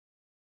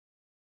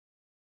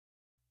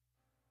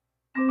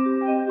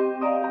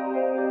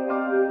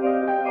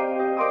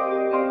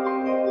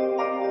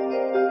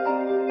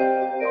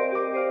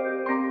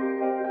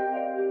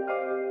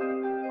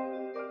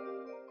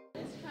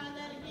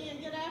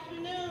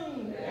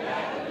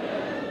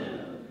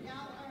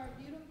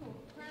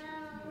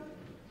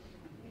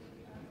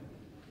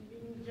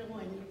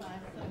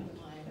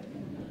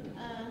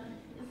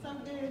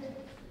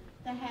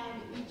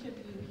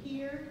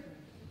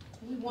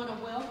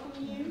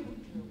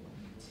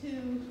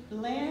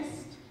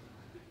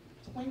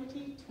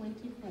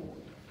2024.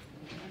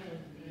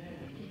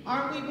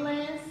 Aren't we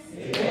blessed?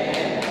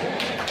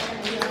 Yeah.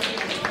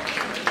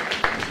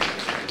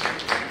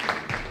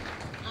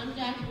 I'm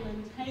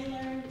Jacqueline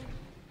Taylor.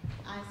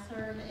 I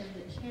serve as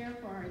the chair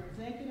for our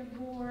executive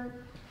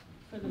board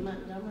for the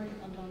Montgomery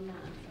Alumni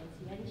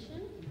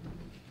Association.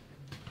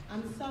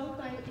 I'm so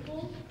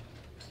thankful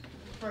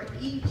for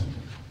each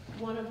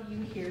one of you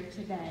here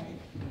today.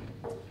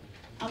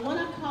 I want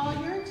to call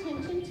your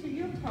attention to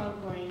your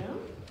program.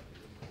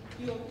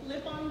 You'll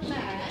flip on the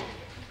back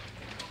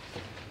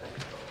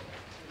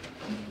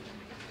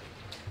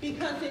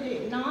because it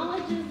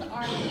acknowledges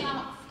our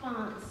top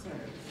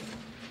sponsors.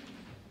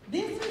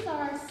 This is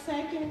our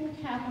second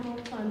capital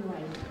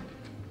fundraiser.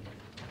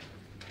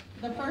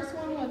 The first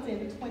one was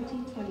in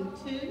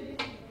 2022.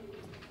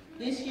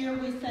 This year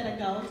we set a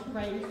goal to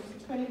raise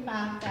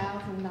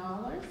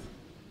 $25,000,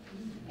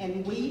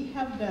 and we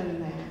have done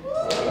that.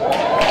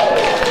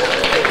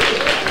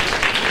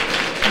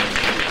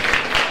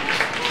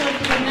 So if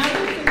you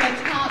notice in the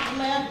top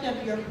left of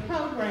your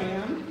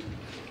program,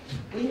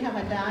 we have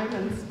a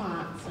diamond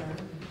sponsor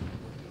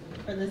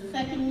for the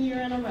second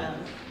year in a row.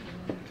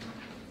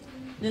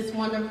 This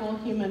wonderful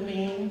human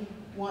being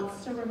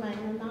wants to remain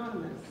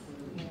anonymous,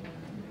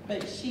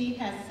 but she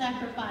has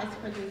sacrificed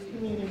for this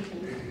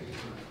community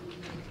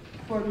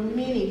for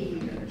many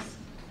years.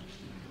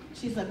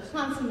 She's a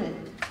consummate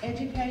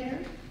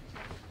educator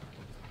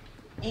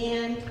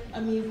and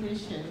a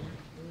musician.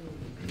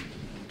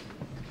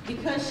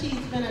 Because she's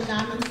been a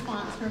diamond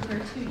sponsor for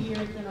 2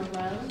 years in a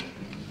row,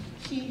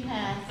 she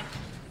has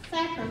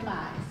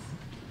sacrificed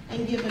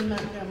and given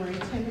Montgomery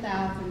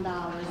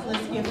 $10,000.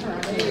 Let's give her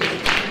a hand.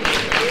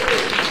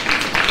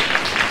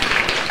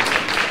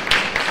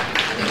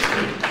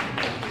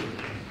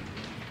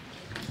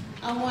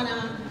 I want to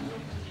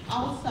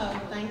also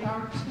thank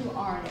our two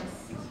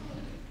artists,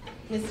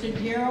 Mr.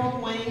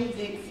 Gerald Wayne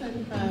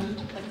Dixon from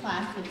the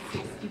class of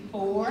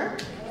 64,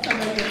 some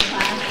of your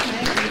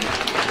classmates,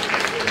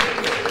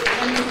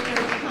 and Mr.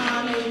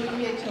 Tommy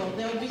Mitchell.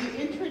 They'll be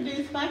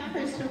introduced by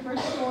Christopher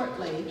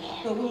shortly,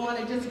 but we want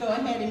to just go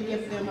ahead and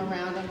give them a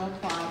round of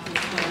applause as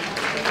well.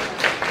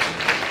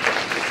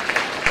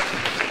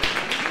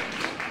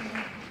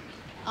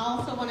 I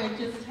also want to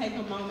just take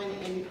a moment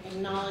and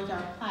acknowledge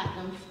our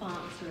platinum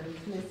sponsors,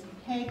 Miss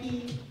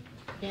Peggy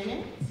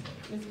Bennett.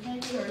 Miss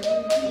Peggy, are you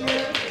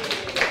here?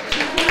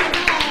 She's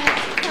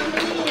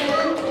coming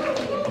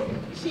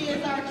in. She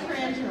is our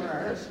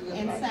treasurer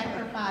and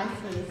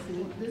sacrifices,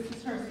 and this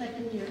is her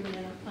second year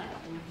being a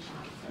platinum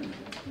sponsor.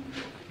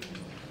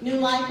 New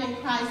Life in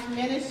Christ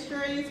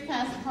Ministries,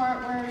 Pastor Hart,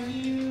 where are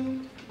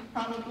you?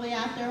 Probably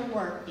out there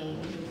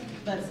working,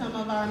 but some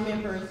of our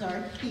members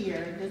are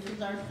here. This is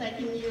our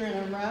second year in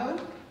a row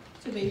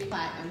to be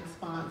platinum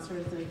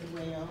sponsors as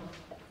well.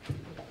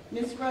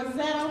 Miss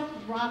Rosetta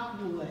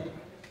Rockwood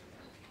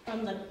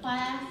from the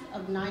class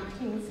of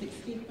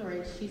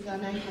 1963. She's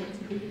unable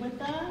to be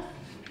with us,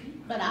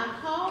 but I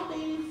call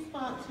these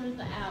sponsors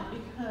out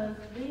because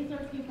these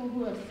are people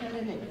who have set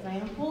an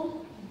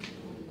example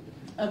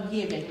of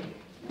giving.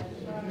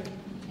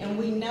 And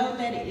we know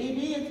that it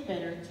is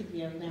better to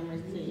give than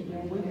receive,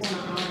 and we want to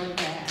honor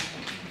that.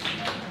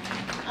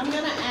 I'm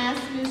going to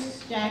ask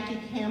Miss Jackie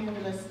Campbell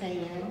to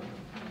stand.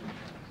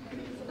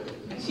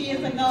 She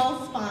is a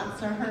gold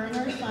sponsor, her and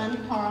her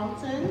son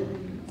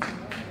Carlton.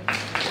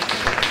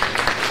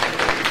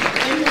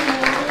 In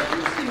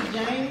memoriam to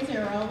James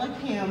Erola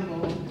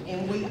Campbell,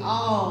 and we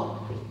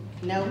all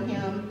know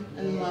him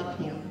and love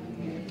him.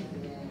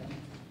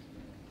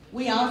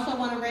 We also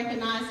want to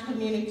recognize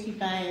Community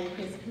Bank.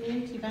 Is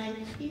Community Bank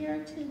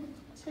here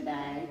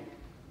today?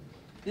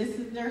 This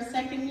is their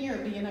second year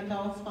being a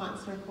gold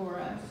sponsor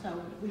for us,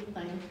 so we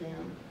thank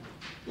them.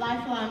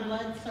 Lifeline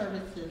Blood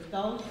Services,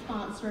 gold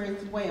sponsor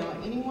as well.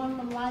 Anyone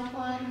from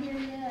Lifeline here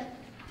yet?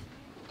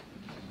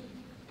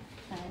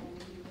 Okay.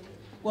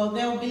 Well,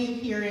 they'll be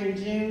here in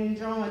June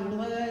drawing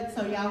blood,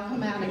 so y'all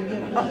come out and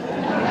give blood.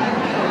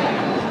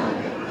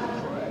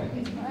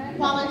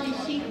 Quality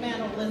Sheet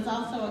Metal is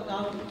also a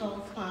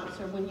gold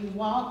sponsor. When you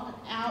walk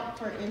out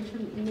for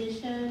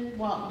intermission,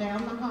 walk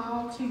down the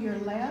hall to your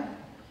left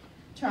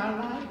to our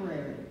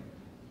library.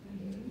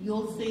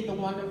 You'll see the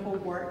wonderful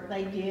work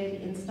they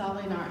did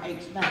installing our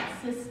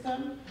HVAC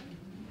system,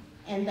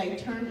 and they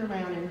turned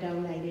around and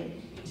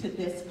donated to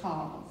this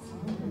cause.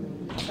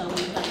 So we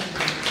thank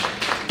you.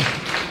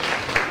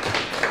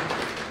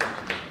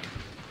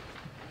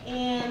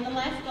 And the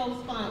last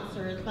gold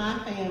sponsor is my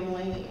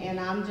family, and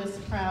I'm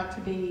just proud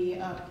to be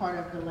a part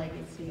of the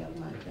legacy of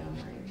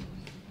Montgomery.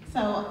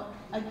 So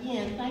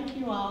again, thank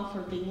you all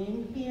for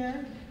being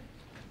here.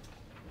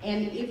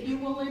 And if you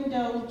will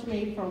indulge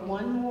me for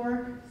one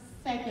more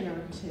second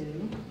or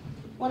two,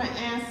 I want to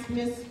ask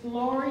Miss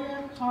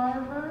Gloria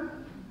Carver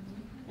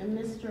and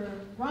Mr.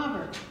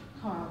 Robert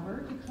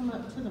Carver to come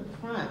up to the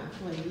front,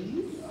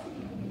 please.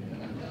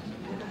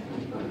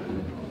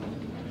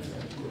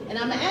 And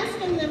I'm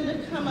asking them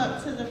to come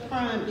up to the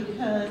front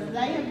because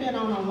they have been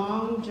on a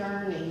long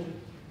journey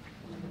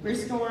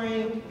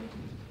restoring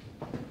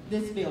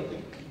this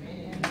building.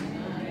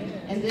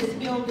 And this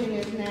building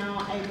is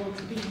now able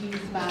to be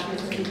used by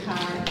this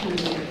entire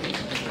community. They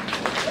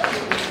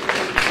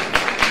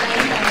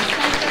have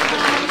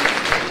sacrificed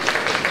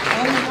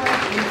over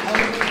and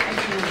over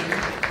again.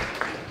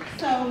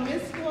 So,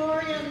 Miss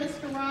Gloria and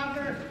Mr.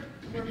 Robert,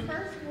 we're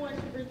first going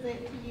to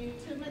present to you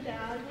 2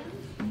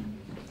 medallions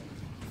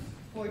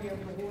for your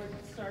board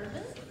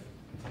service.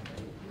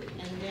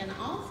 And then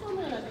also I'm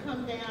going to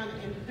come down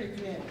and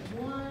present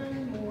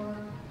one more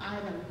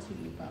item to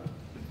you both.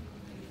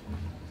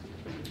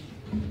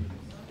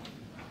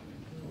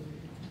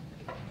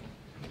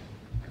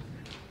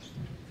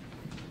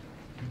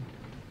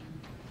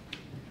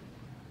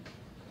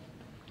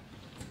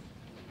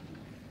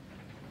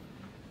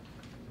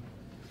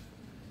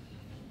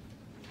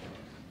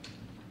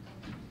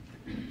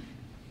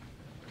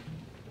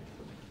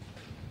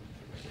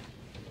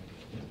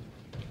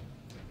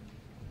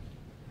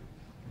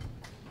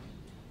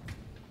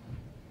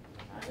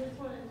 I just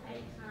want to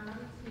take time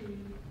to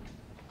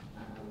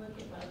look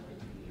at both of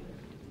you.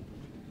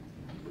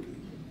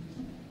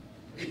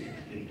 And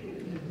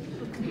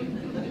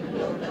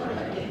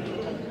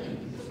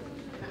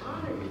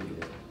honor you.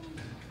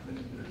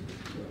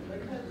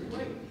 Because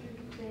what you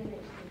managed to do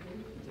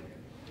here,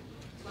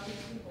 most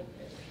people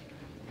could.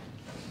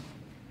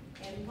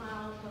 And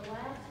while the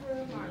last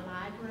room, our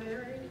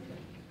library,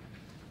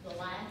 the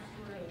last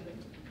room,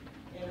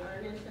 and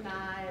Ernest and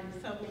I and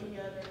so many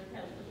others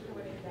have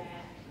supported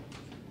that,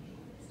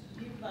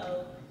 you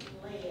both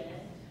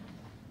led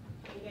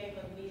and gave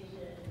a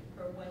vision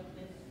for what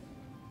this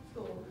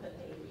school could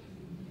be.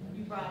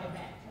 You brought it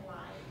back to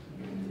life.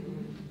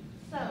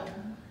 So,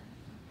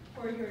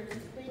 for your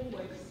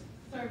distinguished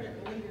servant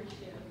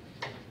leadership,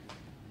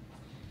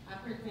 I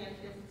present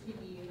this to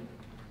you,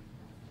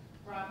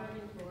 Robert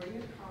and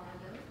Gloria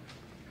Carver,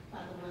 by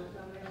the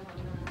Montgomery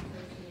Alumni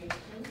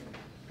Association,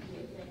 the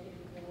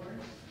Executive Board.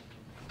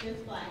 This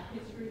Black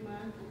History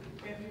Month,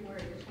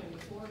 February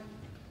 24th,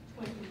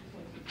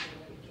 2024.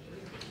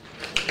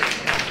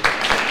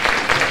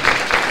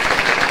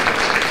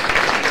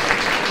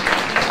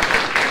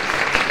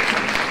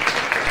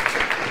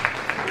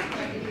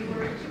 Any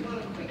words you want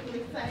to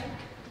quickly say?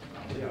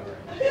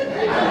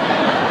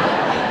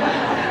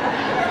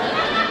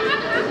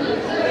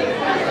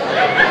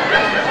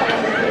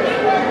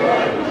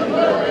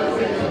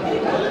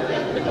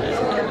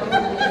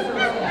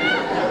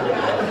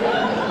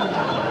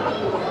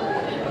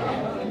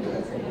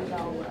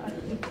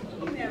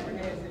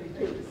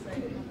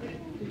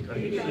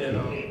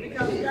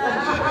 Because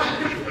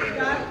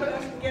God put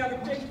us together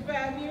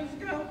 55 years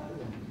ago.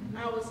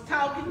 I was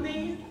talking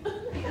then,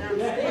 and I'm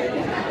still.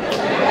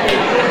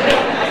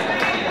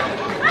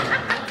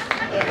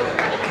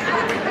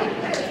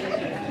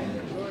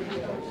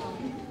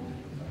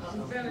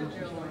 It's been a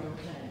joy.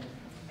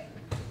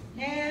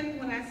 And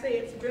when I say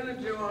it's been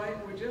a joy,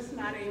 we're just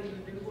not able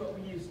to do what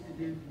we used to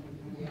do.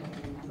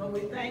 But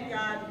we thank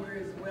God we're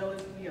as well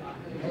as we are.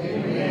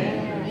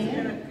 It's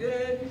been a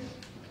good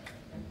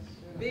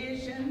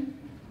vision,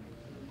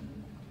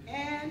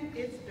 and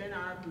it's been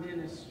our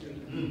ministry.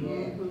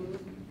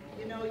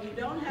 You know, you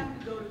don't have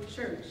to go to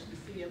church to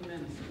see a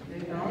minister.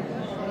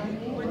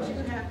 What you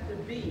have to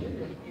be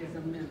is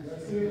a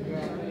minister.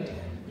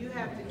 You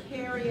have to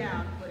carry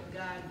out what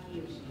God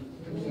gives you.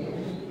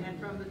 And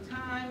from the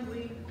time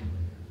we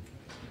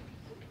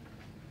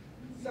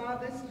saw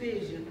this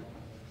vision,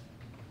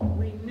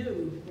 we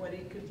knew what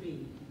it could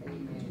be.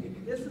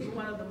 This is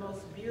one of the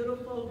most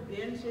beautiful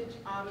vintage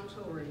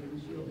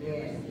auditoriums you'll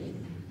ever see.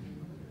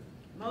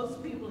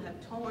 Most people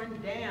have torn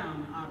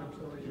down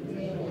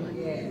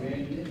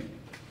auditoriums.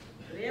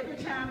 But every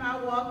time I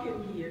walk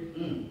in here,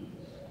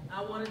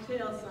 I want to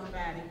tell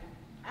somebody,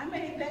 I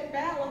made that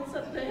balance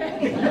up there.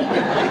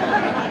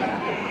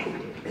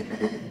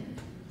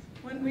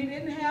 When we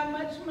didn't have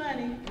much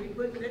money, we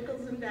put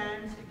nickels and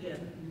dimes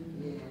together.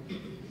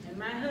 And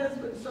my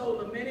husband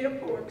sold a many a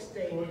pork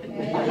steak.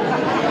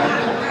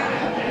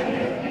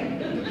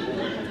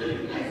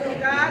 So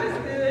God is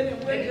good,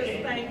 and we're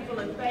just thankful,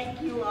 and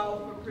thank you all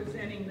for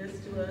presenting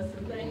this to us,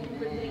 and thank you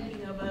for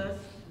thinking of us,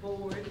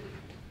 board,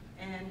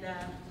 and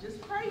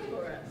just pray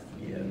for us.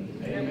 Yeah.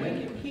 And we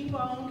can keep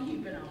on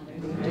keeping on.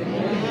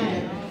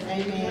 Amen.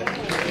 Amen.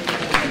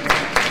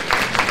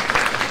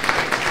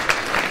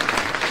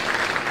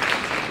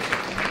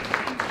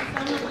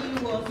 Some of you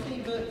will see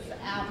books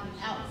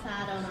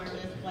outside on our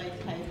display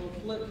tables.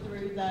 Look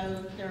through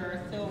those. There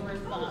are silver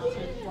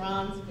sponsors,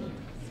 bronze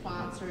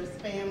sponsors,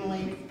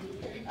 families.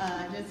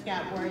 Just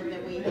got word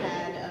that we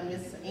had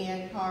Miss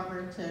Ann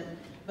Carver to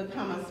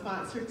become a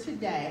sponsor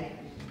today.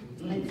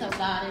 And so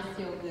God is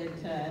still good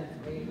to us.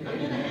 I'm going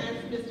to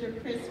ask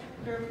Mr.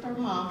 Christopher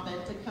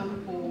Moffitt to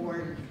come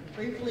forward,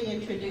 briefly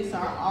introduce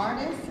our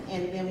artists,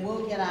 and then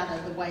we'll get out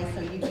of the way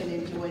so you can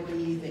enjoy the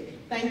music.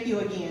 Thank you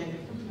again.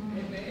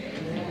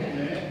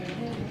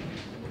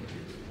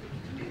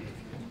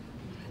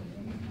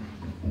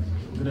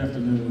 Good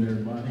afternoon,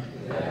 everybody.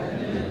 I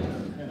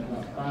had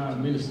about 5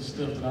 minutes of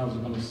stuff that I was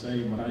going to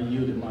say, but I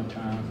yielded my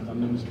time because I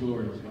knew Miss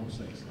Gloria was going to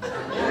say something.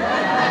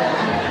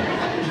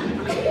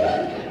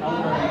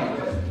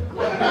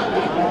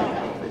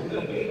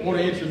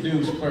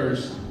 introduce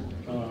first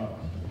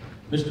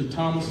Mr.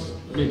 Thomas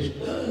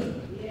Mitchell.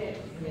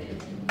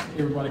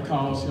 Everybody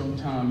calls him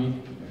Tommy.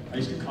 I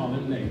used to call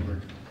him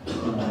Neighbor.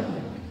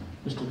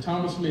 Mr.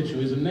 Thomas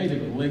Mitchell is a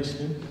native of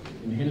Lexington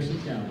in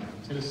Henderson County,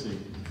 Tennessee.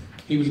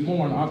 He was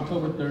born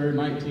October 3rd,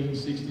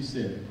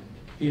 1967.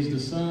 He is the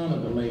son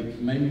of the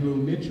late Mamie Lou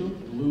Mitchell,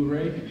 Lou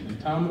Ray,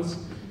 and Thomas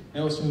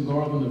Elson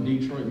Garland of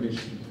Detroit,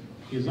 Michigan.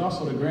 He is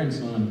also the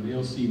grandson of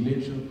L.C.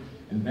 Mitchell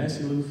and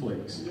Bessie Lou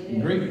Flex,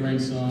 and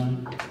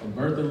great-grandson of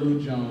Bertha Lou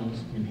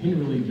Jones and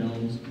Henry Lee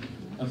Jones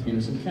of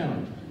Henderson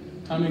County.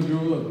 Tommy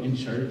grew up in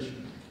church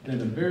and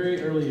at a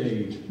very early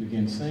age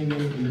began singing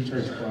in the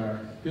church choir,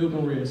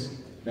 Pilgrim Rest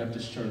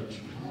Baptist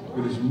Church,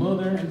 with his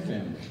mother and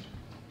family.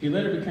 He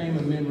later became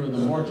a member of the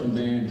marching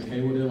band at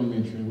Haywood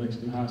Elementary and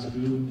Lexington High School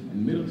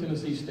and Middle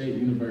Tennessee State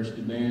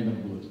University Band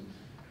of Blues.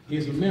 He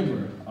is a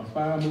member of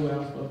Phi Mu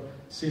Alpha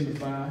Sigma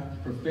Phi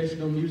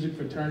professional music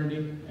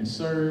fraternity and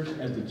served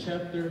as the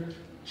chapter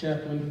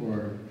chaplain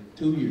for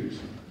 2 years.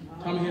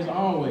 Tommy has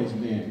always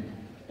been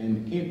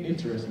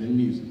interested in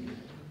music.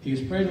 He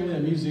is presently a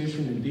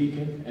musician and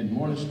deacon at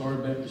Morning Star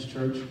Baptist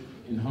Church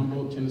in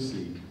Humboldt,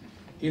 Tennessee.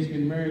 He has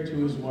been married to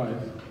his wife,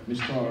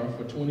 Ms. Starr,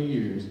 for 20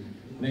 years.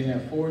 They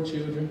have 4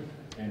 children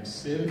and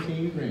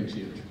 17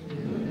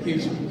 grandchildren.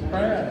 He's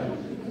proud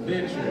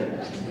veteran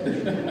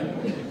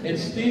and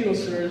still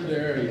serves the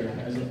area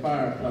as a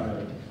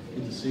firefighter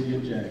in the city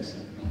of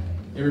Jackson.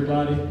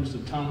 Everybody, Mr.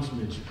 Thomas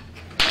Mitchell.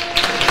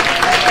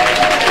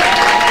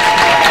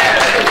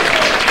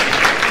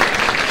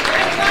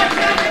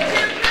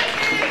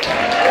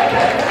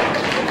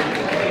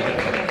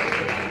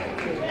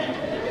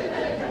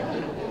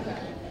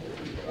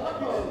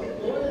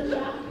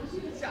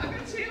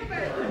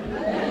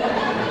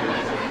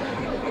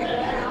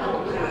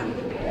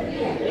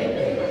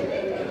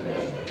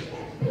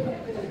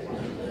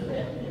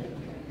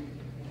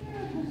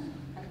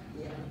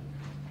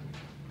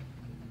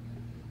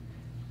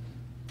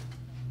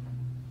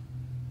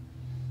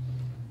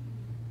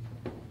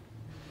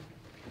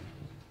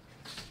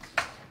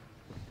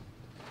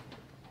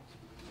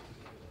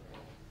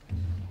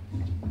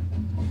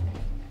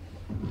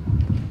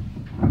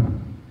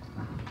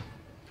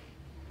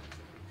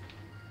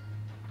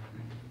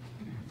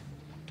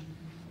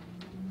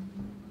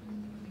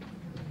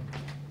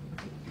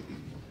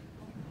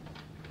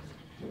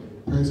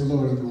 Praise the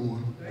Lord,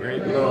 everyone.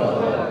 Praise the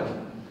Lord.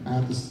 I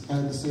have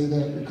to say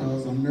that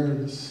because I'm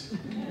nervous.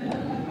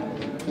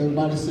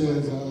 Everybody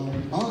says,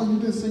 oh,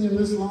 you've been singing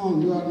this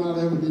long. You ought not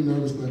ever be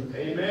nervous. But,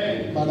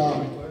 Amen. But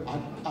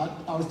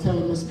I was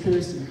telling Miss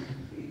Pearson,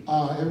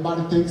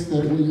 everybody thinks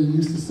that when you're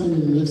used to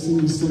singing and they've seen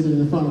you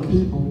singing in front of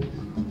people,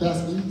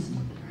 that's easy.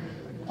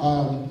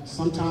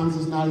 Sometimes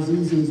it's not as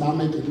easy as I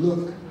make it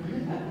look.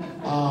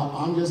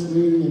 I'm just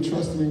leaning and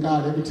trusting in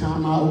God every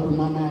time I open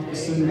my mouth to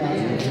sing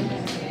God's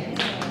praise.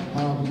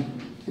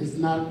 It's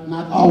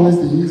not always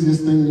the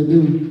easiest thing to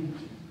do,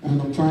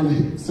 and I'm trying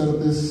to set up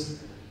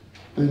this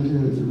thing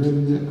here. Is it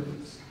really good?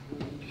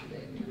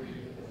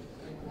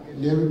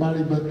 And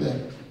everybody but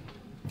that.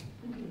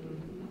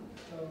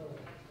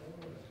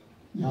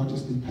 Y'all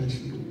just be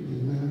patient with me,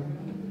 amen?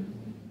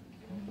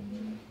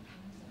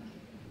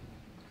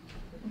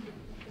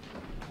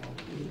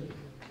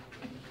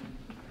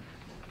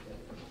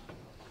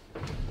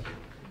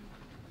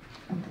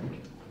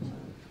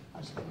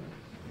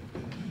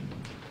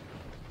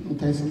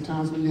 Okay,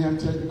 sometimes when you have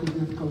technical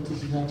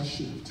difficulties, you have to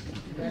shift.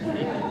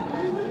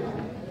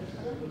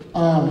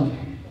 I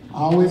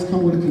always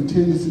come with a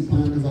contingency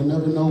plan because I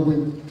never know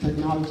when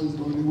technology is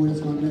going to do what it's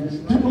going to do.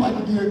 People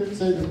like to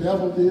say the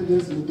devil did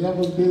this and the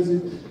devil's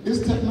busy. It's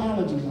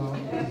technology, y'all.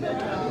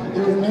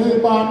 It was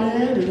made by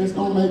man, and it's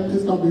going to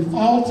be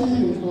faulty,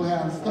 and it's going to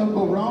have stuff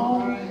go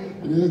wrong,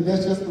 and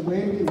that's just the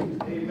way it is.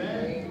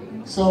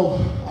 Amen. So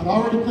I'd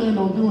already planned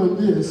on doing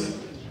this.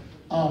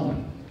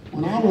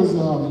 When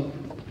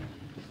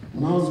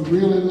I was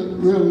real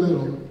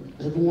little,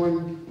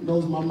 everyone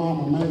knows my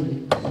mama,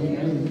 Mamie.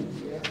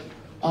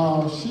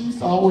 She used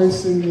to always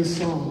sing this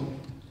song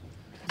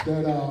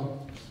that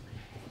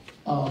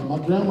my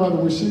grandmother,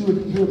 when she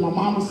would hear my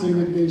mama sing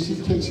it, then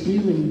she'd catch me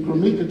and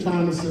Gramika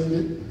trying to sing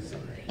it.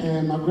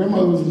 And my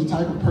grandmother was the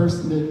type of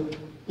person that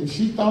if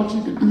she thought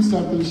you could do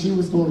something, she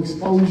was going to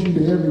expose you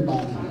to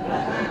everybody.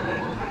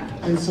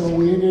 And so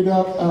we ended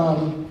up,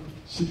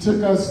 she took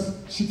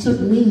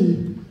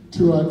me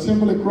to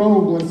Timberlake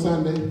Grove one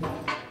Sunday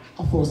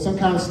for some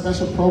kind of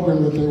special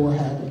program that they were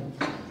having.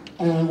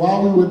 And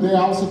while we were there,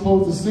 I was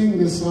supposed to sing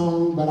this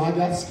song, but I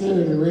got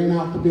scared and ran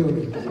out the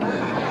building.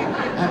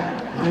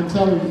 I'm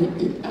telling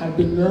you, I've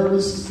been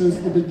nervous since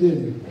the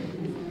beginning.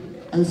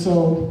 And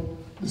so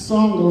the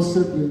song goes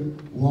simply,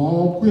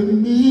 walk with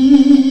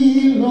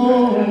me,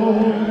 Lord,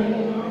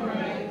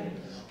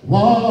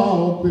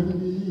 walk with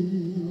me.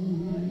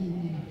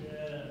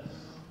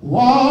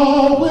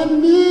 Walk with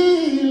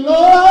me,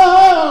 Lord,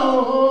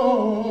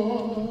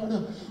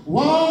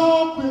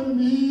 walk with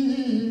me,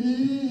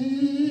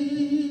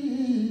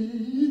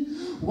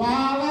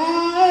 while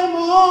I'm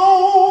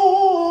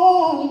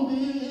on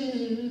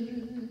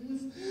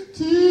this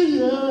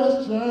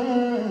tedious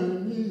journey.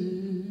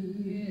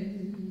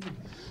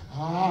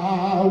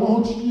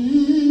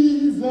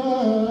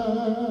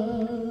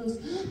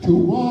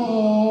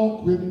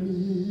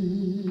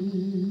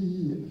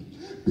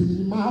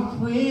 Be my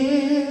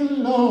friend,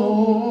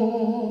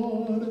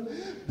 Lord.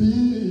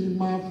 Be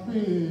my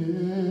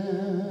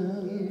friend.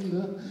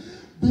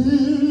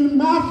 Be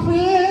my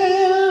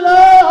friend,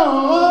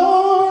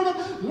 Lord.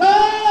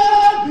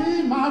 Lord,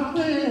 be my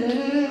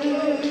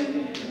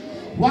friend.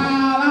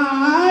 While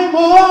I'm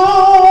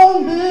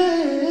on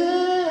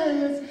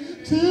this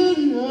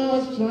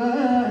tedious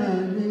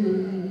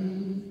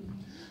journey,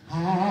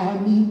 I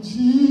need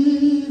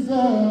Jesus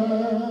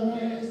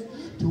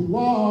to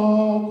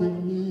walk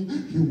with me.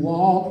 You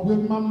walk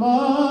with my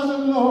mother,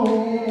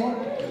 Lord.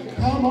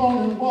 Come on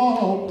and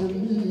walk with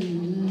me.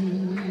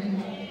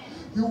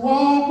 You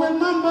walk with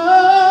my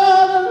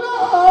mother,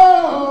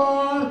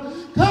 Lord.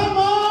 Come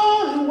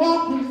on and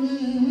walk with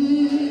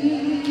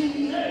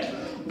me.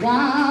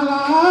 While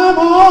I'm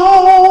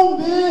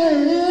on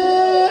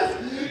this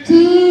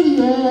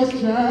tedious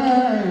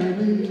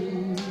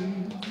journey,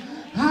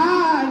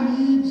 I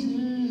need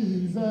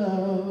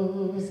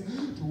Jesus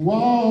to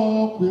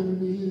walk with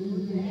me.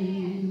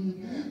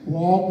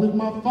 Walk with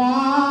my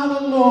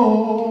Father,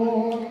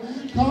 Lord.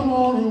 Come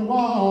on and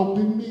walk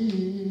with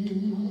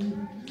me.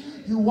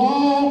 You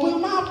walk with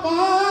my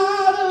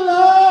Father,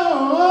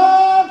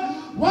 Lord.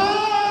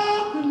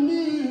 Walk with me.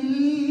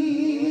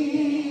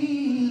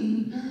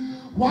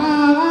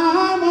 While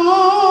I'm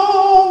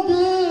on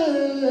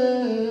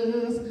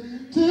this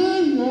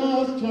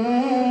tedious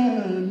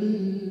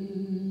journey,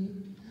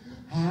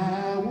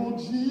 I want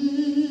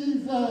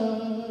Jesus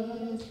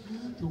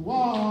to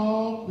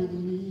walk with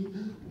me.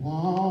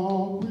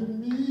 Walk with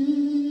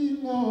me,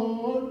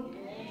 Lord.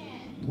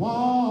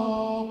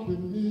 Walk with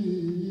me.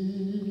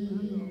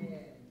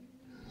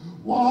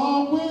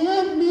 Walk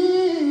with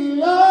me,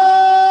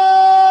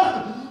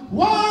 Lord.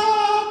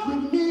 Walk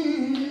with me.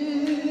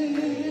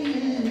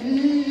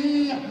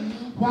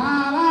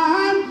 While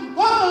I'm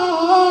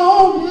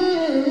on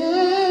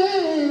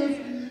this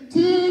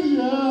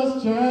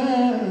tedious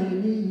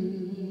journey,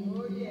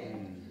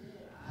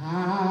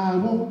 I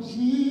want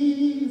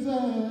Jesus.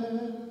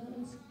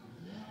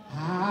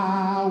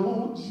 I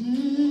want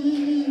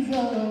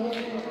Jesus.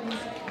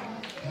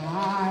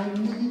 I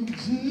need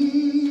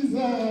Jesus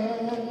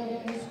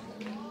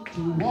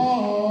to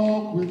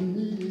walk with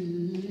me.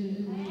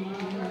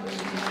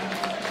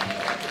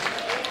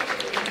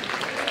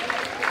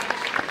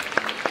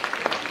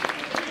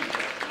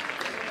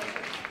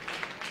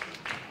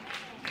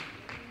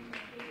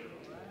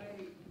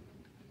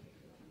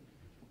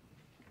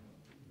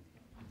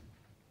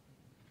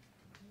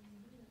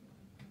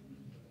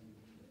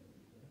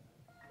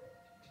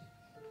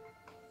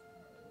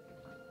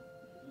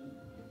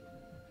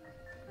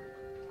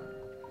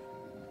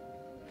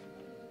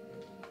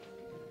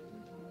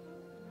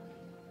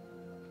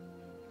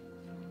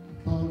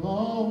 Above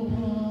all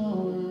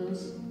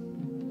powers,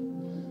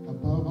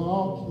 above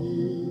all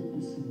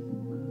kings,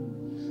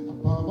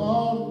 above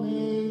all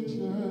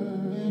nature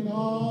and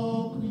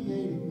all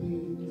created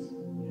things,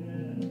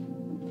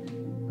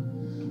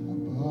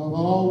 above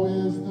all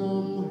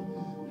wisdom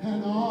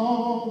and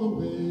all the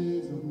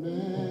ways of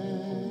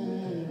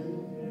man.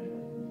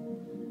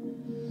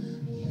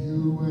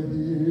 You were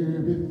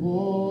here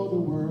before the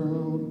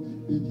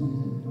world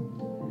began.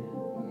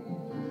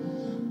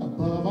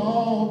 Above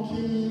all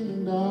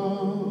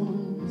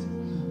kingdoms,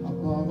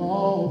 above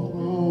all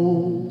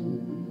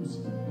thrones,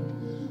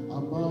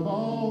 above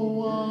all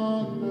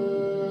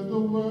wonders the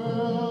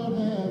world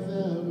has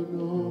ever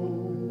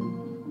known,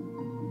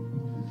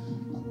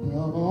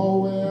 above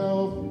all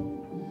wealth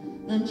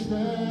and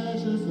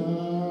treasures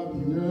of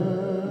the earth,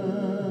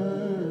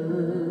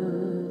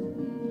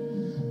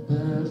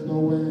 there's no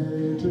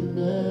way to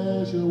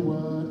measure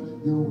what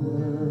you're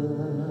worth.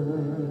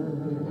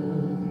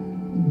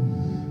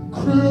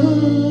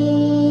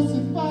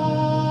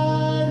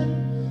 Crucified,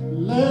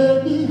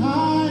 laid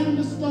behind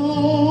the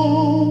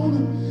stone,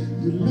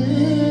 you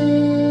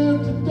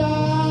lived to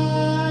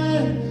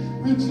die,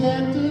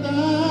 rejected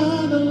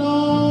and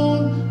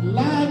alone,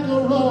 like a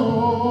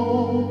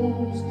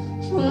rose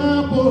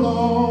trampled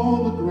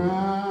on the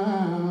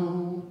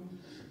ground.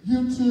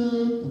 You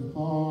took the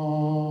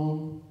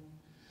fall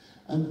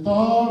and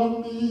thought of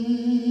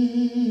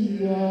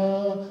me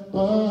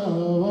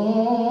above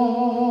all.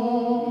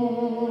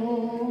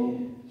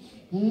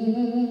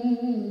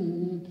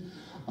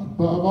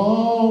 Above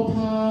all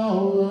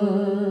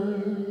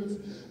powers,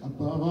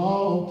 above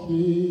all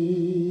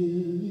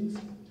kings,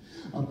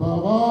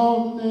 above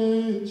all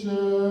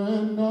nature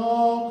and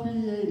all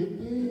created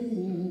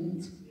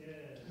things,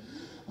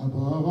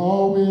 above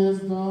all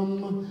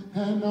wisdom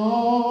and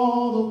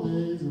all the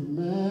ways of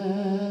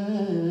man.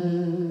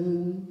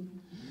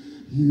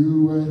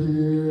 You were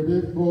here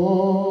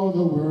before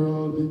the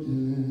world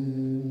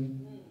began.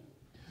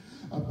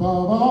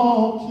 Above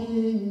all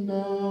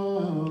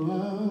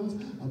kingdoms,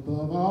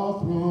 above all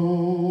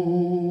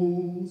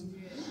thrones,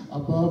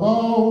 above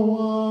all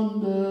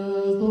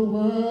wonders the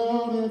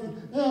world has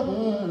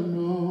ever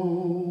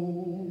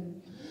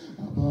known,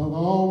 above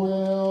all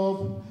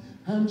wealth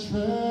and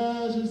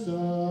treasures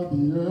of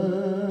the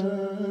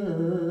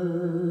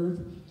earth,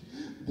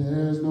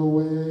 there's no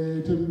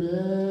way to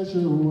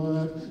measure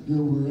what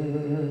your word.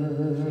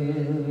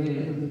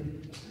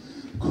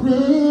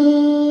 Crucified,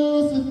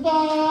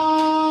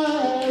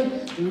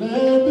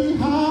 laid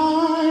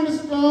behind a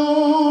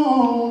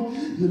stone,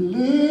 you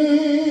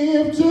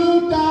live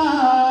to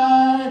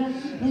die,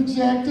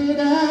 rejected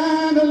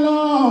and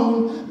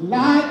alone,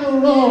 like a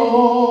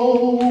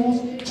rose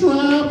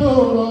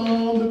trampled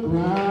on the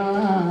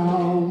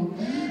ground.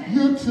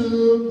 You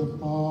took the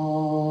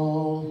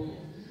fall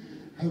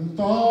and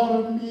thought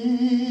of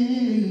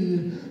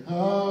me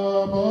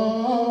above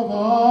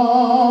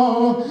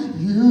all.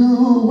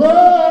 You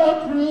were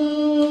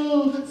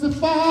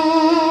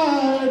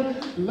crucified,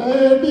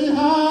 laid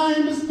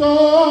behind the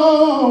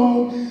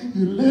stone.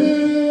 You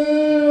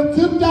lived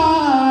to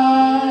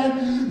die,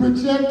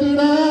 rejected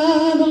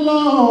and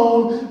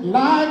alone,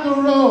 like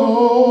a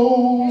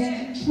rose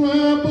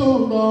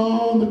trampled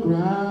on the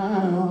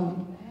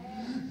ground.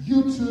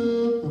 You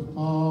took the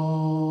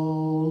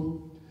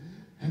fall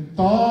and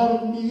thought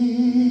of me.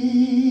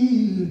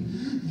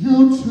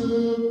 You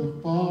took the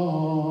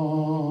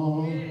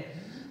fall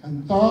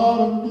and thought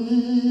of me.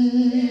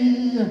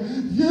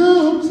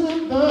 You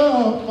took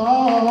the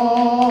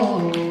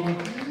fall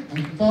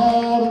and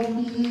thought of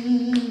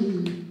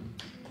me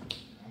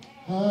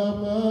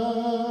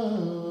above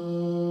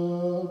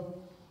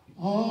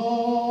all.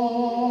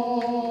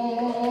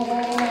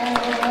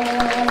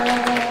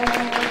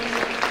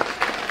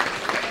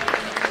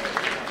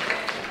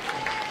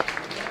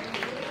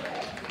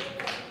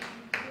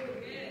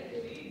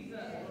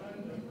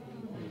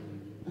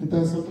 Ain't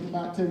that something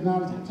about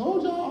technology? I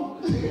told y'all.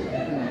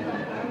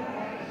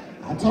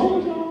 I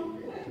told y'all.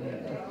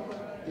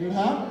 It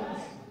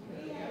happens.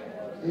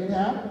 It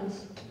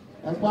happens.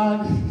 That's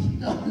why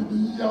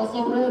y'all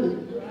so ready.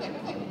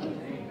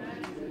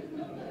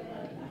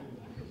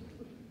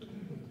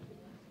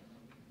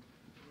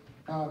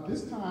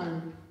 This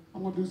time,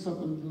 I'm going to do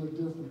something a little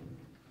different.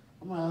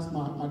 I'm going to ask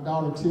my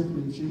daughter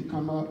Tiffany if she can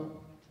come up.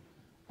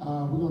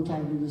 We're going to try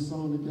to do this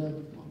song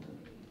together.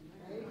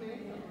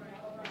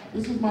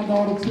 This is my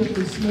daughter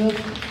Tiffany Smith.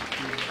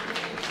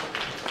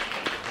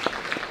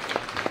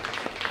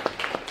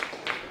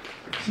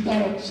 She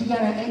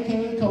got an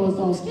AKA colors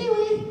on.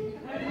 Skiwi.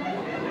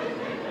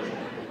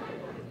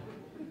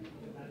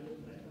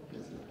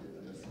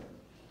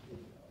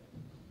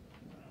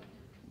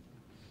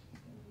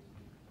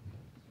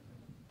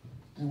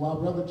 And while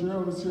Brother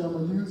Gerald is here, I'm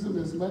going to use him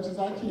as much as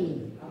I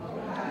can. All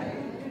right.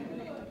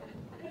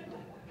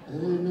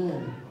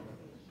 Amen.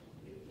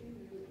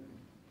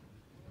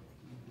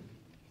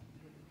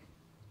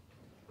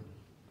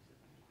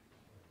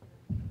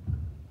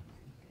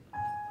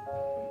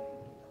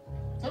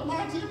 Tell them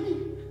hi, Tiffany.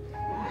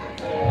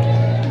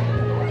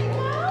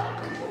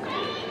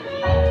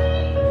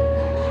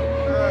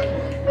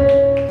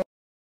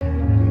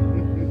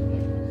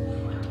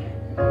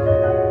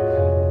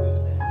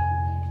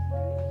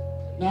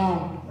 Now,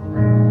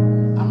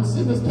 I'm going to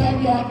say this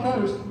caveat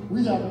first.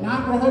 We have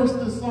not rehearsed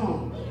this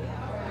song.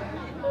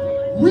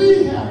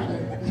 We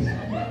haven't.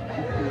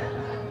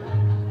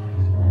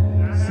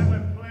 I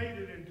haven't played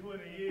it in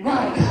 20 years.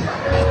 Right.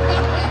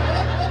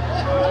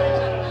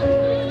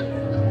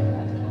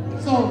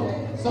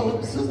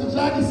 So Sister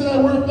Jackie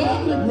said we're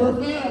family. We're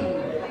family.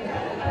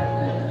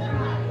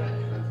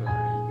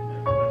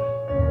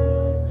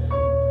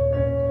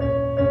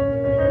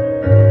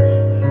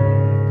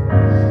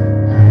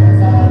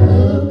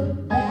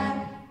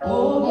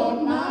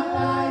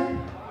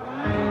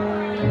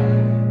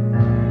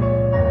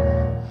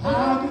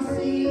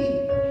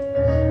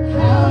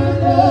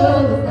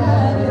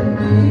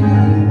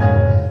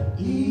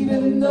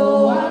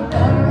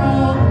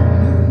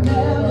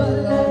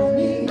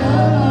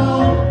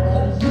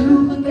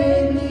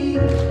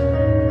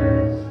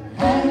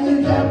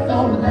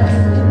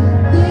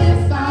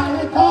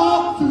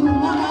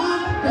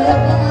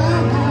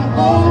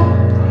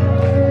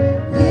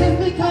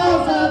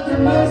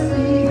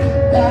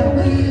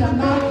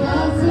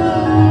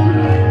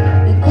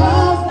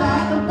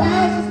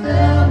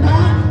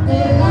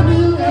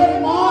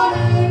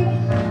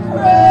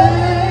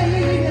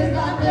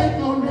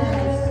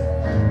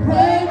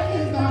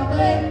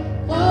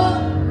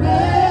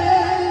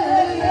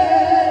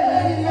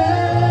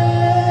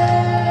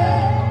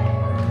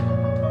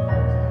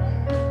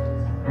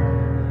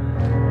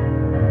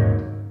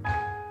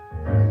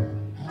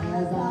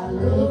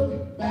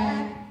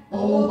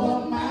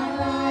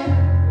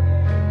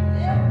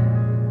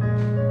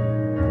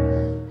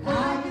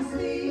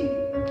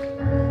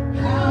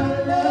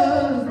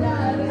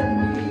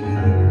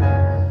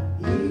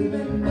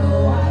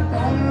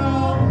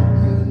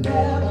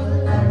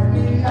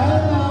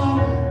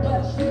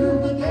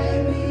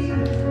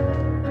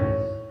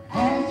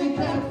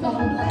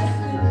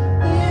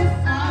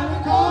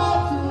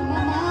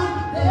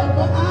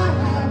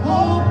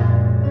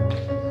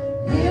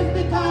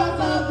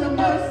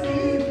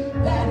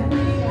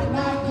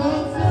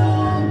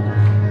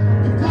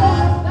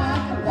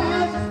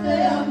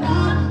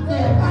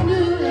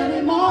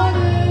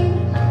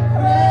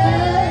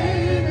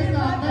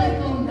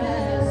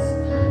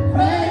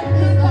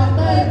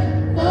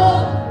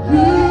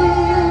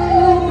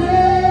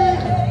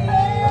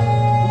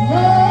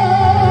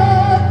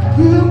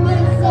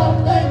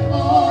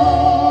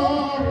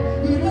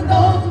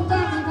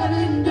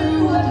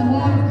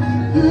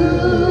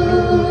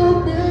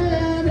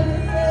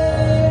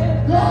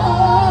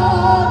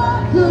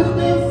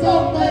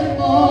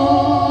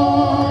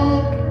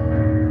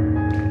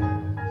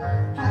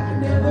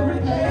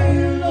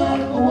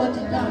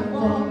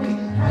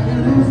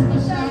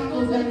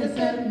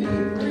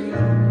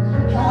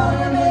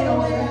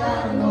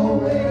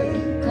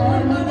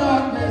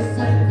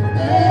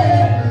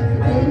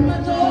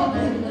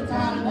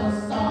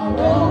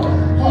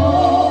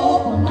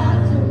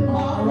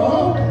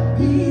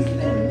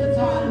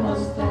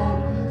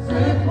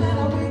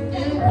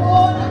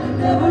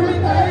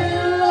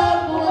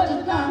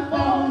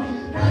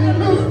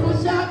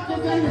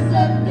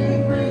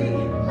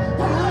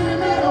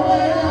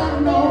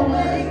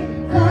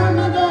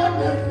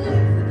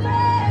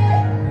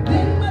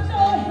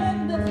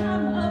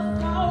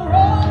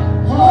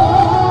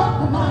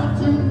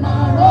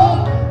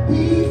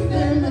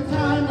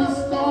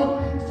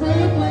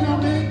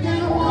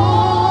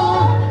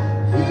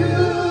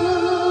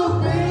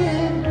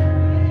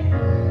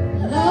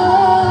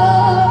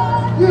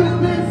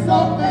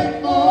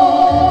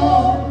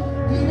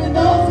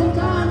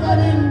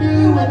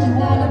 what you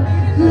want me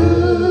to do.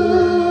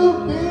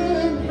 You've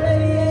been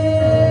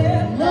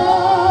faithful.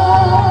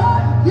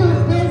 Lord,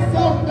 you've been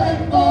so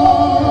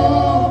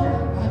faithful.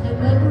 I can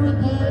never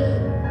repay.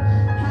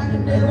 I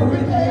can never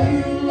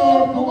repay you,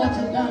 Lord, for what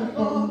you've done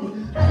for me.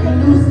 How you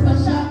loose my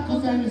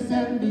shackles and you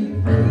set me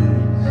free.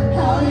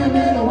 How you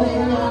made a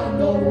way out of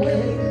no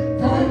way.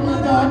 Turned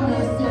my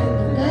darkness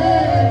into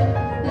day.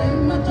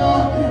 In my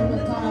joy in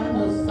the time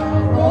of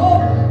sorrow.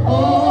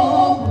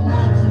 Oh, for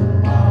my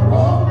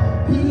tomorrow.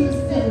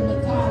 Peace in the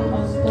time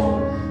of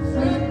storm.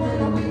 Strength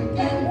when I'm weak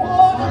and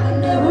worn. I can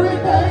never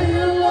repay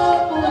you,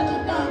 Lord, for what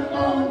you've done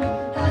for me.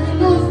 How you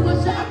loose my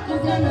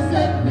shackles and you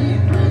set me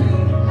free.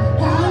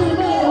 How you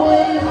made a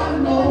way out of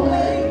no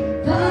way.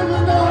 Turn my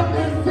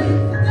darkness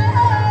into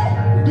day.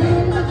 In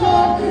my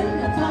joy in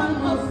the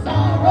time of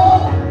sorrow.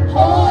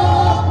 Oh,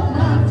 for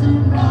my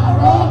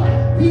tomorrow.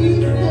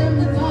 Peace in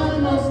the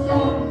time of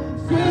storm.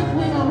 Strength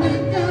when I'm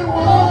weak and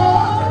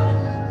worn.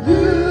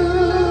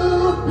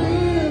 You've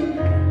been,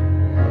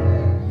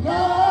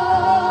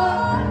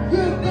 Lord,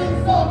 you've been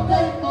so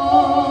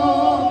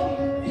faithful.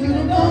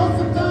 Even though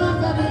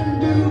sometimes I didn't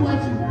do what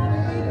you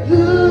wanted.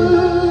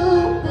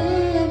 You've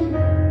been,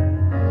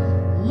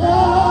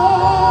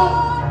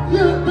 Lord,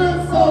 you've been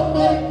so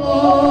faithful.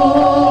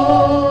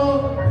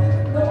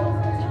 Those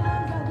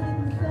times I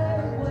didn't say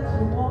what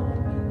you wanted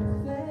me to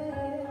say.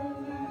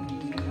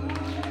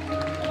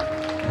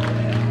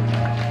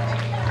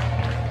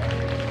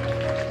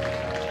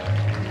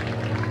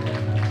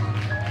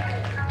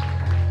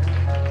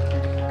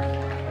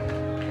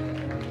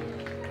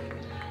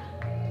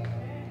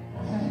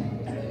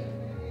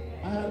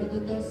 I had to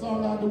get that song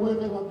out of the way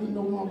because I didn't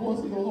know my voice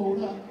was going to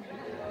hold out.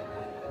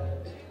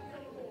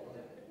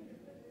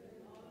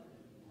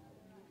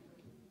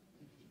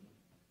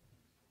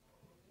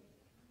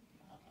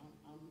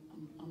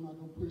 I'm not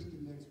going to push the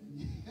next one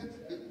yet.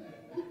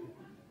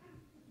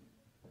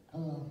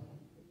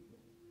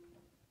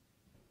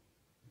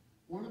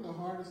 One of the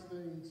hardest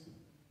things,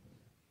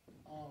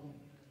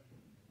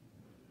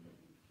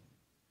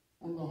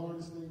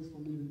 for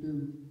me to do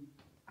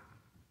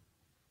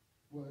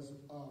was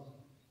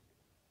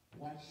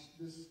watch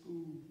this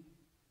school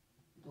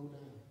go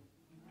down.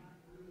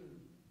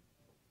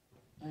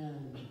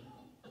 And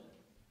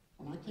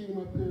when I came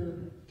up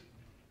here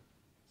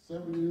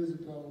several years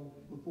ago,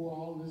 before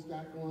all this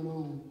got going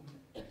on,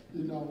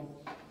 you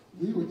know,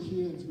 we were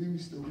kids. We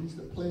used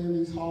to play in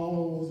these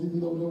halls, even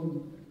though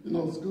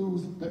those,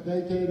 schools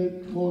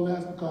vacated more or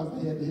less because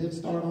they had the Head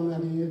Start on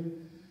that end.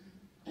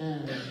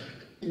 And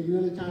it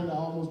really kind of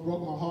almost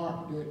broke my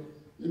heart that,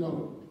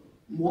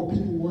 more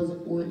people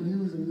weren't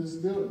using this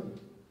building.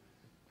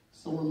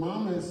 So when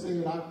Mama had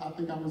said, I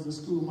think I was in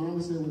school,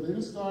 Mama said, well, they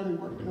just started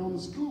working on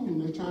the school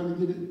and they're trying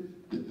to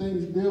get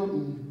things built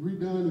and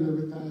redone and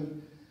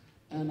everything.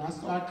 And I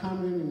started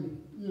coming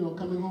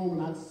home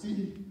and I'd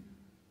see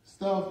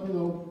stuff,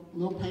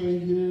 little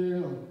paint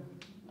here, or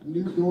a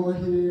new door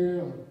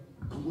here, or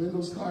the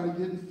windows started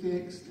getting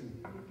fixed.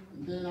 And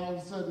then all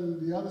of a sudden,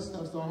 the other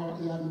stuff started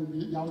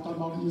happening. Y'all was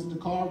talking about Mr.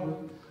 Carver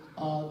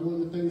doing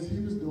the things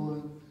he was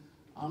doing.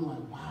 I'm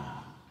like,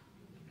 wow,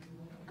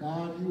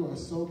 God, you are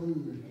so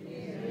good.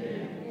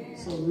 Amen.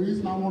 So the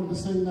reason I wanted to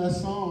sing that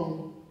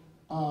song,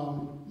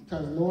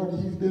 because Lord,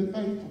 he's been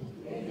faithful.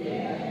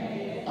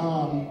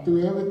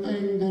 Through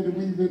everything that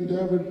we've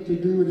endeavored to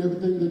do and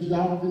everything that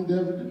y'all have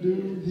endeavored to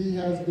do, he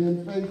has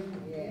been faithful.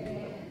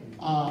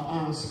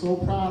 I'm so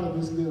proud of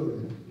this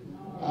building.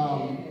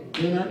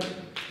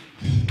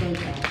 Thank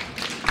God.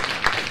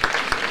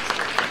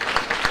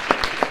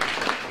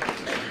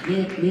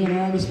 Me and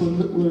Ernest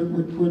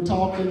were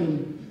talking,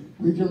 and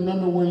we can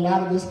remember when a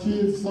lot of us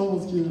kids, some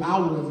of us kids, I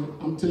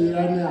wasn't, I'm telling you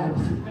right now,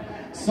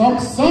 some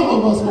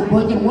of us were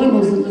breaking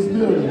windows in this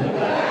building.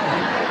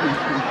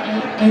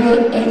 And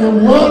it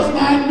was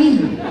not me.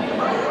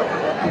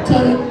 I'm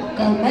telling you,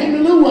 because Mamie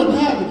Lou wasn't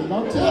having it.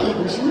 I'm telling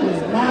you, she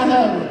was not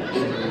having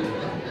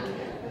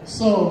it.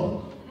 So,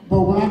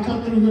 but when I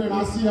come through here and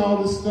I see all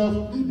this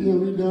stuff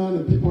being redone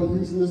and people are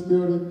using this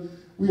building,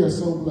 we are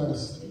so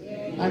blessed.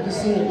 Like I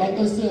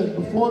said,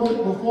 before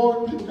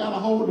people got a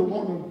hold of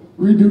wanting to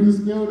redo this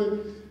building,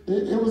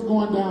 it was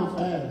going down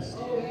fast.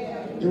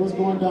 It was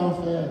going down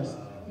fast.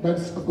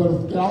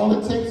 But all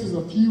it takes is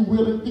a few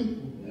willing people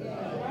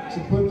to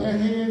put their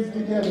hands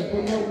together,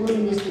 put their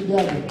willingness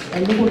together,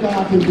 and look what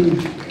God can do.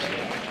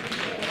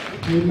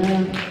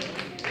 Amen.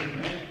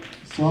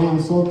 So I'm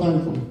so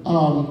thankful.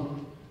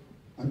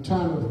 I'm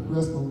trying to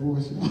rest my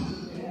voice, y'all.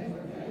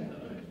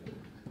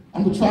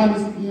 I'm gonna try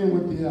this again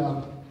with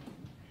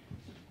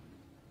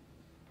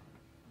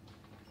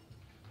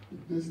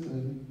this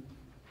thing,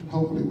 and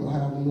hopefully we'll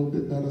have a little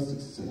bit better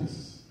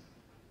success.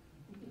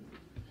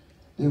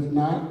 If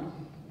not,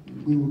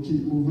 we will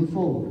keep moving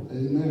forward.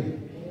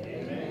 Amen.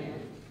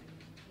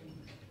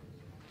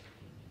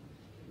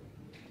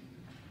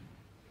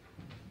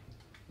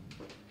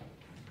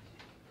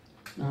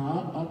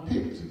 Now, I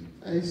picked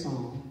a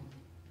song,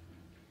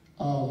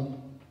 and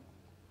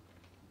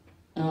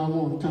I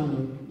want to kind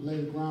of lay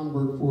the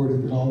groundwork for it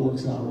if it all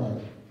works out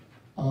right.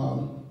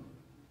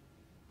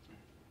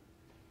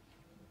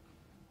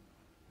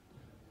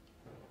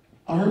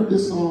 I heard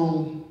this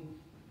song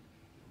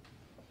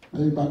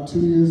maybe about 2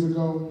 years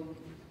ago,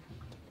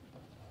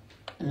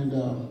 and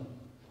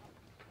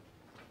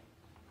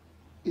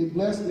it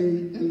blessed me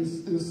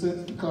in a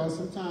sense because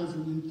sometimes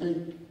when you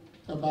think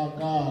about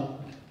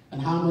God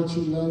and how much He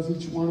loves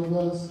each one of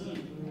us,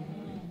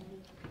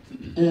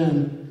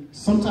 and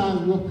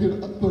sometimes we'll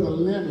put a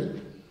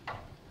limit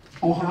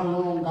on how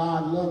long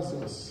God loves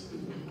us.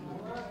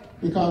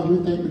 Because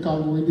we think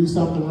because when we do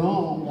something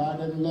wrong, God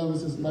doesn't love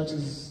us as much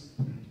as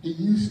He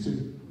used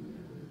to.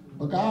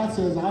 But God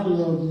says, I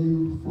love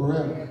you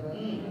forever.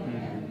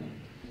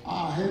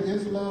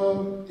 His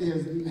love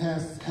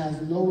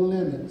has no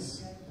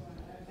limits.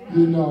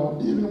 You know,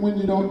 even when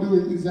you don't do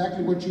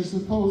exactly what you're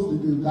supposed to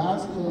do,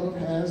 God's love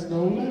has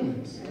no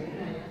limits.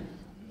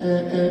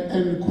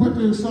 And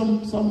quicker,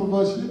 some of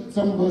us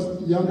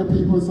younger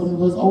people, some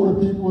of us older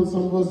people,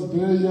 some of us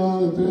very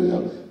young.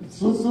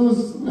 So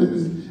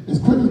as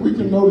quick as we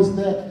can notice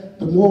that,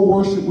 the more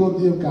worship we'll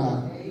give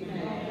God.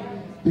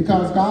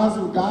 Because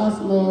God's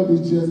love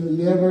is just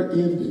never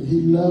ending.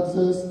 He loves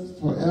us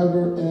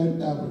forever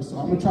and ever. So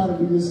I'm going to try to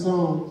do this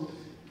song.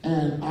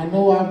 And I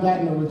know I've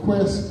gotten a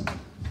request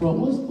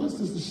from, what's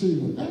Sister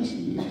Sheila? There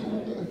she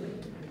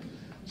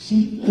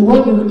is. It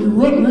wasn't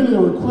really a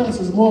request,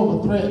 it's more of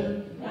a threat.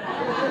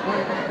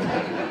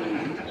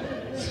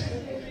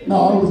 No,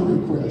 it was a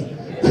request.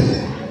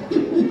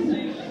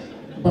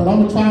 But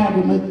I'm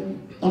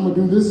going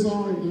to do this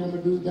song, and then I'm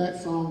going to do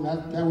that song.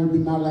 That would be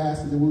my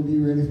last, and then we'll be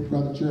ready for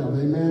Brother Gerald.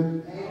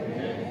 Amen?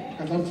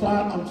 Because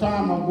I'm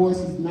trying, my voice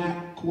is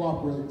not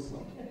cooperating, so.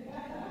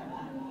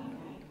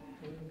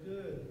 Doing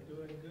good.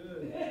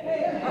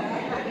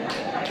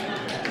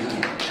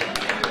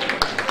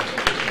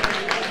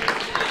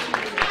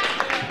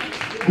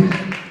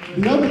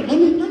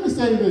 Let me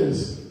say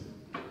this.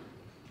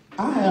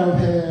 I have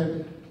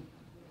had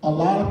a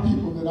lot of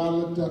people that I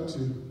looked up to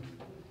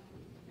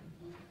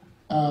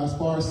as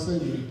far as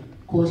singing.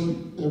 Of course,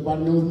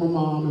 everybody knows my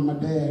mom and my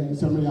dad, and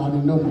some of y'all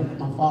didn't know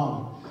my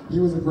father. He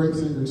was a great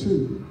singer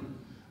too.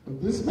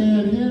 But this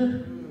man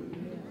here,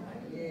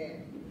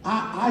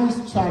 I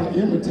used to try to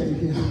imitate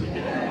him.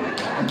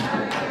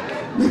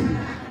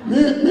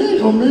 me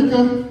and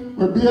Omika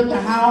would be at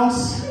the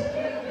house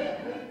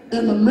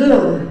in the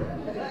mirror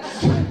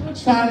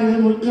trying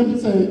to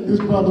imitate this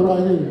brother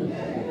right here.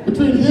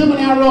 Between him and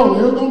Irola,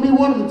 it was going to be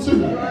one of the two.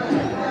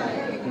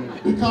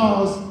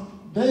 Because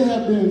they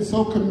have been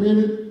so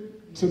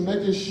committed to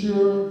making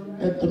sure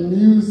that the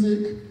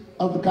music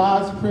of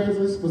God's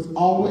presence was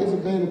always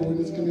available in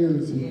this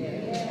community.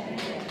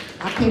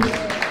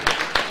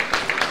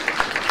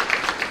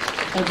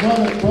 And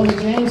Brother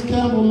James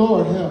Campbell,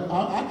 Lord help,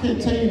 I can't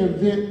tell you an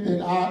event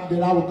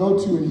that I would go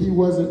to and he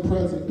wasn't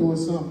present doing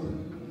something.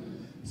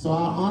 So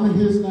I honor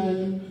his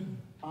name.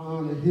 I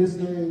honor his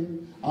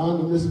name. I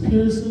honor Miss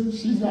Pearson.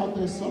 She's out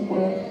there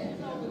somewhere.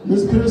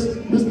 Miss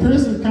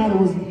Pearson kind of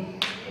was.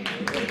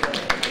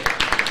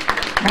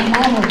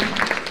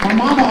 My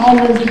mama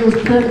always gives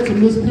credit to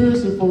Miss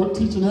Pearson for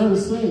teaching her to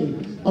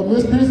sing. But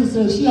Miss Pearson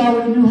said she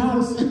already knew how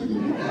to sing.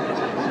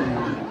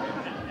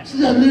 She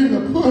just needed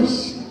a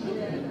push.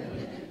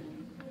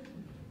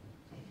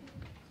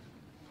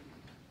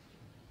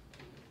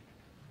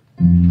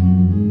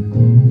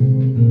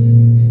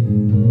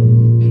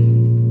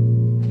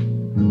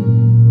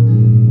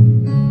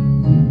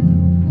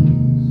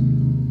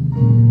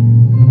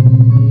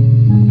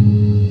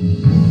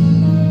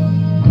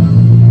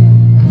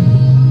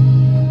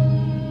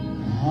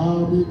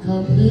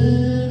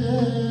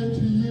 Committed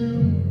to you,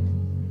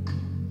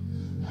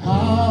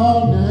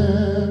 I'll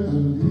never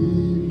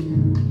leave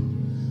you.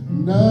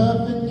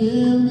 Nothing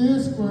in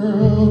this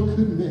world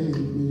could make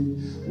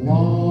me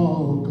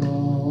walk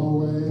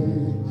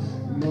away.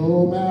 No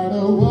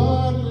matter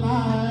what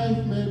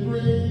life may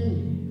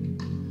bring,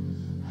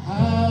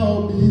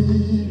 I'll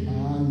be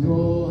by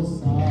your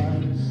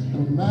side. No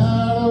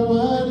matter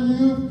what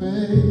you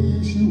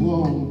face, you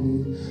won't be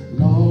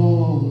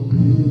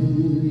lonely.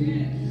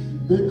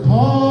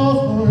 Because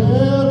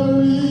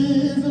forever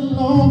is a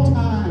long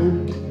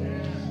time.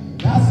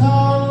 That's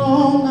how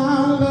long I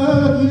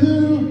love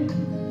you.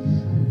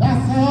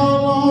 That's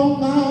how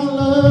long I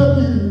love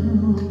you.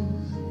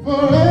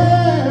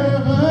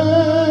 Forever.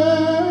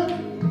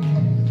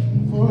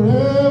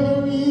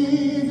 Forever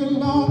is a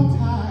long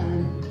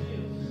time.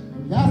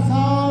 That's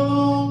how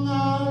long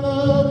I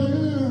love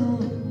you.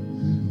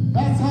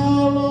 That's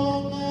how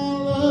long I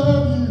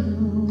love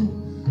you.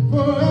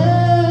 Forever.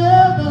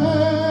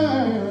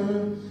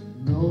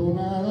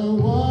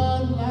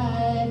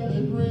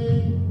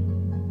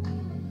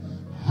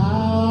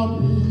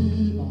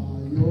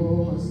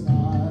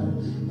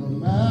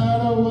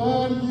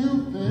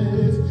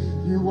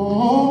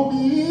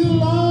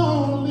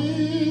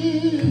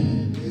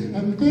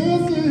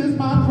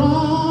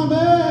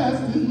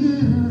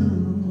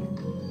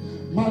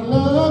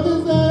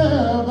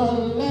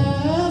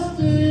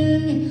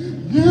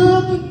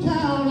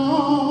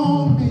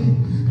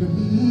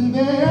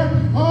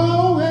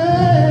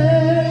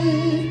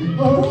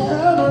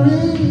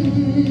 Forever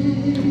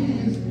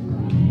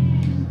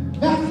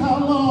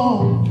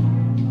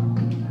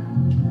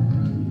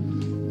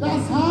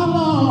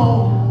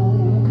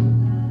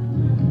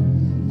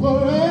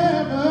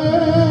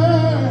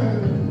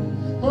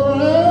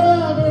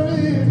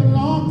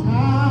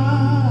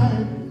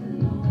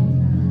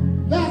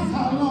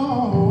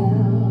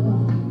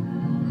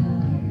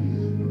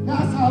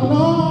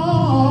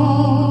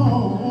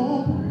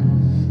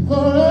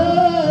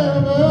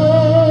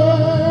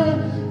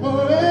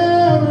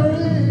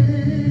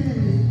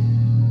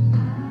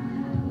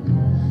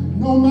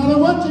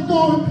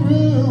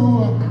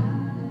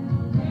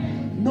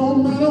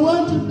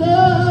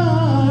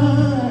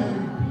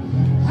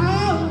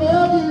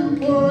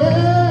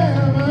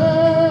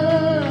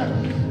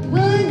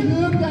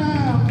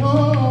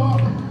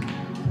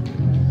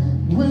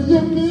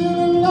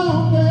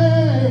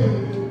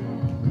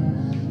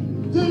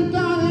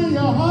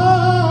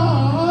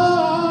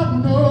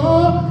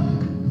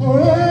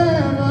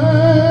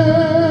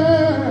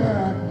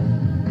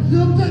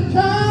can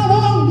count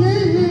on me.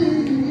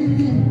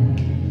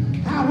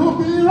 I will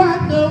be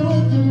right there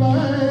with you,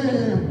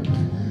 Lord.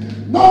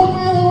 No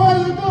matter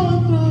what you're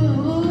going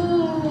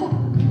through,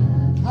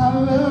 I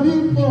love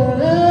you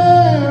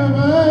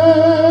forever.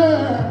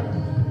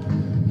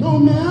 No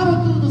matter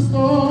through the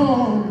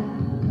storm,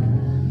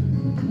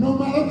 no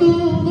matter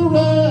through the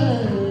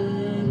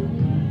rain,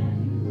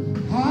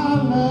 I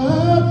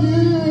love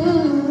you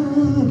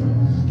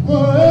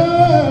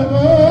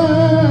forever,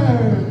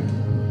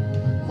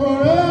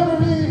 forever.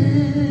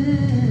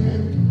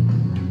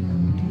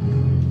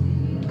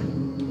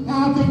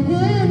 I'll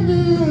defend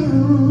you.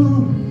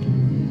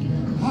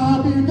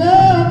 I'll be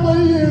there for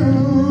you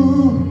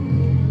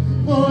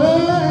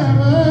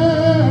forever.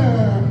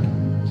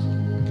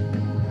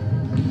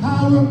 I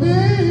will be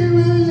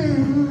with you.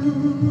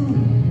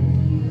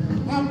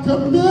 I'm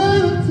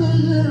committed to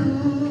you.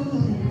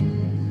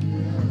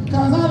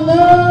 Because I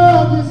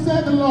love you,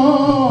 said the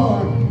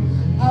Lord.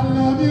 I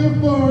love you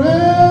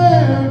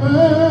forever.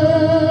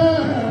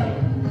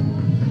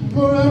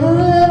 Forever,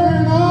 ever,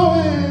 and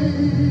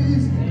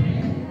always.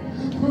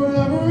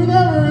 Forever and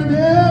ever and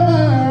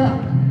ever.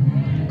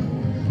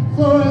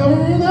 Forever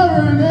and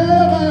ever and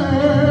ever.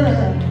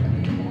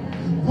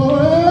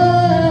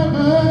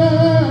 Forever.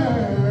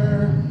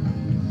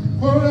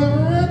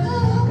 Forever and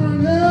ever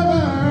and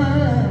ever.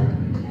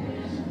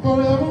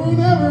 Forever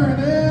and ever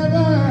and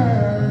ever.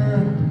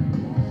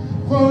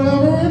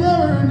 Forever and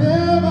ever and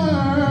ever.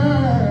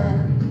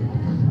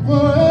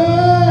 Forever.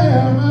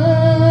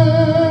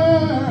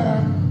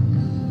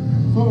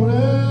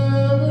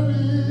 Forever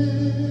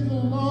is a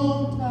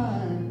long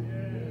time.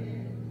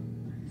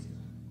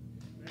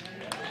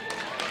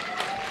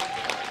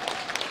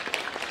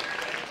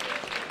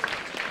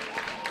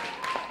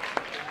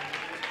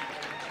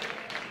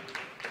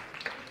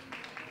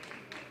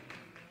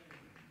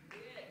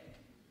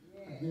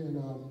 Again,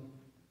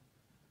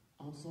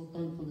 I'm so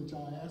thankful that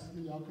y'all asked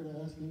me. Y'all could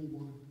have asked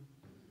anyone.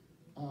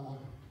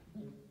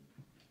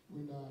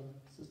 When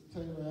Sister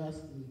Taylor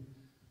asked me,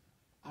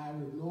 I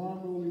would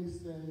normally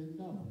say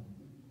no.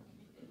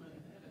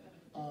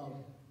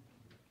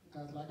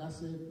 Because like I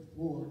said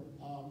before,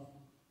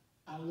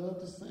 I love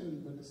to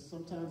sing, but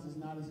sometimes it's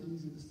not as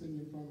easy to sing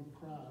in front of a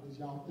crowd as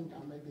y'all think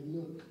I make it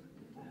look.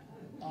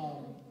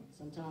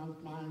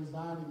 Sometimes my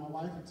anxiety, my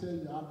wife will tell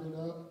you, I've been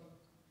up.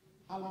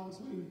 How long,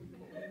 sweetie?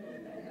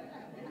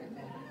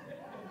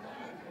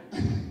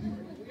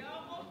 We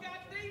almost got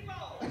Debo.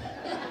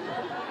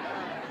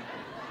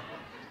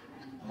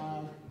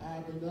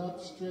 I've been up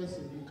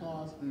stressing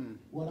because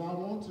what I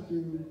want to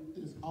do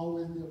is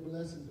always be a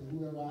blessing to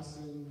whoever I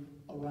sing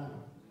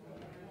around.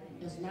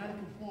 It's not a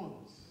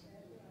performance.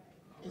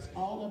 It's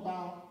all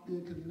about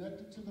being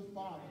connected to the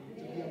Father,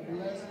 to be a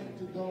blessing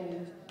to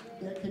those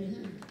that can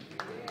hear you.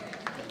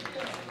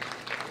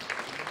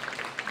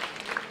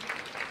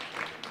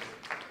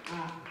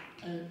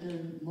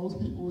 And most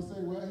people will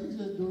say, well, he's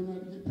just doing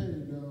that to get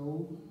paid.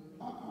 No.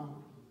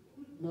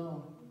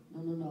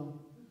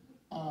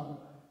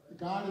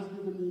 God has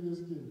given me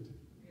this gift.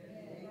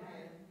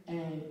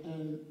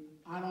 And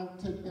I don't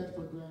take that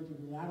for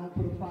granted. I don't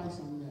put a price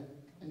on that.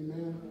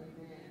 Amen?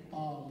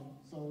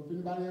 So if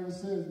anybody ever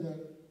says that,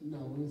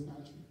 no, it's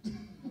not true.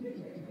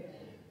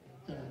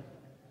 Okay.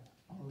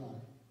 All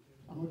right.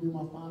 I'm going to do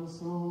my final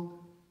song.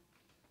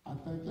 I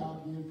thank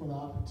y'all again for the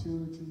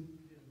opportunity.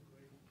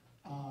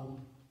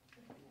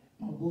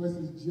 My voice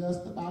is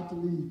just about to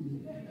leave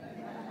me.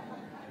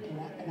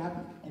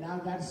 And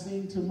I've got to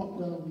sing tomorrow.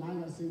 Well, I ain't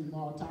got to sing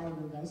tomorrow. Tyler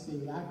got to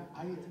sing.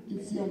 I get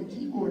to see on the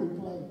keyboard and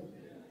play.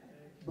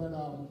 But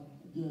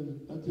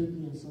again, thank you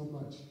again so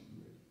much.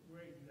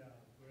 Great job,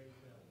 great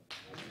job.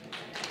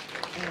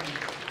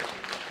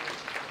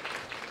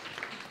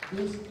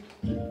 It's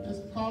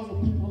because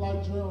of people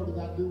like Gerald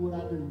that I do what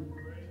I do.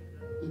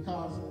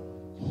 Because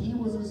he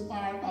was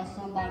inspired by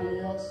somebody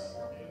else,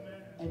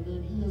 and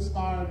then he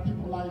inspired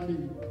people like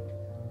me.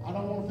 I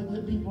don't want to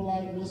forget people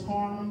like Miss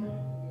Harmon,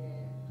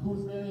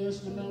 who's very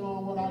instrumental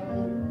in what I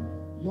do.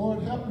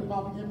 Lord help me if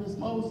I forget Miss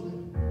Mosley.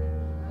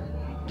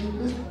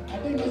 I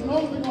think Miss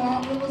Mosley gonna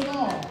outlive us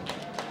all.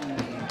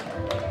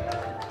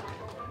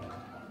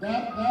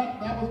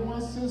 That was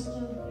one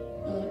sister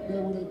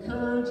that would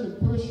encourage and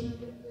push you.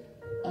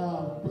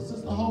 But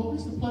Sister Hope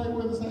used to play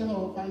with us. Hey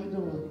Hope, how you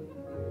doing?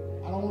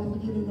 I don't want to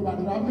forget anybody.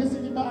 Did I miss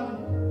anybody?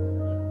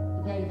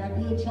 Okay, if I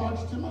did, charge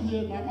to my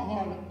head, not my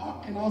heart,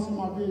 and also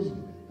my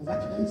vision, because I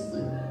can't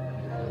see.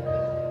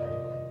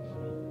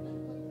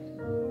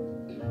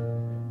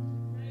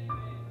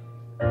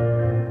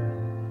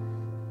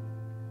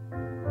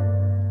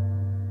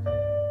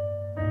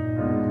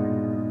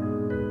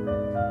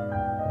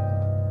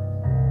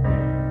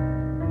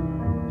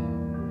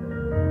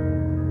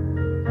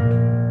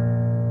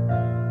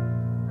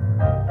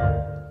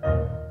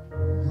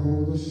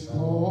 The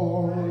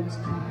storms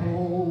keep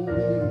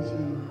holding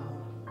you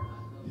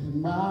in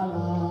my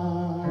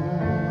life,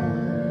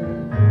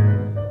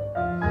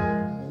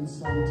 and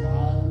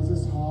sometimes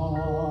it's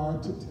hard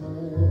to tell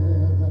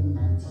the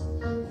nights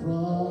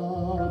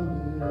from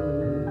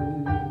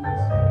days.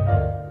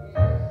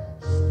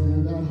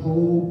 Still that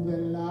hope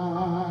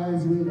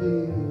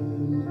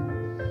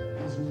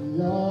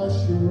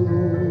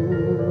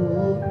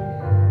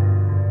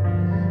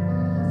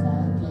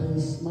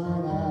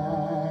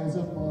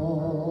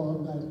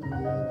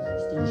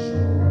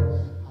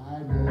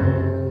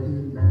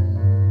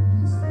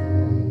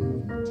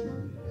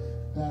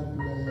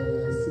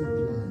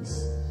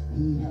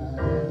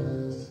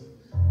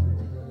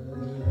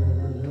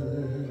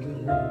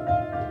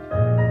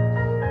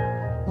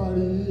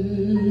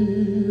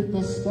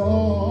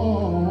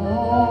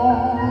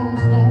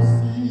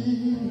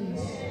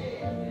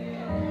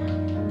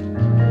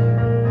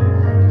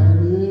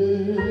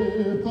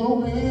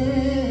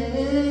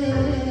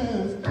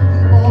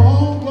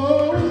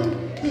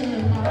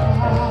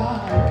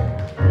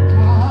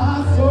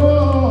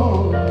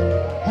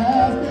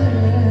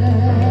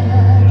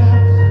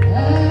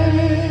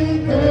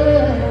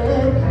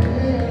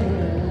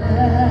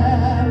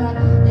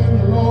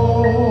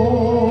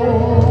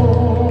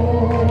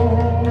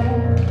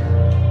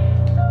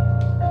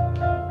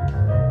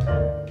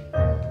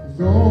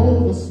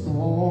Though the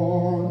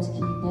storms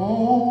keep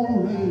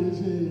on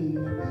raging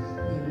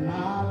in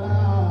my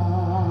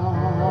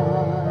life,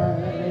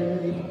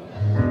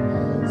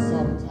 and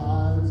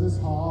sometimes it's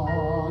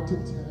hard to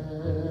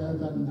tear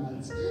the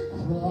nights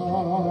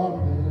from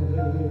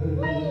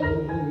me.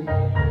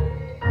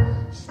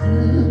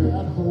 Still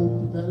that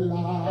hope that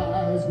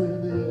lies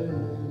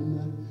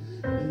within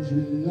is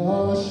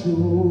reassured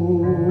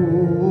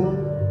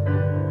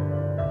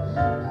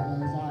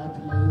as I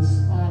place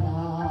my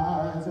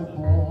eyes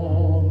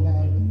upon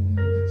that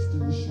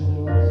distant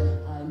shore.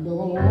 I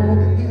know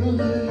He'll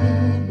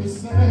lead me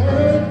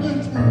safely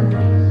to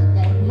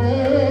that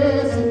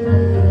blessed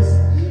place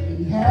He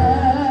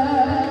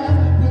has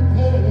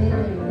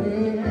prepared.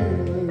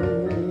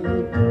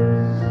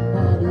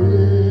 But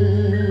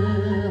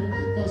if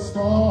the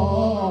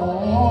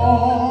storms,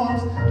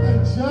 they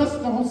just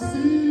don't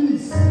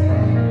cease,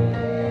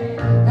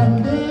 and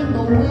then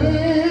the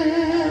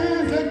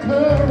winds and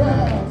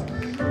currents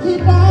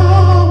keep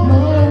on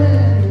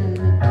blowing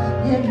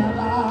in my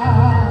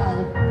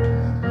life,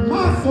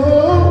 my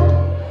soul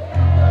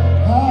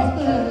has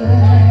been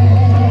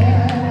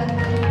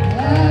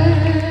anchored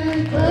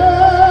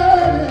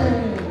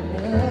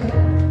in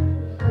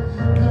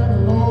the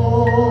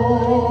Lord.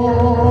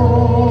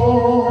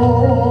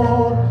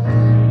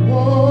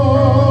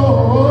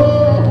 Whoa,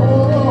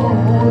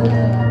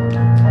 yeah.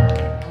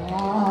 I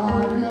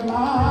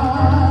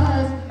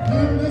realize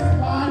in this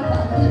life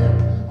right here,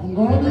 I'm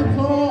gonna be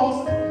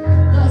tossed,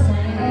 yes I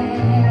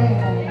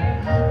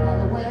am, by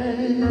the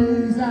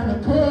waves and the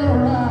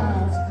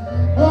currents.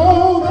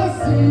 Oh, they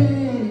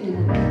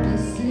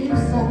seem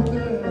so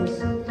fierce,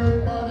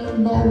 but in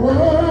the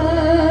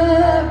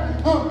word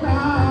of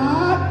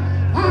God,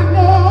 I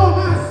know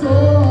my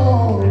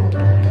soul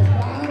is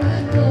right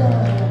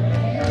anchored,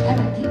 and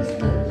it keeps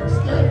me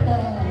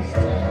steadfast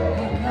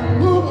and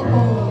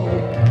unmovable.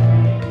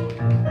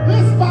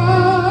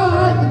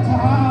 Despite the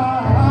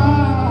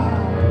time,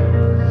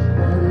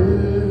 but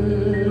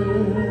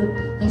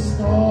if the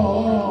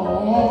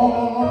storms,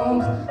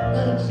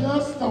 they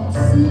just don't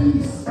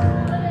cease,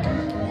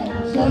 and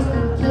just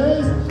in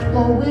case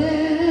the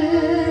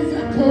winds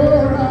and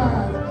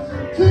currents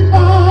keep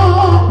on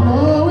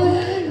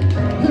blowing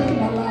in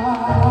my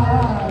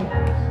life,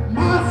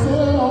 my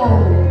soul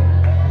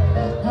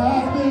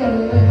has been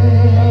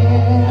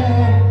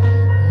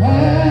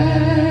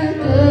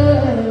anchored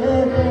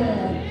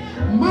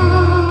in. My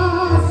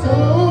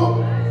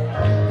soul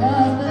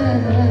has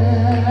been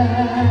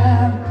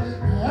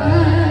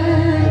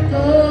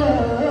anchored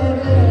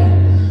in.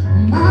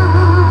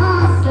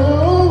 My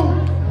soul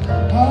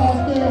has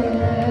been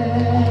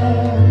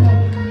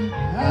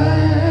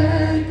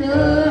anchored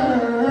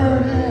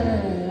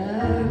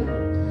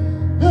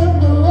in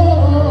the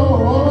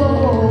Lord.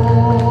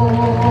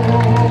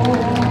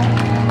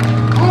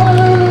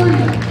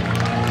 Hallelujah.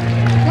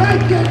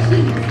 Thank you,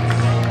 Jesus.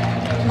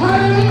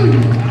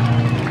 Hallelujah.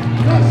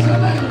 Bless your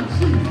name,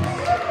 Jesus.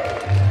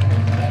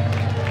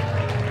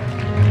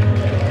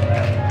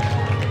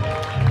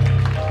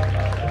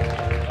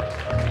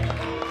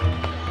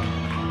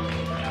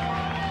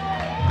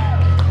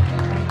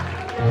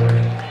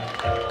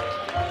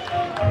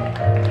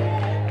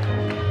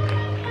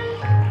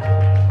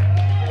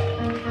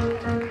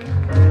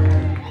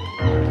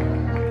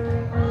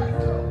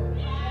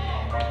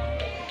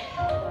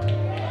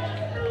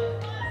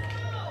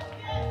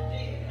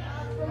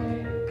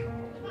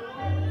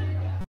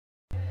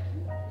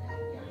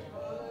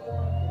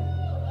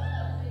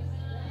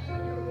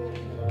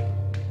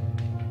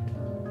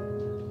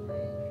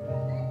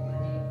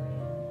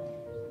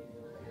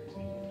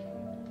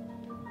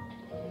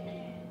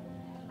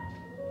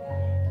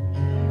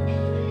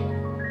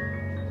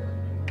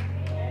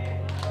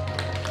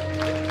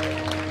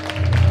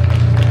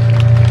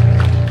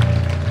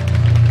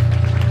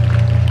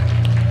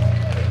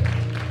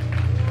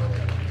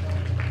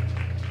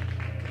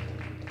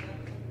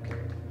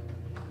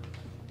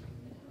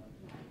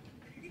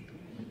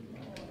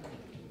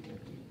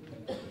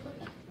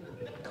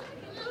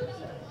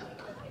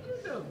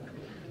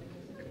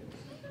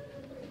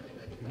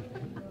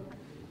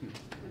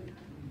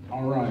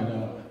 All right,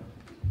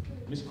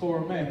 Miss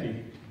Cora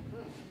Mackey,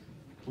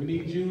 we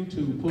need you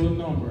to pull a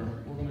number.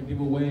 We're going to give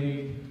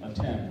away a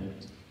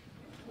tablet.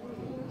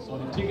 So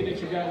the ticket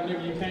that you got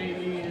whenever you came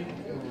in,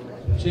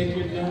 check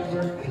your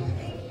number.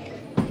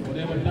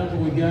 Whatever number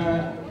we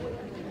got,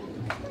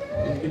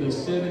 you get a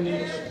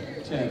 7-inch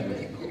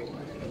tablet.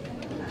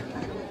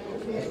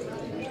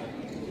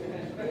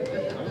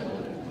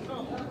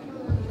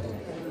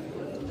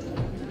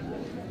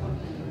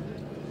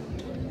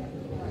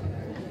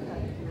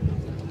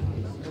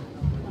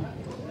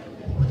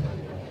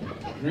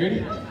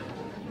 Ready?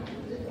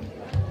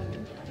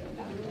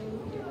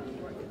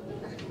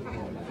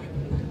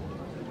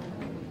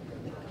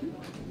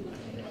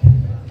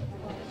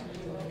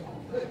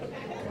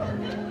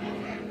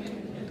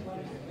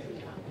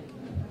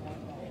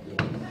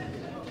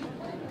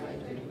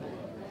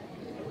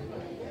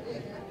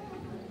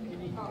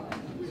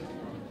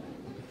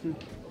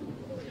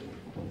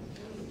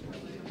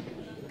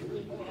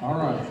 All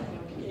right.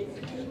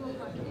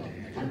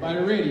 Everybody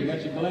ready? You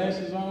got your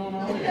glasses on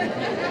already?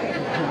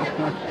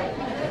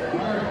 All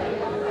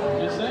right.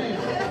 Just saying.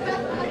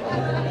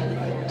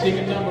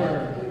 Ticket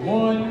number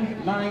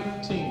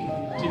 119.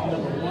 Ticket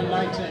number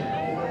 119.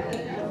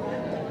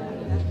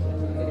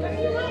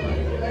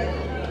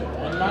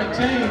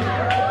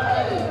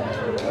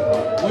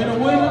 119. Winner,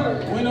 winner,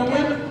 winner,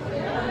 winner.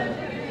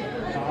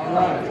 All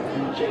right.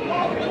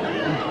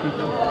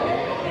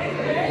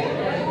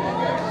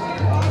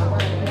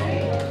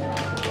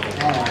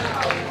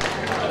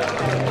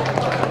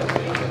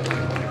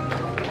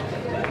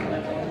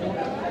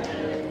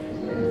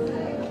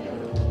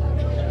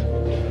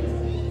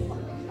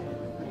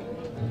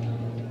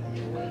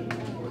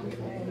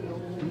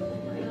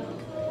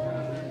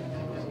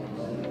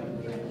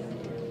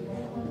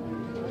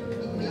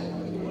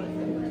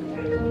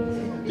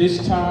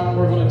 This time,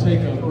 we're going to take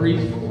a brief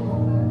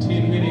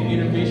 10-minute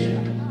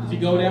intermission. If you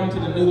go down to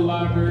the new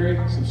library,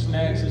 some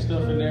snacks and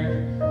stuff in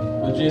there,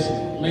 but just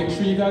make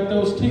sure you got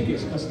those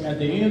tickets, because at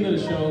the end of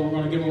the show, we're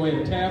going to give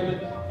away a tablet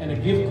and a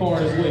gift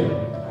card as well.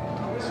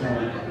 So,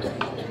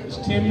 it's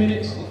 10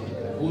 minutes.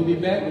 We'll be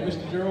back with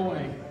Mr. Gerald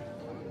Wayne.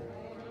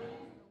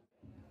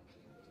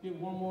 Let's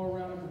give one more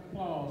round of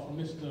applause for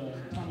Mr.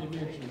 Tommy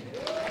Mitchell.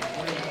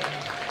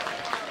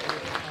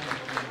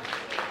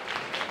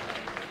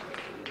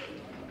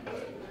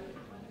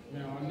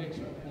 Now, our next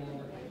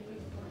performer,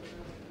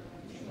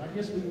 I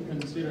guess we can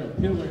consider a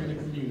pillar in the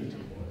community.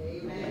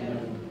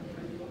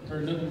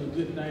 Heard nothing but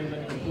good things. I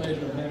had the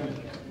pleasure of having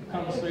a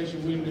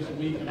conversation with him this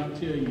week, and I'll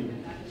tell you,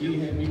 he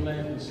had me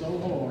laughing so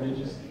hard.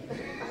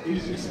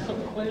 He's just a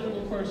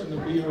pleasurable person to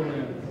be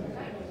around.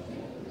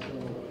 So,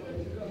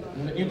 I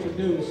want to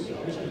introduce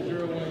Mr.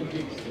 Gerald Wayne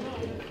Dixon.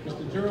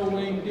 Mr. Gerald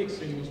Wayne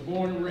Dixon was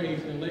born and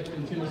raised in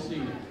Lexington,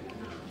 Tennessee.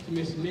 To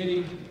Miss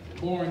Nettie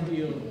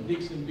Barnhill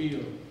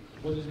Dixon-Bill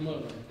was his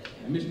mother,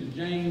 and Mr.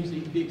 James E.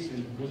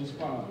 Dixon was his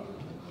father.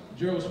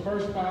 Gerald's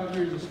first 5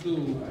 years of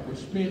school were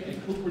spent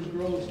at Cooper's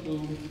Grove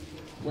School,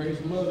 where his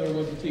mother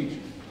was a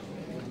teacher.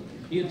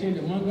 He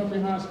attended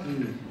Montgomery High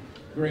School,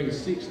 grades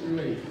 6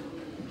 through 8.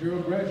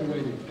 Gerald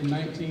graduated in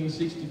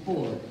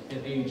 1964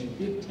 at age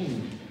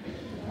 15.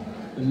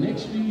 The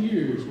next few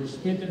years were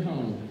spent at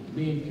home,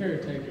 being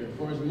caretaker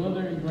for his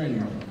mother and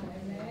grandmother,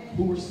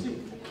 who were sick.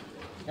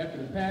 After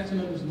the passing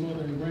of his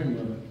mother and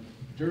grandmother,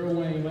 Gerald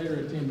Wayne later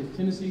attended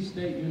Tennessee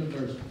State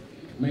University,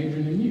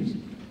 majoring in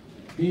music.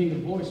 Being a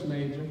voice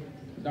major,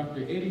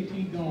 Dr. Eddie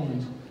T.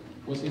 Goins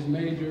was his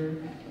major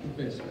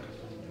professor.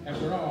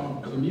 After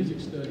all, the music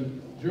study,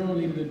 Gerald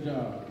needed a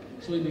job,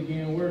 so he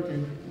began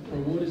working for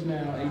what is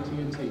now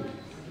AT&T.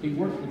 He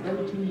worked for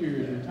 32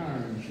 years,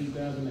 retiring in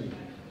 2008.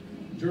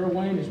 Gerald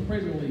Wayne is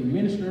presently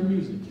Minister of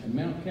Music at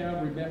Mount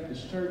Calvary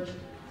Baptist Church,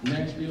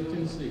 Nashville,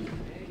 Tennessee.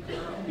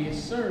 He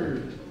has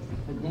served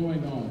for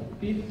going on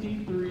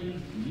 53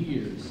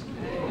 years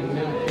in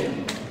Mount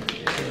Calvary.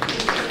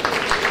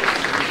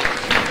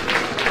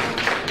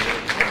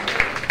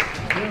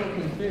 Gerald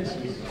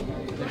confesses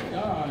that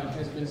God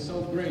has been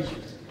so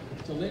gracious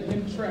to let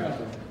him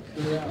travel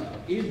throughout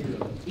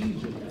Israel,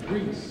 Egypt,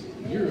 Greece,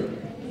 Europe,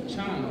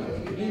 China,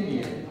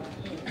 India,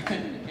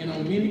 and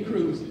on many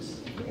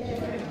cruises.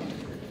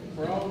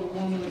 For all the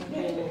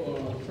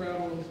wonderful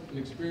travels and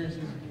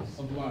experiences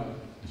of life,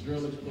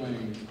 Gerald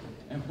explains,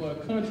 and for a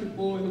country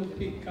boy who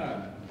picked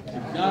cotton, to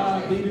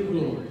God be the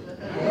glory.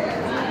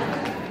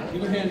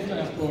 Give a hand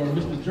clap for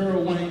Mr.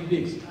 Gerald Wayne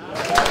Dixon.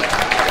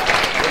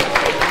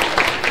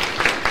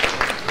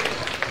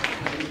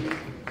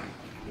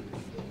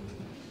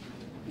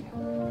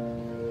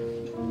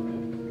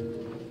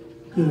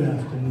 Good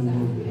afternoon,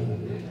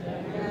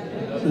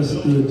 everybody. It's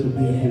good to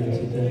be here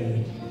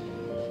today.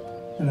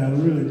 And I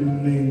really do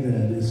mean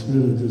that. It's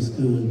really just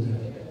good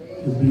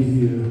to be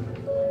here.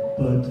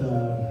 But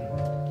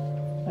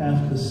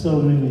after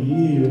so many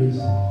years,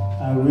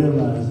 I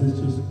realize it's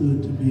just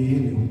good to be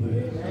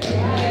anywhere.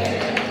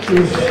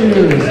 Just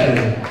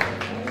seriously.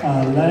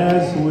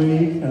 Last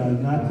week,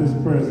 not this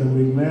present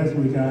week, last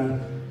week I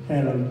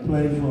had a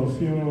play for a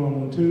funeral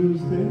on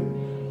Tuesday,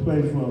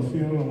 played for a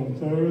funeral on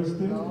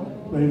Thursday,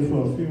 played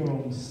for a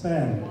funeral on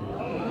Saturday.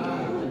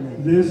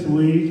 This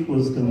week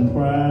was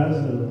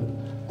comprised of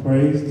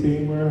praise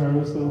team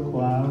rehearsal,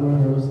 choir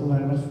rehearsal,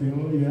 and a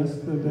funeral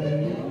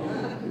yesterday,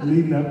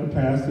 leading up to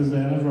pastor's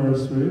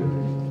anniversary.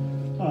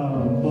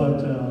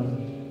 But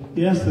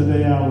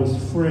yesterday I was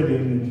fretting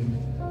and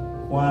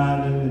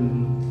whining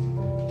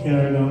and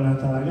carried on. I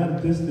thought, I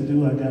got this to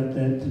do, I got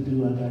that to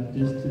do, I got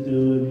this to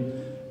do.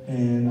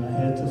 And I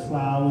had some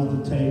flowers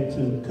to take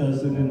to a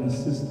cousin in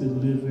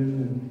assisted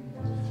living.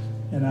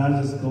 And I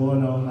was just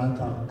going on. I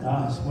thought,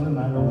 gosh, when am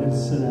I going to get to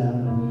sit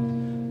down?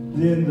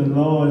 And then the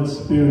Lord's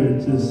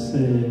Spirit just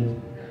said,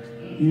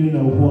 you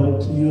know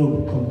what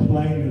you're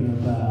complaining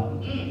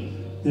about.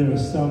 There are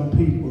some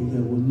people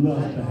that would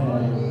love to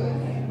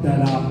have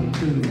that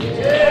opportunity.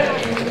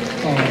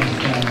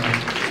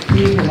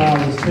 People I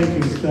was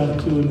taking stuff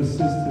to in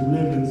assisted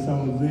living,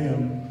 some of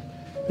them,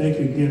 they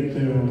could get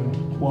their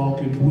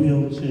walking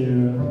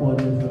wheelchair or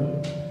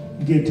whatever,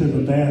 get to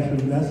the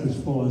bathroom, that's as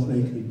far as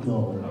they could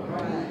go.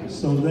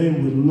 So they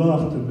would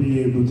love to be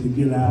able to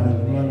get out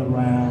and run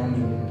around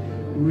and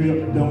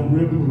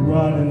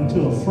run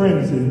into a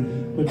frenzy,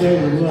 but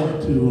they would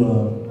love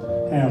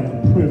to have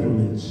the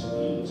privilege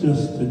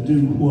just to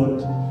do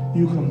what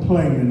you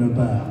complaining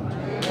about.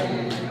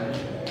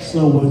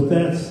 So with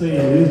that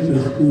said, it's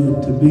just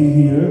good to be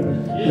here,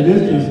 but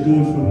it's just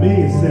good for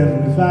me at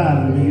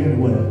 75 to be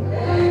anywhere.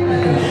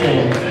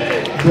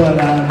 But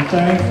I'm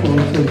thankful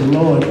to the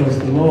Lord because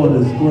the Lord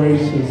is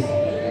gracious.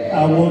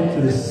 I want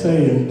to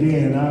say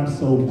again, I'm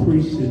so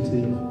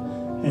appreciative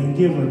and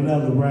give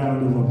another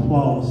round of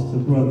applause to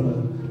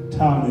Brother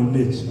Tommy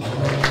Mitchell.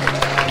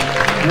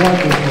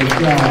 Wonderful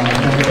job.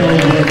 I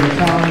told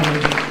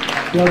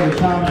Brother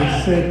Tommy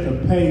set the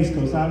pace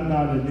because I'm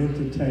not an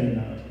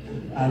entertainer.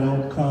 I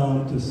don't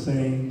come to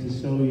sing to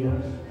show you.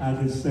 I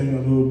can sing a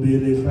little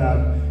bit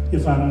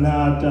if I'm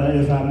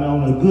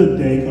on a good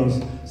day,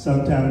 because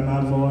sometimes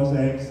my voice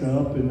acts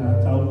up, and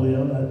I thought,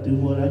 well, I do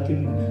what I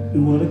can.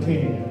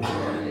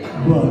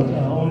 But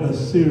on a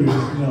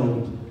serious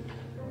note,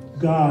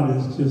 God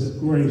is just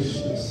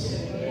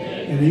gracious,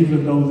 and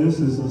even though this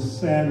is a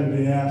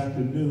Saturday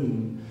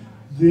afternoon,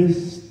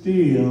 this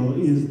still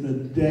is the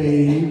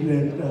day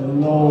that the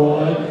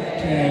Lord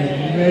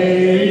has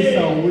made,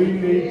 so we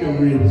need to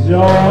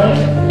rejoice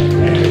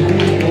and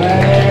be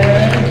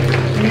glad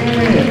in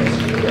it.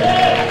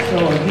 So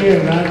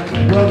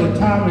again, Brother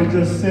Tommy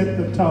just set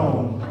the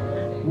tone.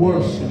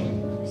 Worship.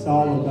 It's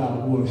all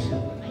about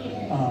worship.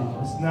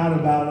 It's not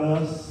about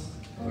us.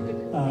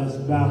 It's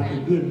about the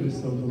goodness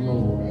of the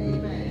Lord.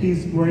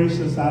 He's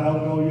gracious. I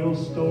don't know your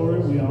story.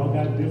 We all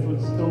got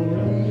different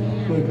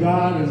stories. But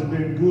God has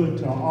been good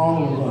to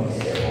all of us.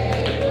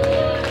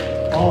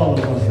 All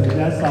of us. And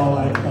that's all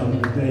I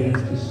come today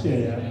is to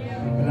share.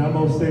 And I'm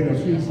going to sing a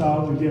few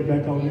songs to get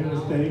back on the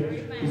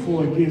interstate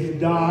before it gets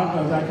dark,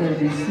 because I can't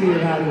be seeing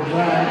how to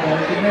drive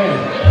back to there.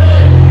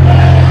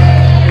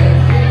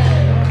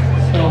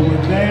 So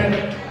with that,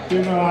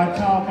 I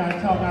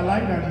talk. I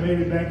like that I made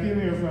it back in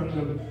here from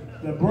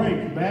the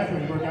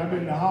bathroom break. I've been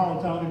in the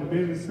hall talking to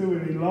Billy Sue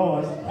and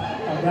Lois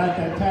about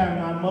that time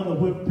my mother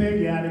whipped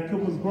Peggy out at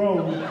Cooper's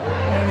Grove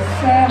and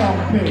sat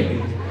on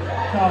Peggy.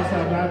 Because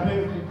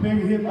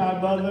Peggy hit my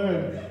mother,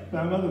 and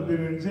my mother's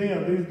been in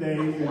jail these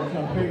days,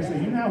 and Peggy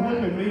said, "You're not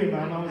whipping me." And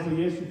my mama said,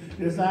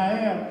 yes, I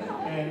am.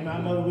 And my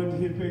mother went to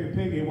hit Peggy.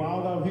 Peggy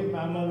wound up, hit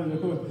my mother, and of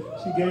course,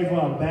 she gave her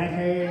a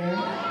backhand.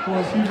 Of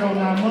course,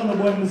 my mother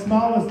wasn't the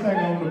smallest thing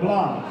on the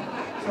block.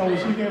 So when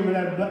she gave her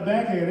that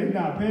backhand, it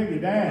knocked Peggy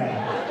down.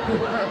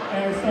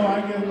 And so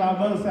I guess my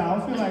mother said, "I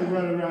don't feel like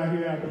running around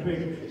here after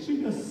Peggy."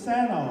 She just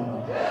sat on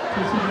her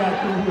till she got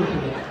through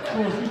whipping her. Of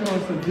course,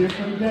 it's a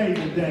different day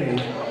today.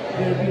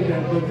 They do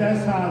that. But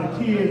that's how the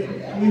kids,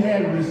 we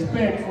had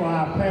respect for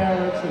our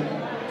parents and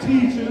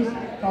teachers.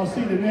 Because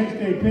see, the next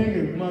day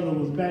Peggy's mother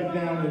was back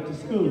down at the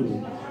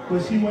school.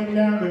 But she went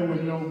down there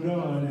with no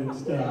gun and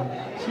stuff.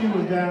 She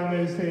was down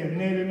there saying,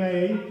 "Nettie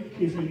Mae,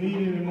 if you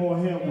need any more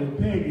help with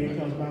Peggy,"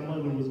 because my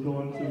mother was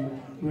going through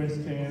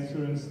breast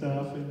cancer and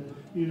stuff, and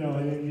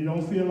and you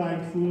don't feel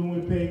like fooling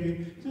with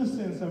Peggy, just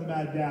send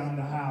somebody down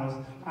the house.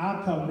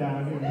 I'll come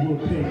down here and whoop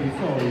Peggy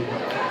for you.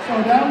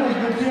 So that was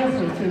the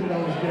difference in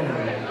those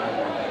days.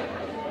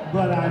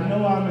 But I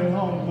know I'm at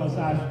home because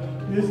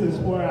this is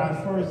where I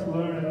first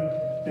learned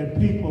that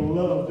people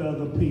loved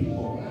other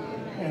people.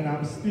 And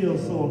I'm still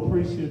so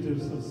appreciative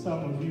of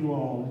some of you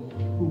all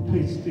who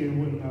pitched in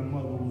when my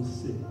mother was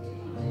sick.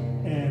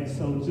 And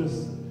so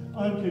just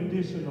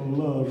unconditional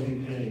love you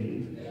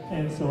gave.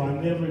 And so I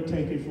never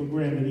take it for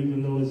granted,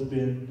 even though it's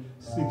been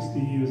 60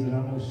 years, and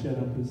I'm going to shut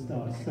up and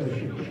start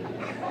saying it.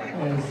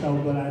 And so,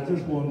 but I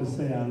just wanted to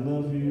say I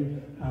love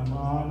you. I'm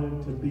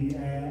honored to be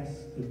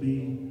asked to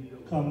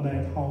come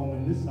back home.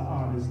 And this is an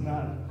honor. It's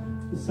not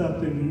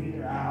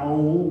something I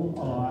owe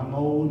or I'm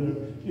older.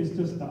 It's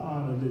just the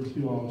honor that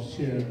you all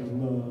share the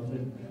love.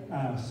 And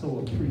I so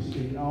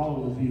appreciate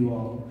all of you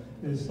all.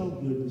 It's so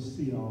good to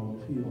see all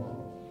of you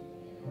all.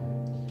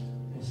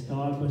 We'll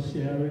start by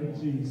sharing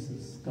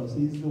Jesus, because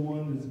he's the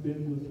one that's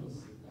been with us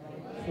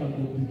from the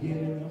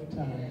beginning of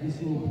time. This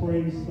little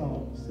praise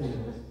song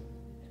says,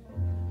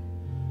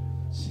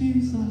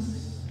 Jesus,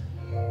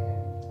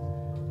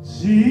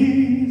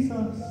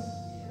 Jesus,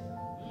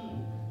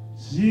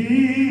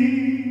 Jesus,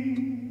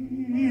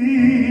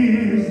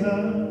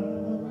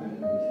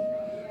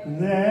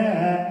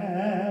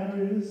 there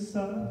is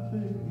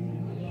something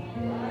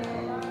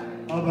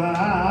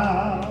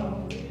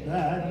about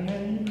that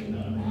name.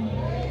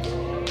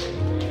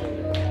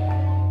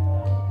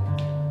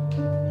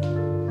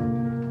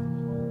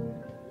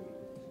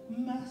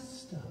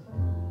 Master,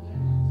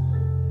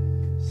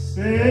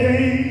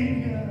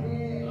 Savior,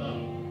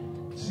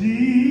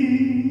 Jesus,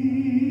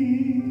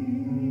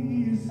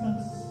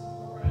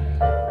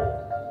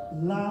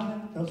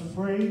 like the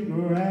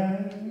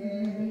fragrance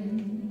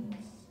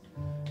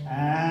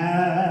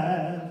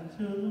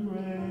after the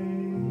rain.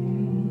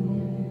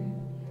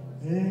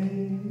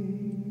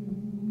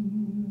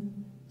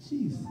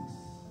 Jesus,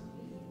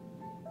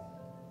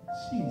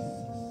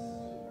 Jesus,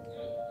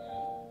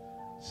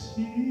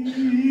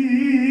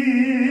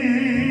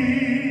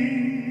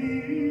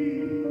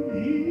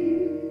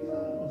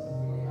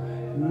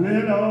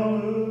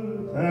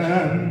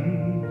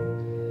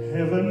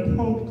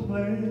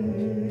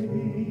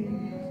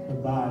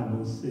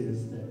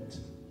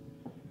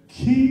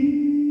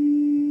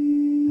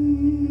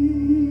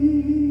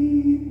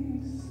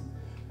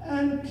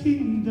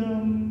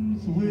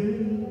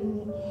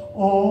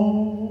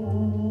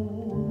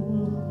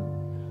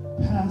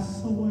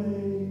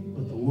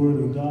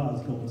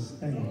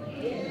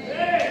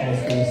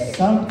 There's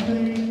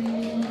something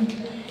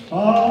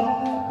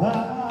about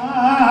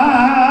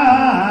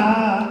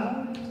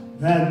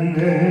that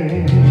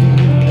name.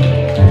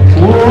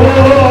 Oh,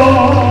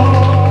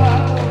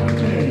 I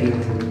tell you,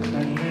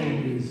 that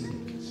name is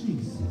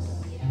Jesus.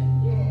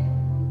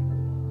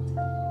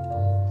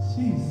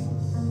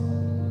 Jesus.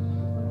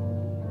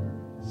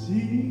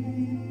 Jesus.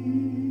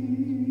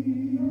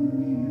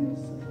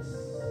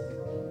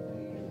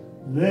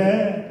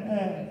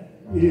 There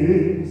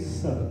is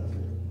something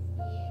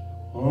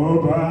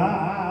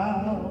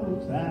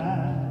about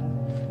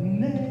that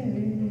name.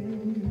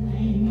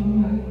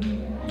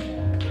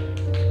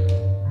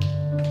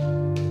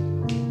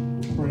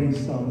 The praise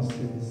song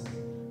says,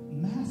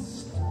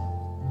 Master,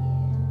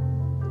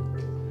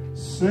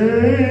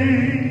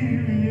 Savior,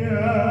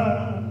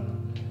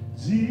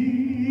 Jesus,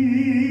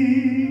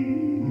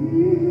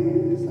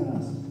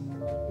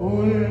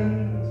 oh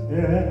yes,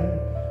 yeah,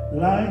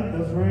 like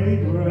the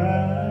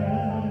fragrance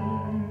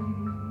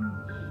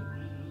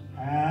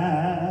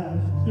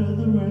after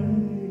the rain.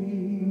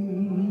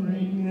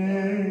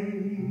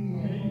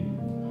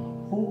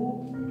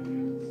 Oh,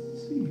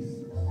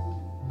 Jesus.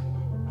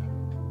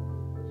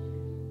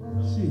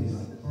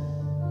 Jesus.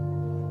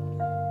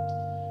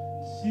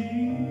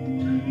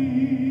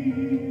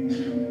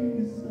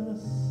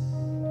 Jesus.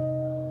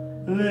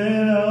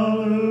 Let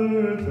all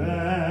earth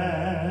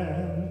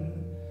and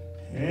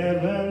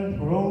heaven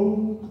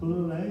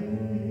proclaim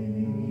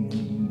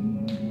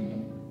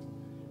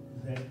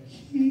that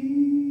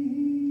kings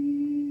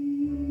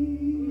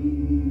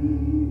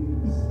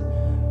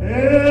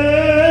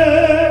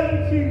and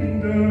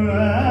kingdom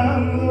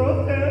and the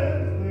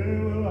earth, they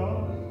will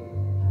all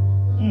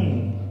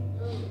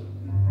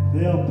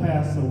they'll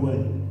pass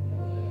away.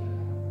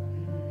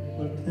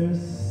 But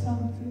there's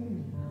something,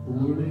 the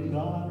Word of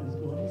God is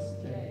going to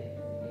stay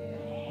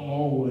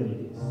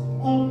always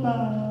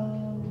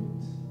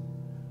about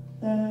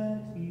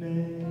that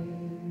name.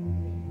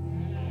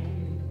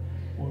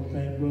 I want to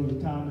thank Brother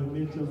Tommy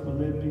Mitchell for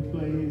letting me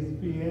play his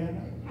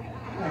piano.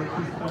 Thank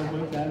you so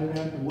much. I didn't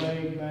have to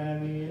wave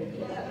mine in.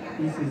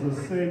 This is a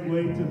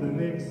segue to the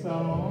next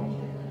song,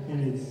 and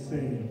it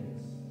sings.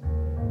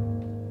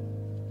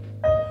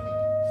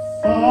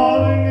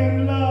 Falling in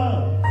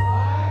love,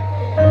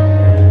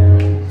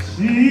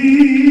 Jesus.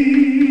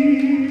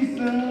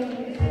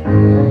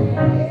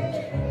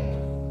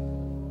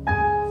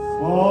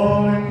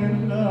 Falling in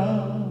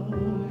love,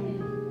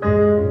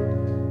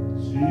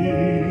 Jesus.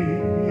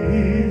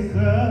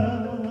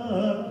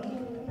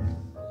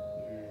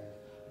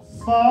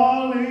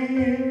 Falling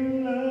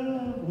in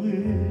love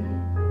with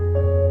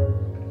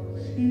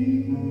Jesus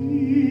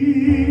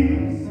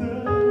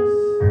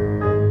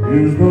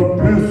is the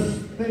best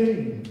thing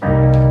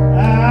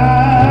I've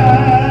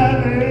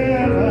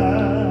ever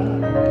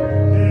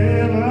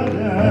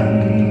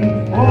done.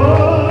 Oh,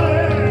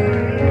 yeah.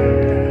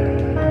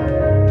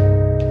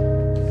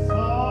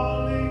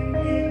 Falling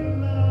in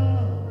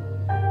love,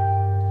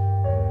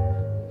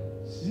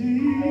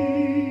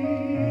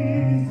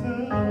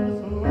 Jesus.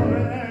 Oh,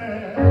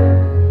 yeah.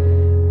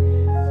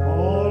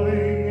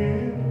 Falling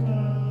in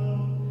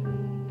love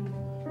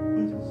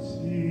with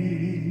Jesus.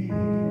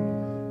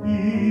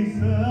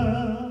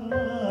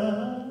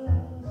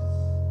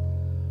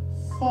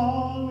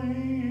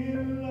 Falling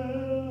in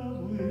love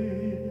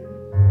with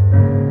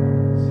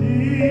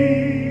Jesus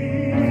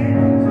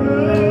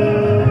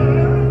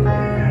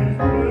is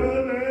the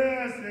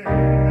best thing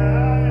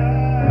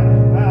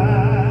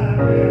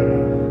I've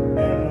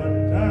ever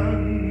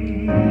done.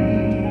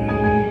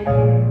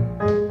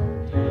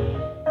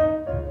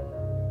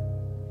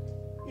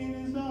 In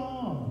His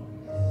arms,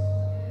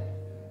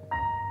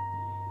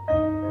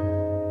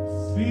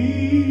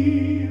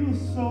 feel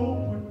so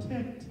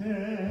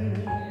protected.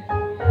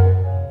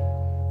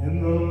 In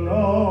the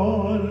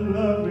Lord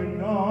loving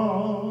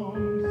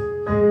arms,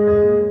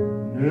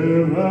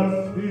 never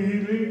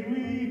feeling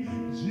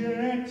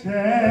rejected.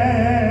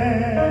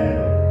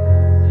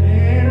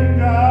 In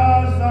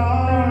God's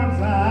arms,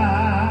 I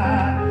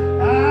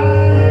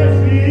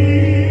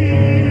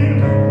feel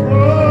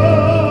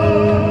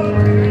broken.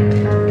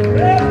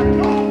 There's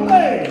no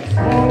place,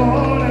 oh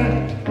Lord,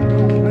 no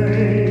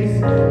place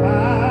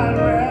I'd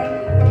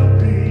rather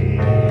be.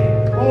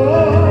 Oh,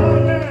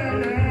 yeah,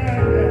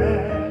 yeah,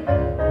 yeah.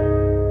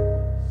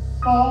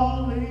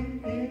 Falling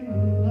in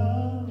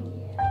love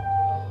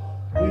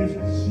with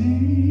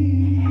Jesus.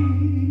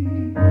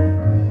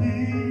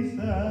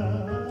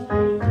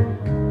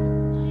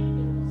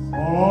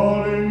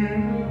 Falling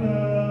in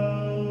love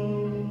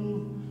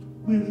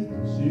with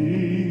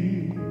Jesus.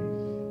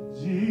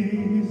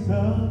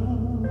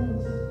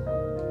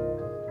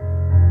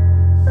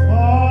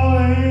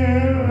 Falling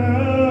in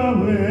love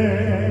with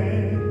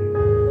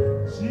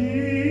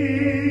Jesus,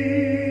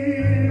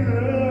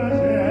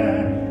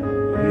 yeah,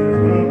 is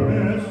the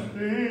best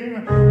thing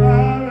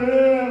I've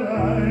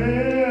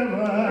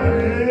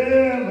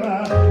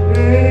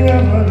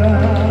ever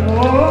done.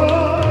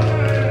 Oh,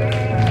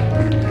 yeah.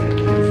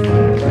 It's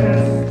the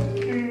best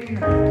thing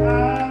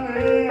I've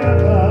ever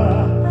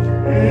done.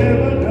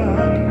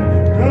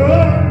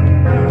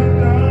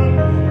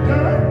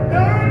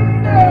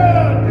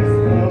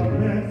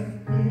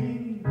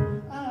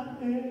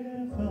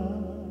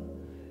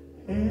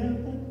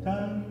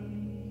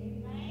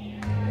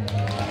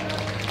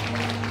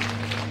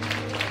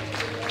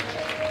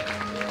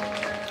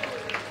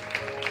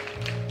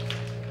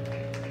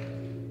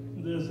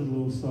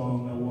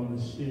 song I want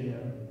to share.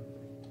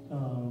 A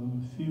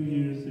few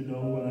years ago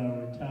when I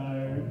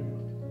retired,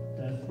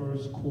 that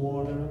first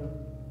quarter,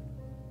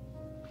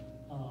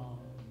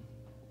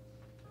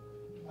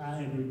 I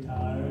had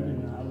retired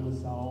and I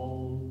was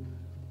all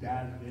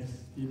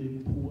divested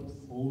in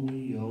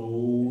portfolio,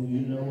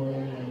 you know what I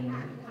mean?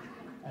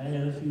 I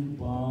had a few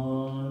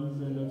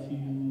bonds and a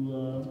few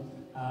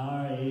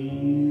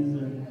IRAs,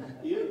 and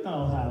you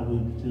know how we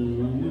do,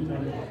 you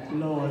know,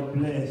 Lord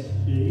bless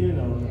you, you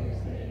know what I'm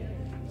saying?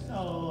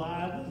 So I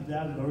was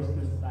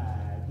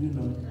diversified, you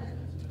know,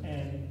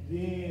 and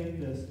then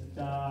the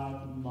stock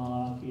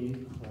market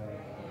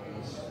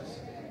crashed.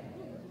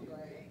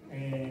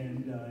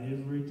 And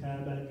every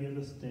time I get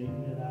a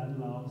statement, I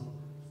lost a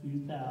few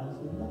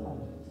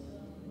 $1,000s.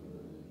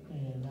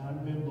 And I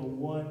remember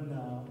one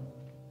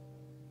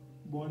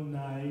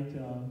night,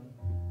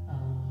 I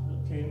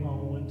came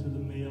home, went to the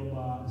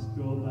mailbox,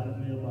 drove by the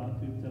mailbox,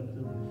 picked up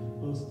the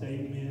little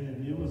statement,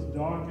 and it was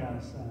dark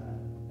outside.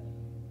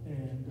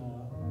 And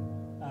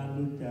I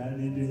looked at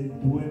it,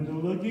 it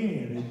dwindled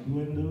again,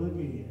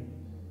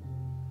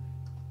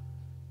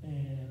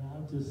 And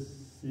I'm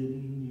just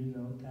sitting, you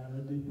know, kind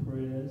of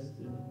depressed,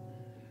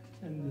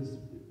 and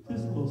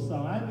this little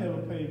song, I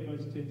never paid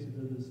much attention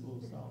to this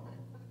little song,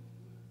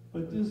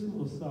 but this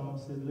little song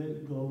said,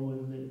 let go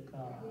and let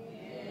God.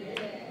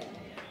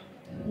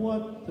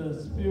 What the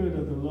Spirit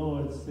of the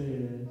Lord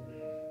said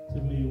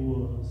to me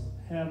was,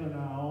 haven't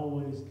I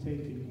always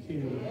taken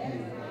care of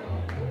you?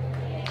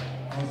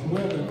 Because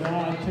whether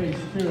God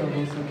takes care of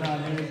us or not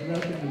has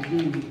nothing to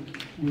do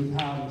with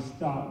how the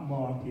stock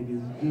market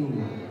is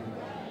doing.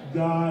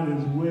 God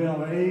is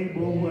well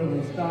able, whether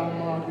the stock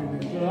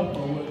market is up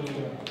or whether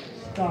the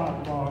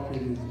stock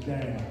market is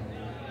down.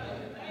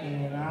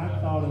 And I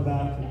thought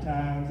about the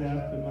times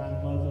after my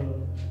mother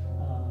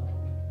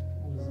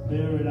was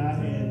buried. I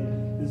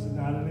had, this is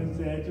not an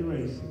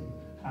exaggeration,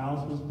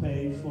 house was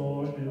paid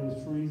for, and it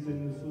was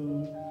freezing the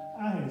food.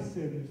 I had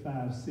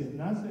 75 cents,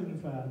 not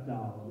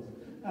 $75.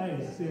 I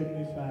had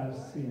 75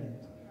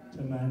 cents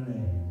to my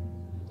name.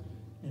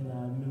 And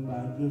I remember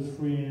our good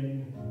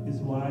friend,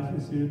 his wife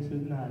is here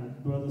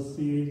tonight, Brother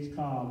C.H.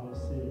 Carver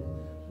said,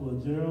 well,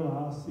 Gerald,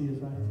 I'll see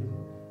if I can,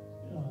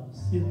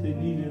 see if they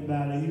need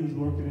anybody. He was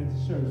working at the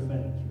shirt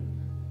factory.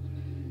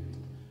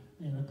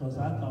 And because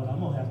I thought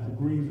I'm going to have to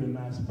grieve in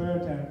my spare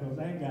time because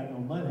I ain't got no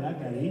money, I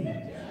got to eat.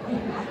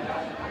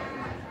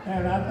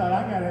 And I thought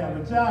I got to have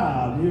a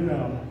job, you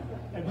know.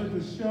 But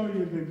to show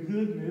you the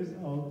goodness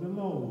of the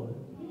Lord,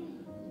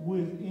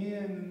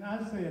 within,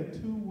 I'd say a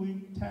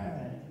 2-week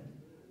time,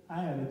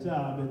 I had a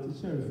job at the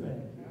church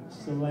factory,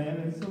 Salan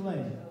and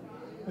Salan.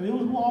 And it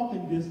was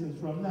walking distance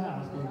from the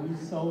house because we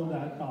sold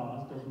our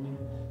cars because we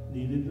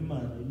needed the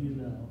money, you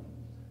know.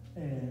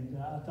 And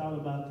I thought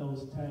about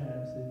those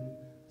times, and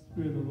the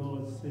Spirit of the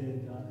Lord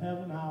said,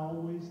 haven't I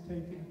always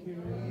taken care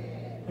of you?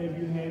 Have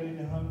you had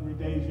any hungry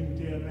days? You can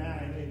tell me I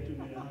ain't had too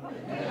many hungry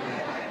days.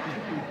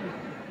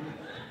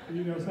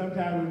 You know,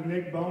 sometimes with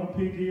neck bone,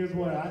 pig ears,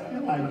 what? I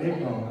still like neck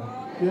bone.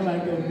 Still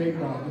like that neck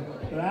bone.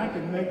 But I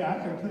can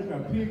cook a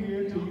pig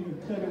ear till you can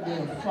cut it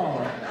with a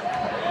fork.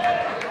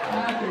 I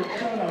can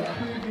cut a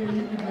pig ear,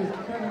 you can just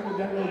cut it with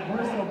that little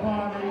bristle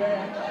part in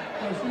there.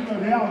 Because, you know,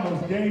 they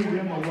almost gave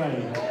them away.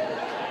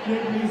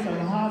 Give me some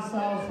hot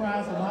sauce,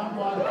 fry some hot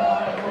water,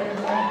 red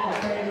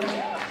mashed potatoes,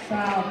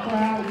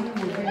 sauerkraut. We will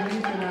be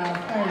eating our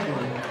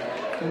favorite.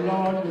 The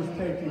Lord was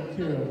taking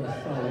care of us.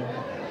 So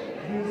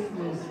this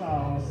little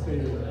song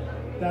said,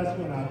 that's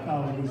when I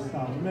thought of this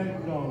song.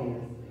 Let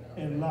go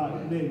and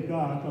let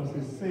God, because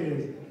it says,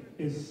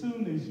 as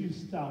soon as you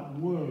stop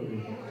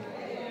worrying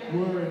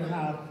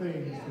how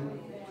things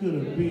could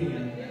have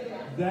been,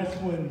 that's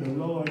when the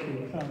Lord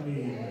can come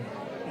in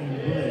and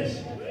bless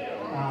you.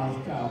 I'll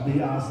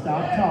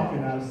stop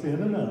talking. I've said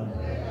enough.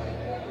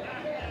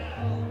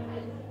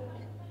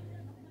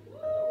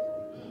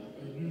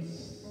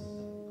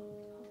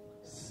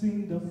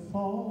 Seem to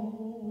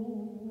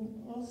fall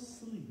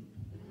asleep.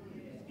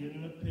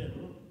 Getting a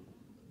pillow.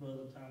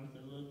 Brother Thomas, a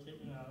little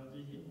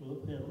technology here, a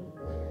little pillow.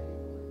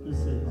 This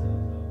is,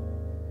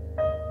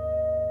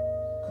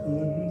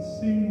 couldn't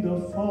seem to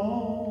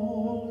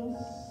fall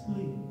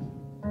asleep.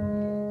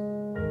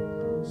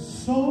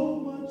 So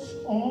much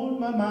on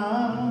my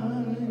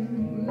mind,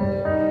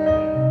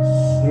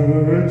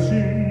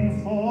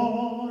 searching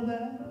for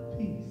that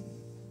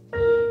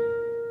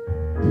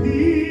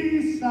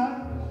peace I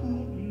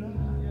could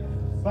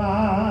not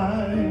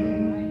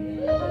find.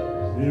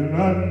 Then I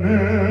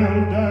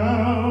knelt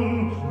down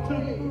to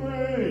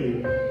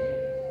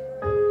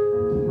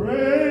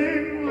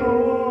praying,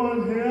 Lord,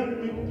 help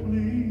me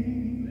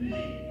please.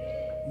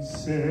 He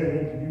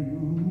said,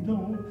 you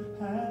don't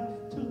have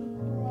to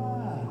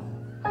cry,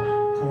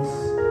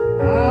 'cause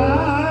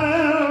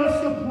I'll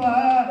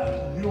supply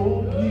your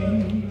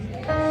needs.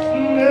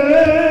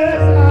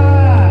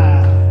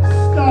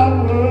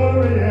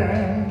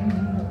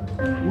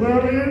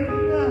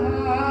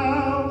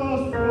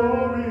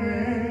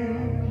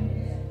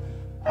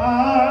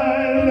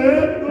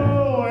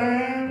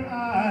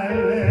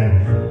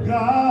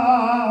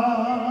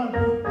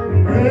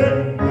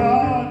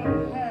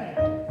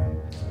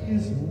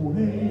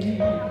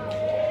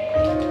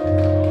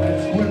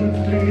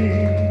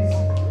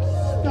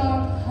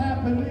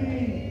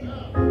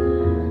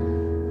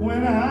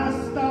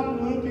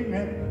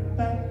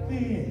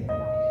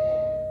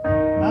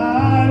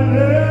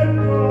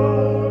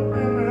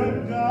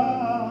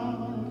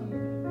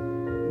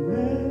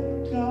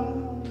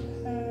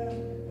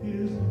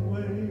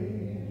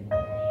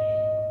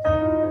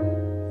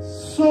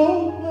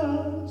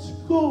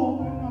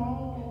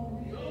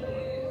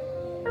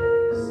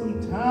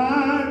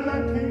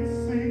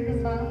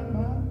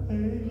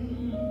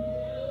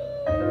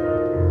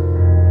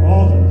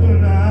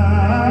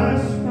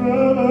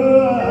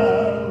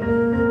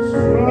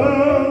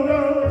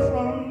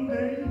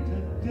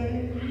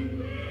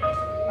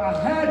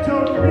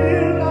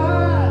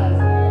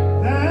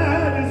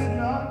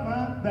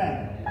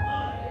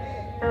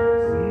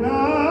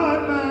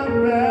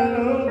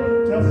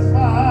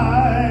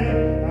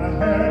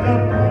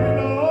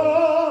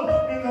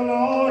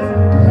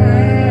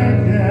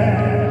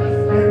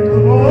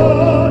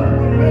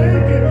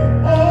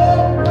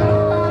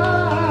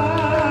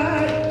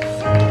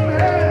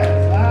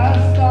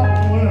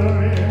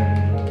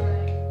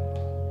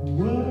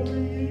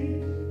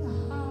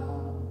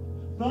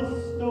 the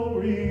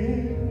story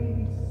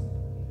ends.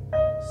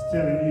 It's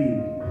telling you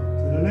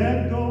to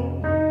let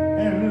go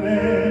and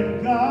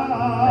let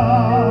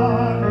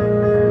God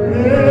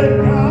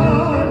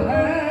have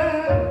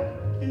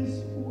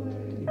his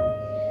way.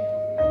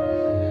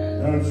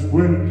 That's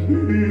when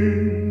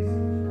things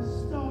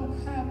start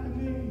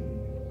happening.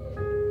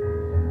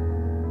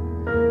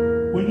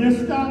 When you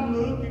stop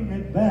looking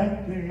at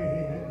back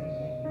then,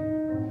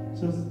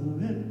 just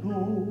let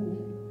go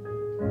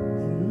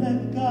and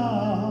let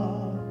God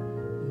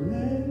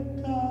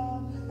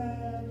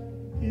have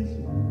his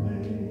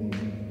way.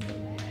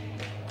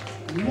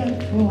 Let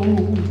go,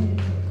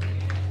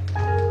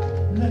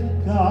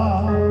 let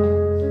God,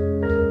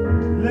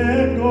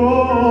 let go,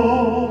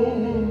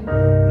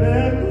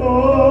 let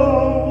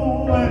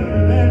go,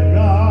 and let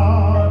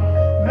God,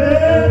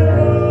 let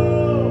go,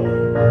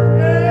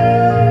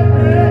 and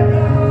let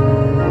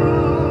God,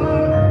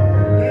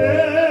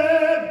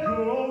 let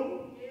go,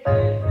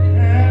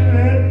 and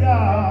let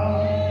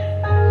God,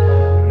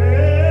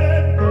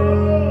 let go,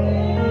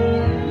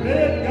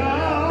 let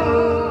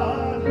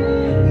God.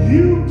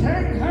 You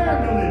can't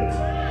handle it.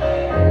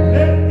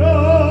 Let go,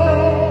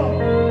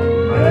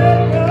 let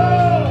go,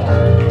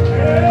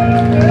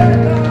 and let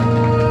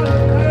God.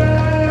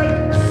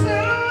 And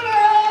soon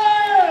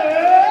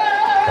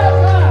as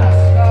I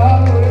stop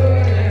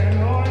worrying,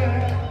 oh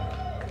yeah,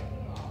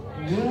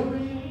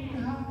 worrying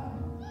how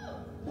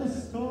the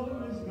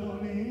story's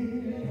gonna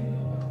end,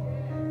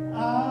 I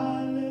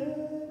let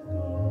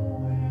go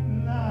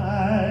and I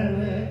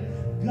let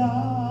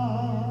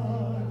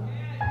God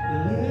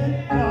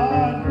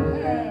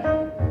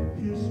have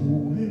his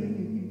way.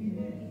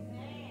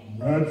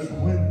 That's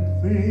when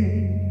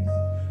things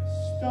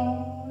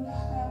start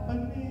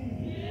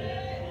happening.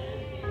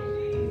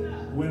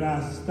 When I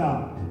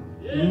stop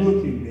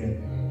looking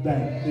at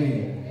back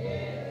then,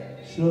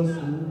 just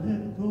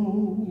let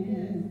go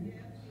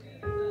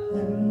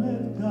and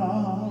let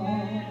God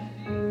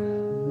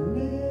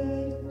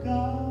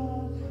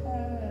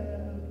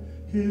have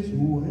his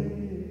way.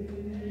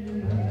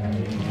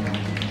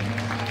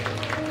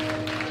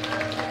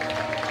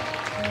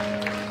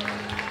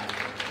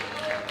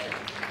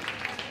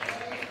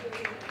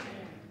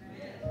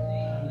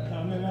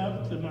 Coming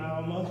up to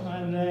almost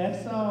my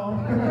last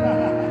song.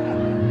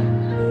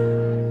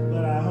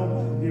 But I hope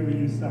I've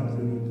given you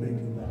something to think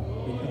about,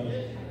 because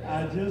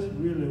I just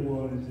really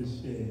wanted to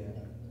share,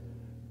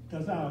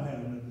 because I don't have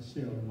nothing to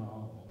share on my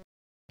own.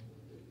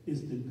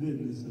 It's the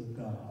goodness of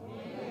God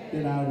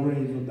that I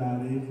rave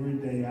about every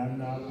day. I'm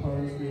not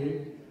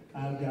perfect.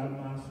 I've got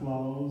my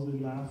flaws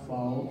and my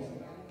faults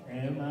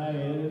and my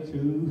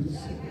attitudes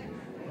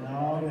and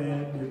all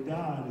that, but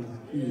God is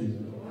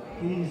good.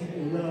 His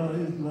love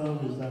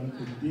is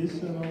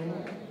unconditional,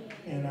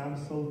 and I'm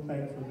so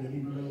thankful that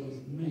he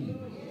loves me.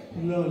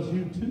 He loves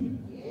you too.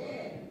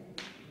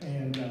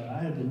 And I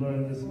had to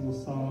learn this little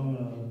song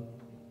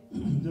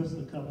just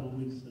a couple of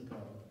weeks ago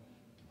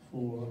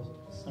for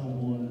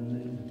someone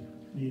that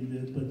needed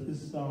it. But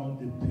this song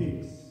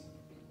depicts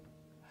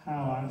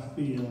how I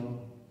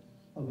feel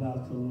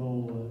about the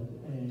Lord,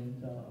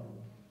 and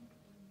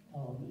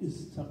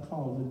it's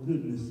called The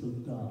Goodness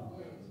of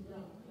God.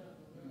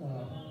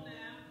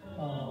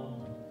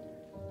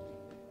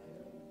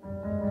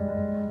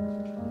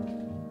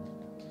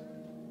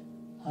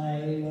 I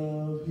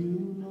love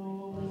you,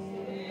 Lord.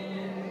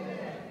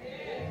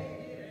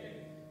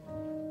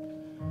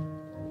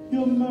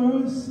 Your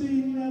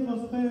mercy never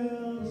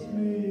fails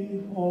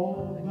me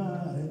all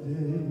my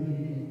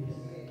days.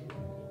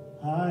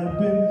 I've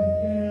been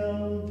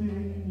held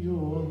in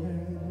your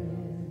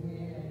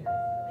hand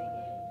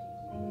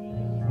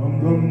from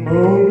the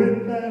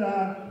moment that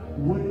I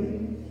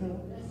wake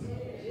up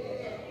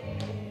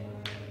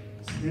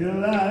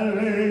till I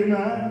lay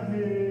my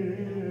head.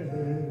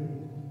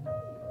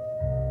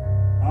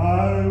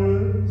 I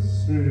will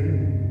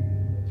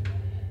sing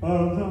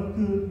of the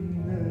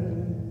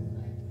goodness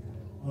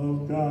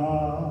of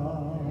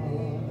God.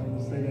 I'm going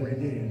to say that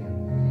again.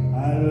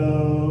 I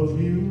love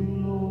you,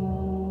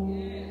 Lord,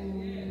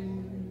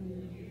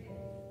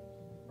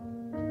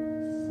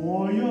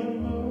 for your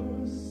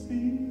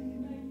mercy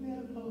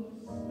never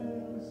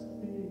fails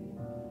me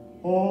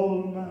all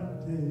my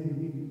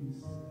days.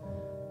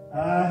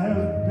 I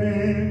have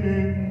been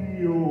in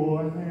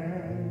your hands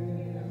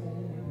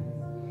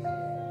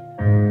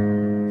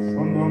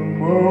from the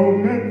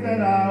moment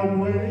that I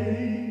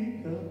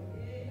wake up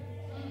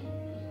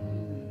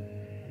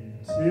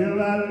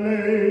till I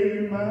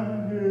lay my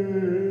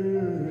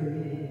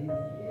head.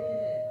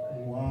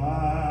 I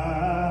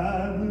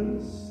will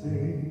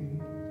sing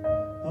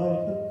of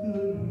the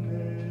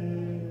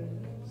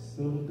goodness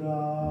of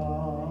God.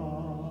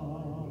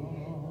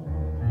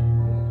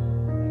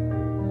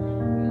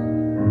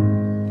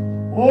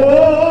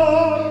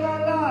 All my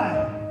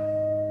life,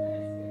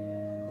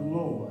 the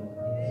Lord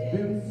has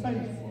been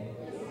faithful.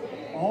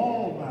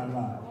 All my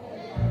life.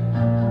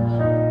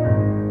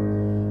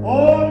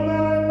 All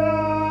my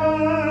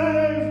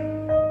life,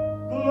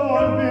 the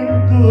Lord been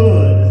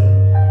good.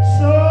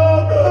 So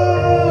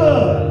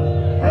good.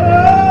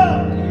 Oh,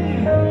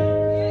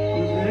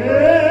 with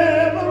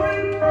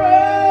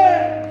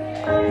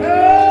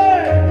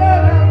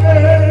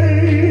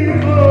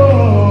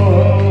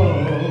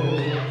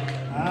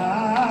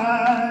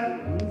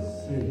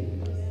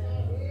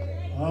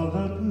of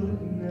the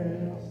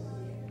goodness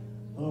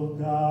of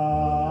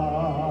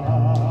God.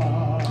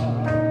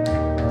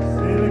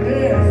 Say it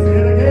again, say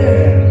it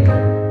again.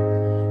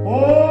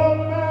 All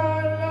my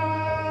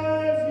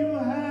life you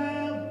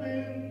have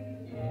been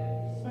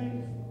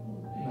faithful.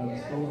 I'm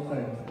so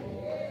thankful.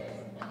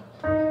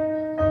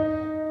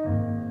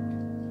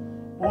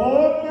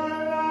 All my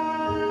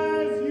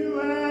life you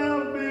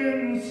have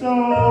been so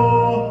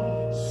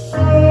good.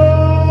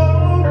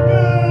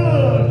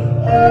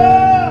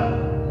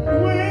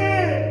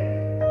 With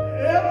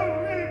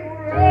every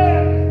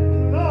breath,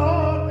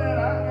 Lord, that I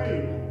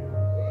make.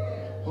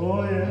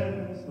 Oh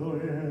yes,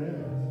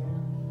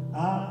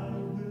 I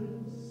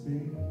will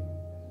sing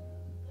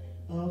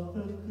of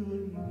the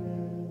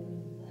goodness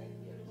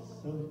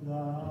of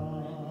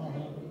God.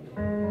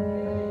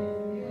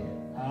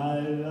 I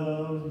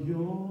love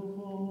your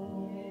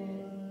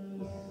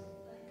voice.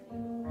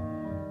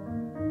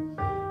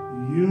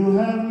 You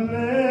have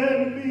led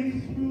me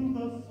through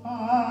the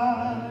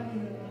fire.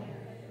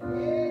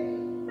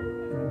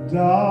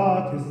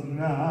 Darkest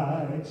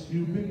nights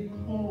you've been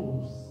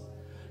close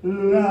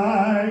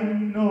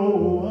like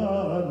no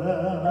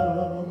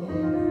other.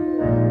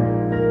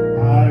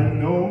 I've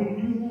known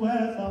you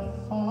as a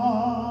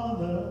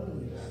father.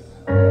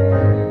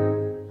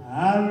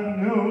 I've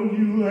known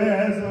you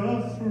as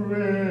a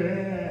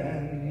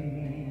friend.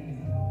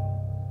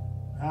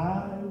 I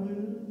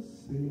will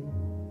sing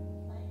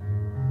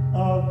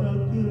of the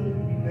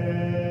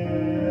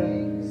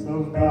goodness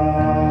of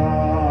God.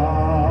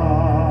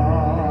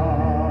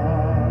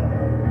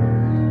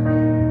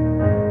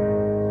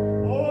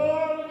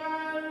 All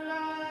my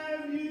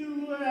life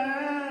you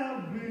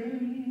have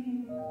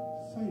been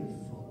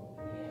faithful.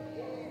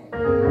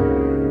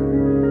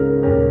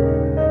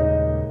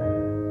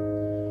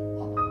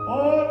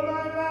 All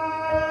my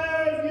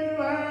life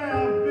you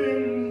have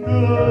been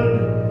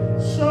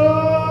good, so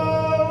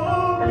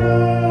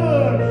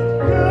good,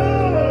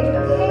 good,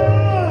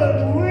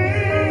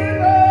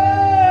 with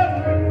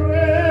every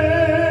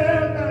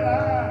breath that I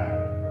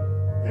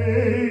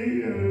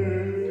able.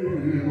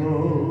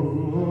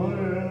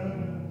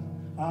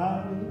 I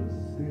will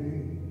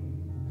sing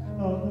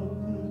of the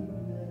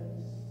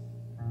goodness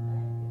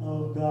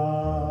of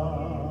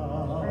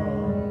God.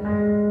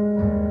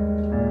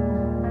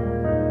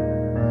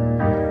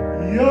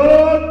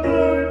 Your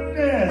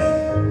goodness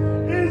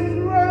is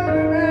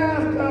running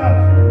after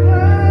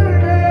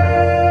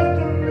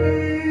me.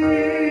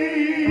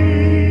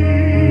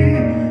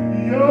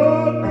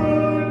 Your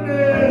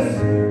goodness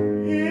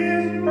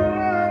is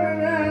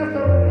running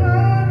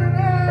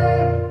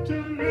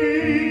after me.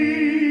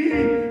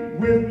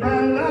 With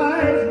my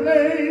life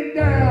laid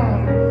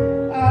down,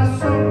 I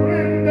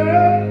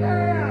surrender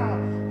now.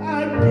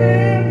 I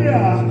give you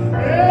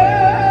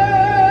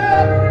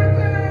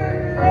everything,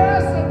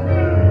 yes I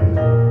do.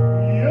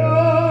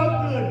 Your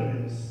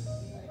goodness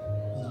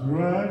is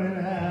running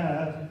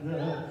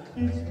after,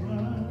 it's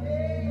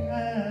running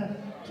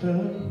after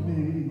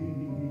me.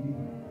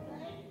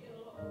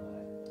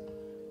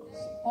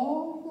 'Cause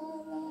all my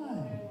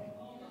life,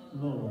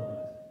 Lord,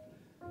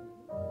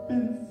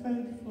 been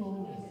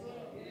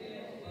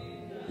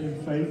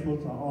faithful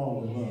to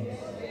all of us.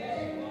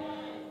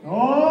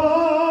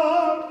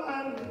 All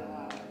my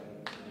life,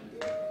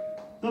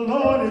 the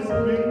Lord has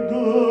been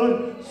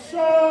good,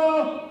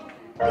 so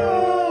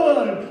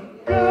good,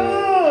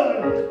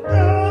 good,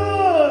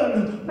 good,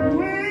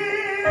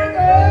 with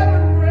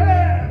every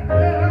breath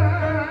that I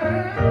am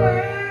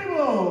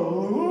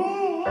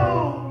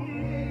able.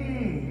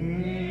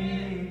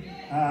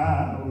 I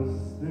will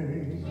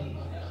sing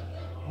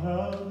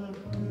of the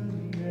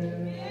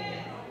goodness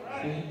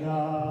of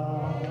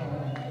God.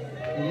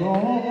 The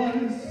Lord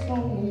is so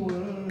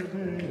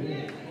worthy.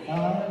 I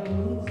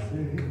will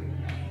sing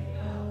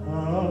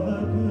of the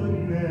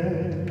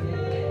goodness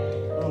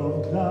of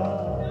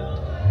God.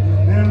 You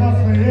never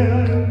fail,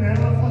 you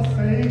never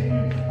forsake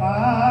you. I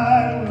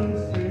will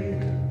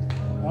sing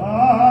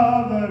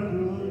of the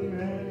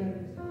goodness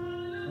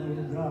of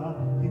God.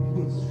 He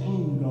puts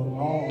food on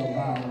all of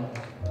our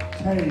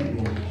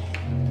tables.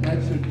 That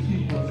should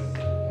keep us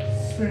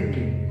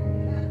singing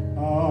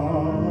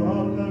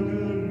of the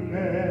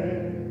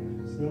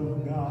goodness of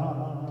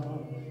God.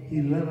 He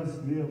let us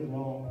live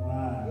long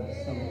lives,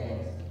 some of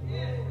us.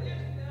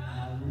 I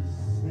will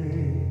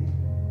sing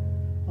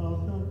of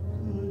the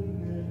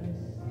goodness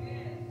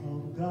of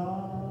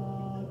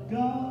God,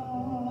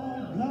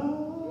 God,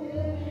 God.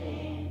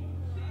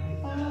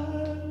 I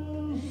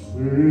will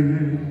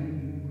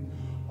sing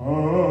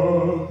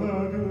of the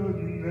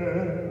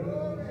goodness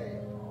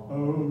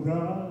of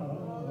God.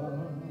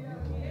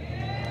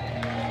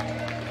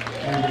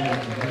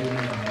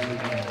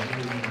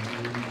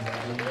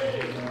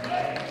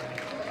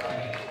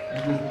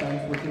 I'm just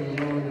thankful to the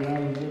Lord that I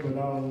remembered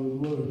all those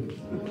words.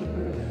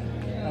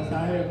 As I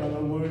heard my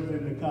little words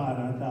in the car,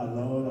 and I thought,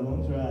 Lord, I'm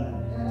gonna try.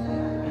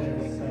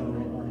 And so,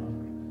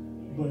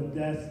 but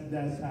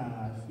that's how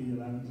I feel.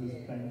 I'm just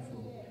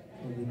thankful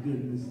for the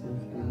goodness of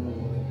the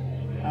Lord.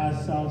 I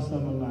saw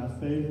some of my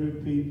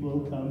favorite people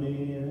come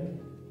in.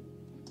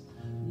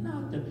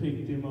 not to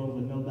pick them over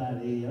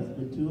nobody else,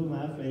 but two of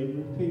my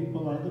favorite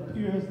people are the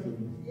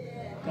Pearsons.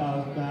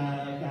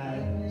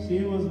 Because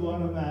she was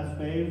one of my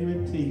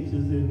favorite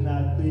teachers, if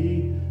not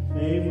the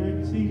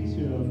favorite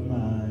teacher of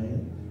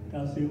mine,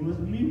 because it was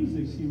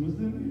music. She was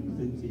the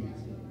music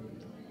teacher.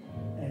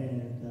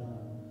 And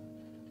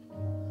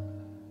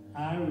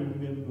I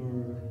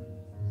remember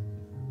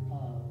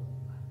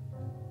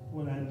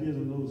when I did a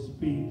little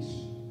speech,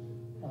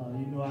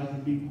 I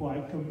can be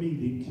quite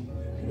comedic.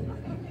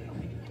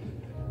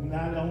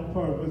 Not on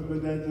purpose,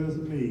 but that's just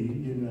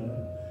me,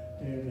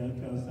 And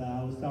because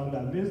I was talking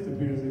about Mr.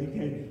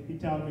 Pearson, he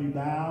taught me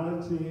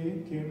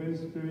biology,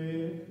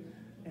 chemistry,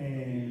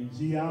 and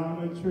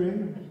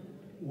geometry.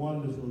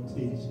 Wonderful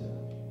teacher.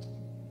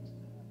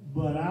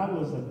 But I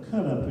was a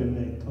cut up in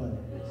that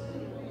class.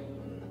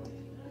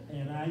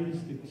 And I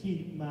used to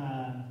keep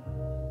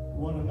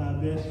one of my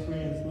best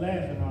friends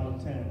laughing all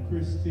the time,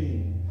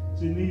 Christine,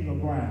 Geneva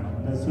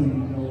Brown. That's who you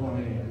know her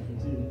as.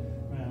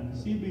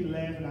 She'd be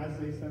laughing, I'd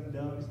say something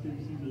dumb,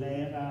 she'd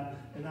laugh,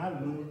 and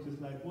I'd look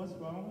just like, what's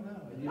wrong with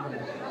her?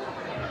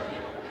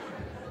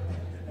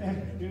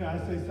 And,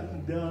 I'd say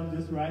something dumb,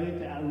 just right at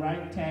the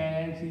right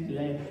time, she'd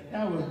laugh.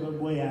 That was the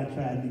way I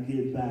tried to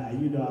get by. I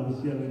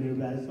was yelling at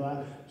everybody, so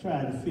I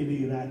tried to fit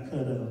in, I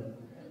cut up.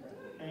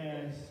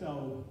 And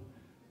so,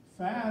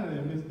 finally,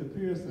 Mr.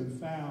 Pearson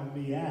found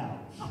me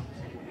out.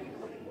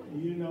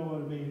 You know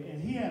what I mean?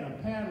 And he had a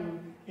paddle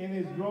in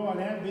his drawer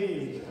that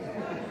big.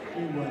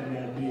 It wasn't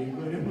that big,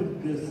 but it was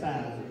this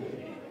size.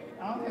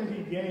 I don't think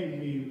he gave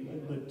me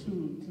but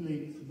 2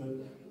 clicks, but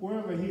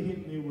wherever he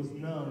hit me was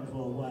numb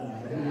for a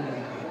while.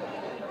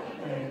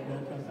 And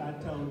because I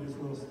told this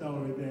little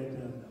story that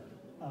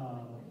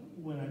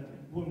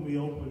when we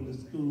opened the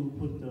school,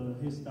 put the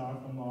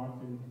historical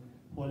mark and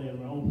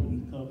whatever,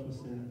 opened the Cultural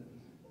Center,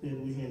 that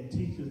we had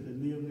teachers that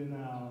lived in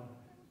our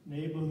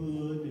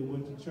neighborhood. They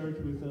went to church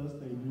with us.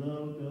 They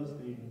loved us.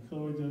 They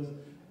encouraged us.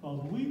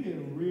 Because we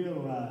didn't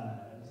realize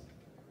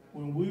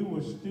when we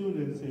were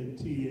students at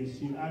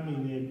TSU, at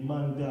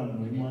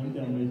Montgomery,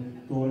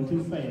 going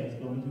too fast.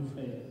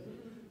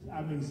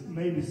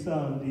 Maybe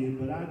some did,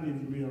 but I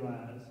didn't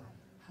realize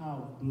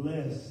how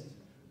blessed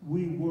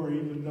we were,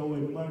 even though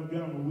in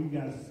Montgomery we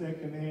got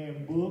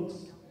secondhand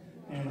books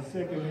and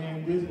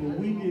secondhand this, but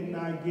we did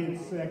not get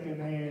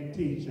secondhand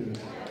teachers.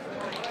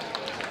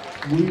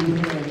 We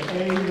had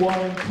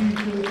A1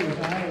 teachers, and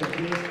I had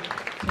just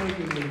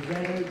taken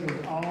advantage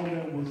of all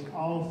that was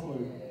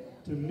offered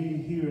to me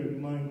here at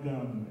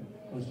Montgomery.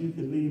 Because you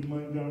could leave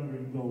Montgomery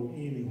and go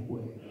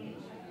anywhere.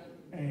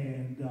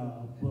 And,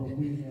 but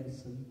we had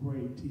some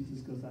great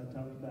teachers, because I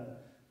talked about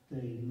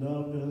they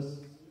loved us,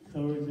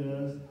 encouraged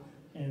us,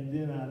 and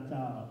then I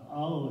thought,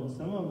 and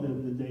some of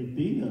them, they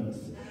beat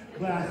us.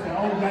 But I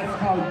said, that's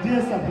called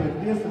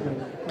discipline.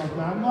 Because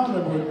my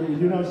mother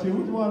would, she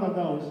was one of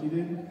those. She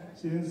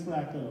didn't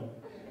slack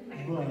up.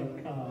 But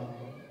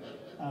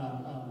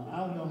I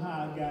don't know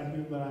how I got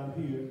here, but I'm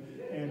here.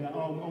 And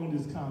on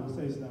this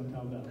conversation I'm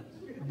talking about.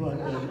 But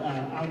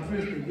I'm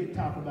fixing to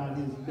talk about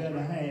his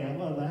other half,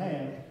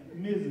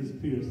 Mrs.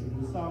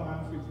 Pearson. The song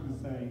I'm fixing to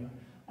sing,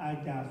 I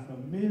got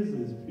from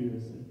Mrs.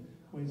 Pearson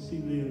when she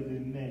lived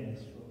in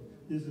Nashville.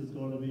 This is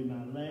going to be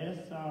my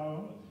last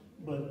song,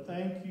 but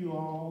thank you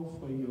all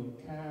for your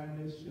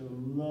kindness, your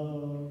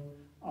love,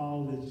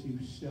 all that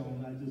you've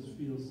shown. I just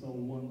feel so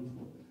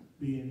wonderful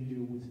being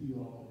here with you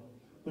all.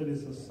 But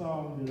it's a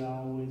song that I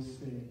always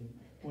sing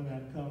when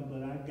I come,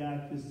 but I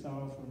got this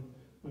song from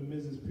when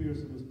Mrs.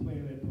 Pearson was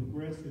playing at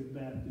Progressive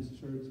Baptist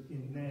Church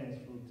in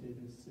Nashville,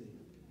 Tennessee.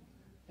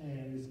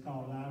 And it's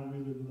called I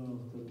Really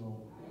Love the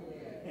Lord.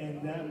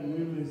 And that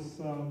really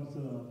sums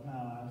up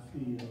how I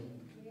feel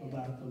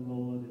about the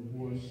Lord and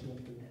worship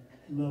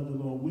and love the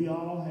Lord. We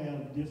all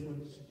have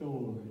different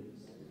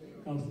stories.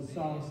 Because the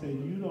song said,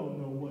 you don't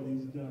know what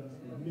he's done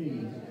for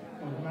me.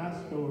 Because my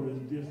story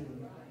is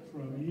different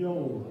from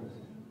yours.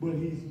 But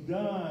he's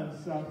done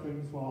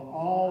something for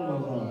all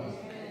of us.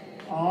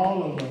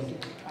 All of us.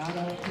 I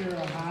don't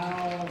care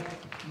how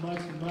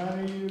much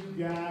money you've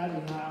got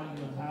and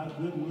how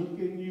good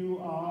looking you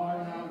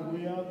are, how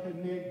well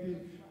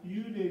connected.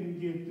 You didn't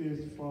get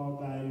this far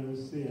by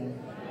yourself.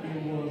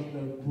 It was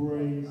the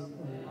grace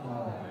of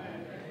God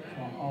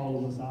for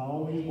all of us. I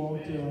always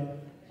want to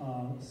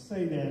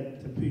say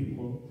that to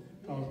people,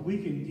 because we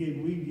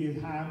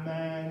get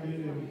high-minded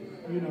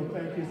and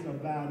think it's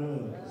about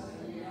us.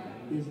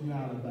 It's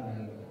not about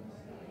us.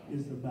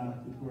 It's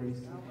about the grace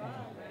of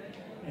God.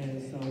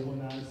 And so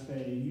when I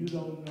say, you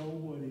don't know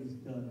what he's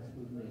done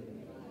for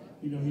me.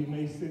 He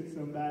may send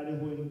somebody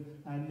when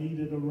I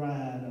needed a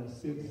ride or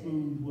send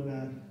food when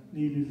I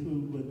needed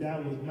food, but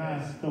that was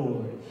my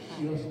story.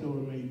 Your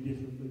story may be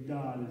different, but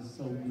God is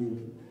so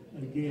good.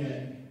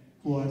 Again,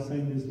 before I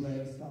sing this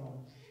last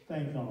song,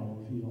 thank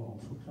all of you all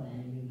for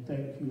coming, and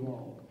thank you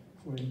all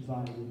for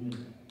inviting me.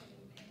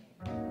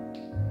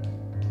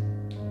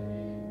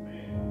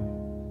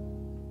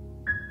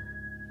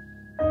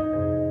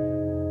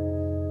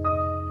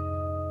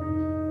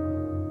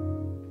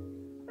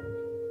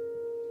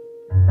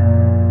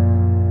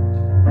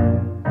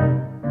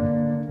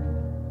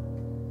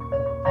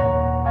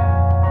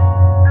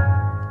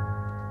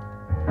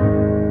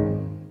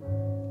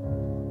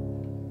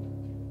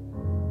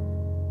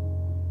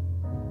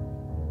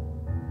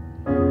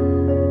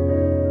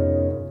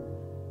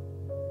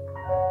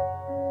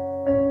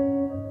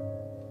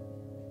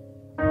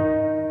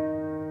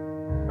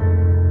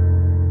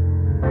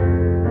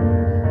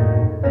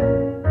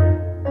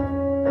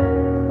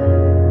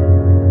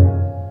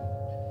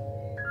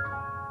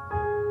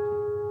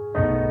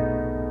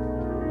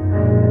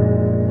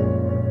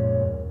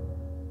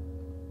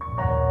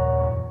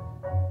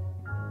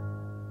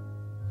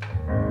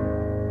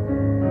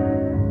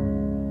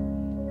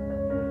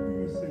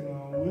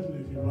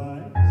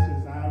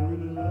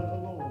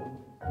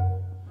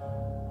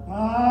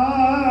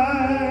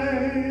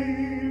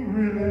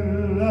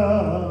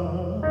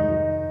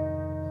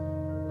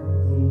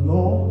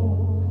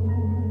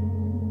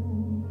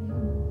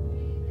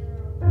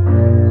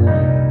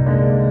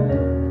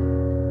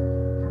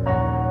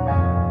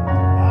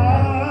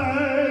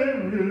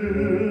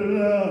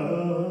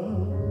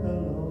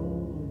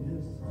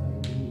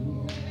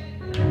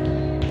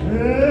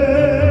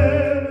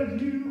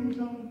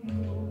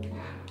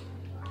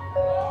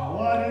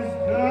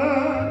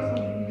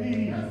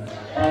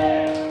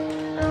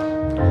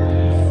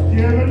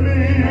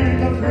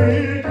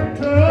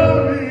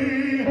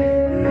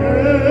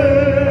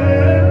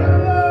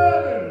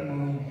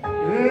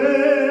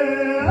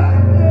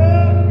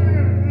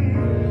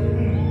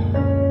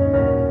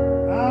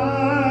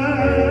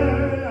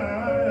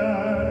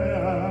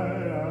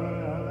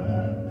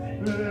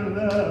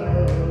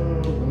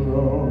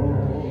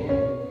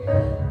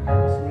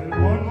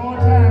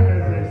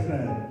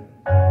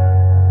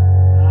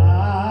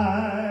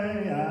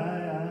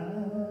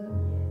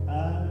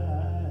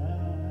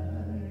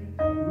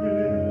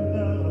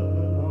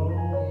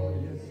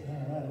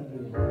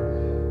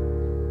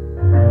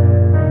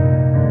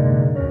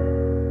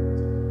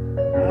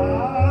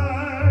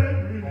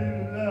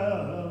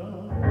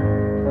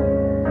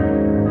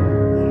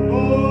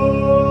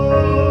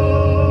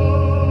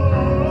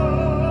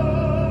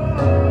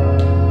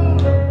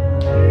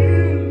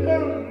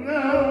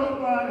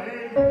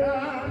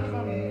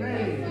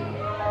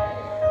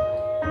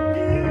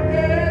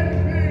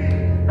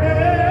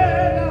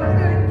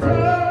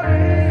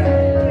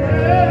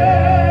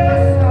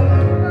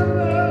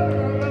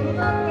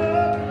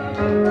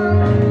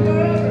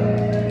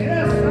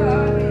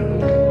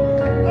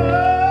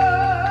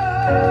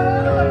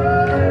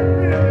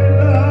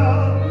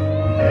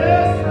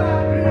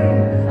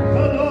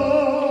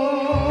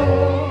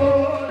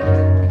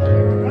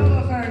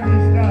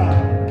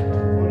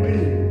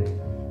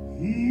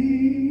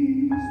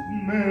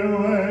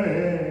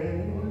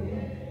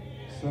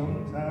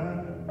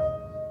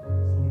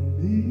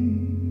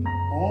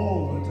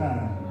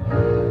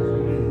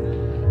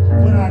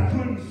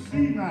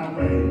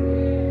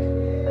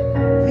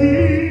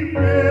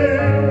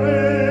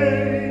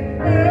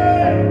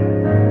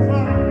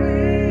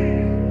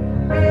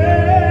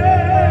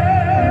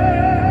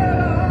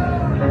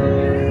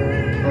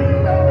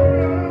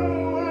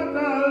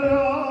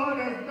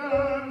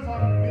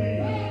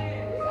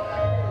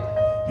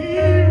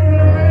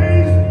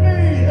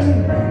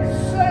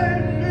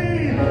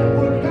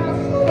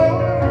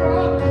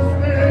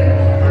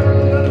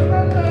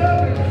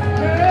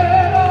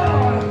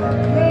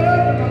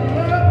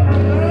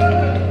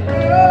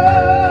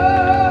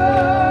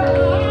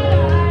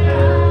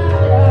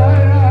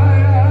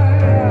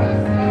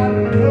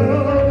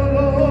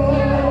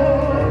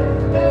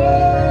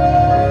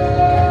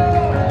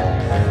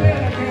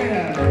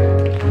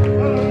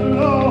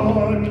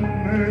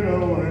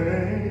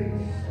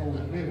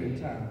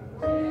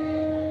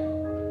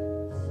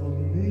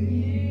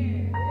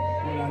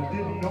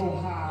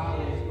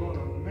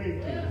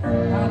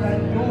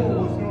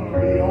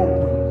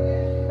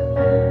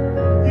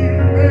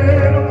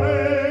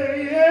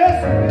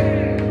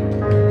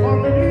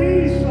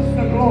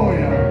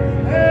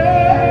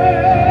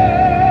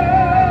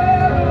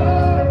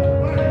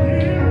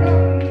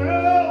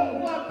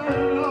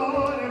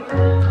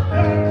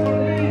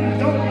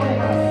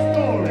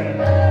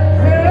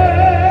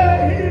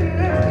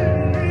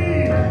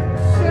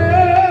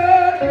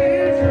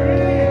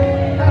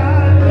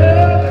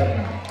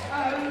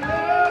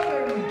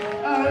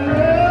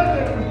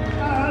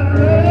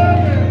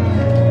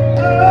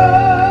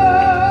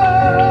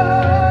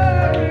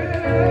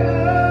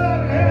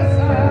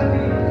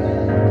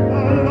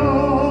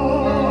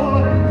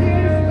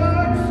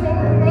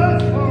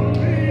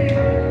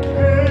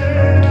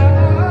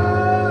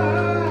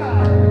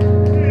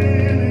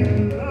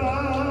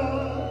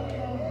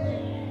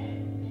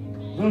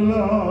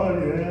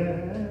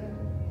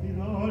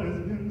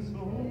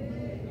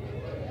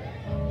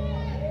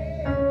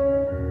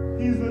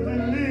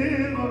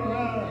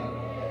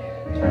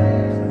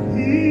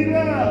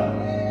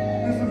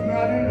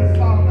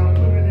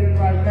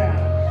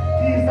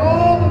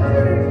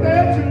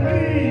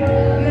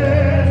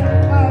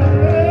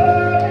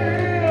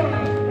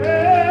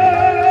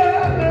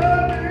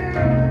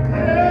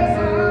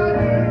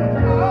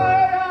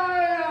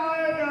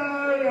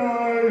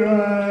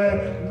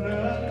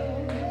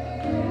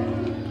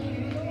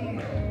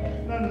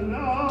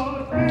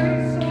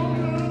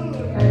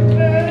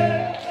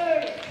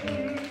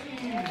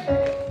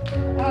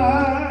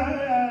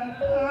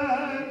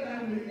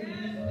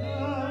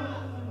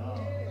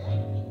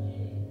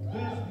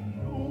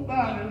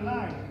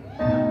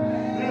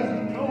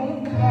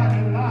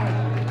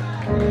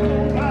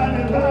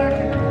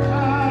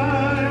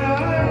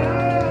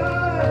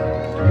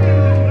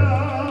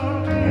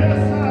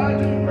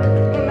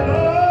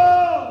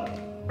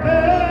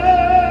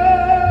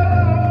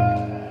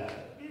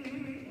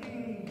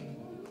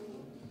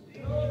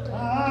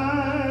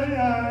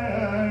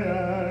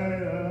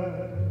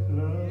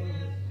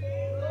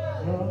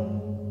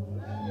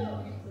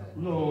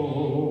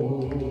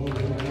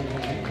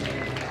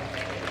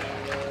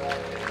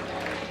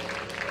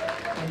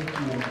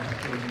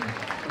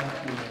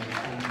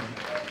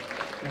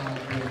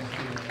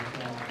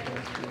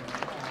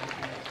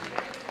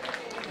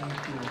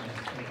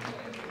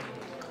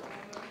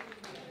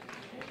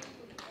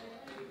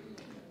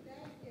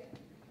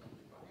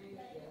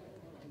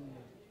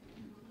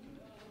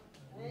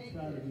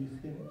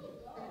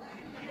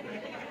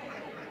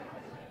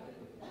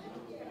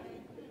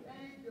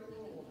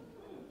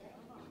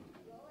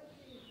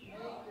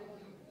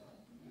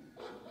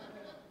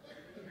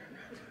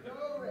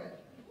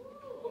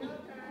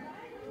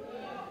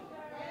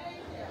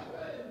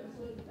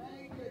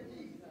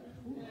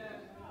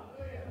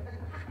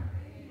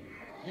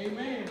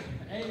 Amen.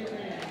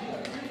 Amen.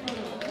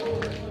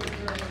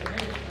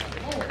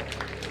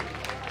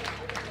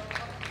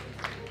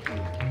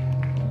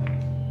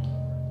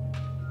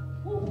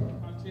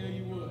 I tell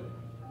you what,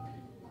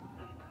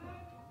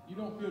 you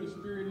don't feel the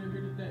spirit in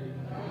here today.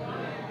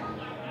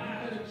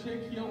 You better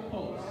check your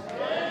pulse.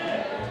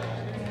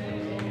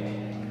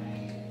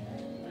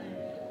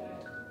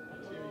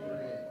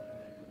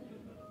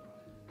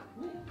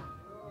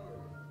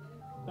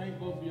 Thank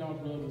both of y'all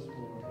brothers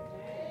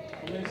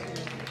for blessing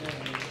us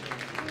today.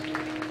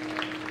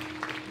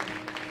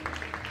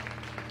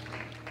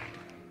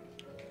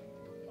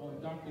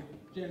 Dr.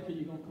 Jennifer,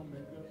 you're going to come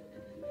back up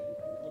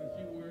with a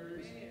few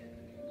words.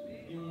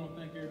 You want to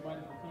thank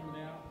everybody for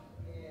coming out,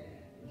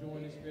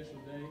 enjoying this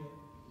special day. It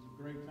was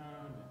a great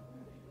time.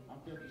 I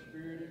felt the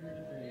spirit in here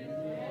today.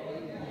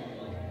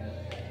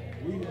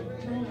 We have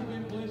truly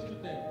been blessed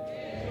today.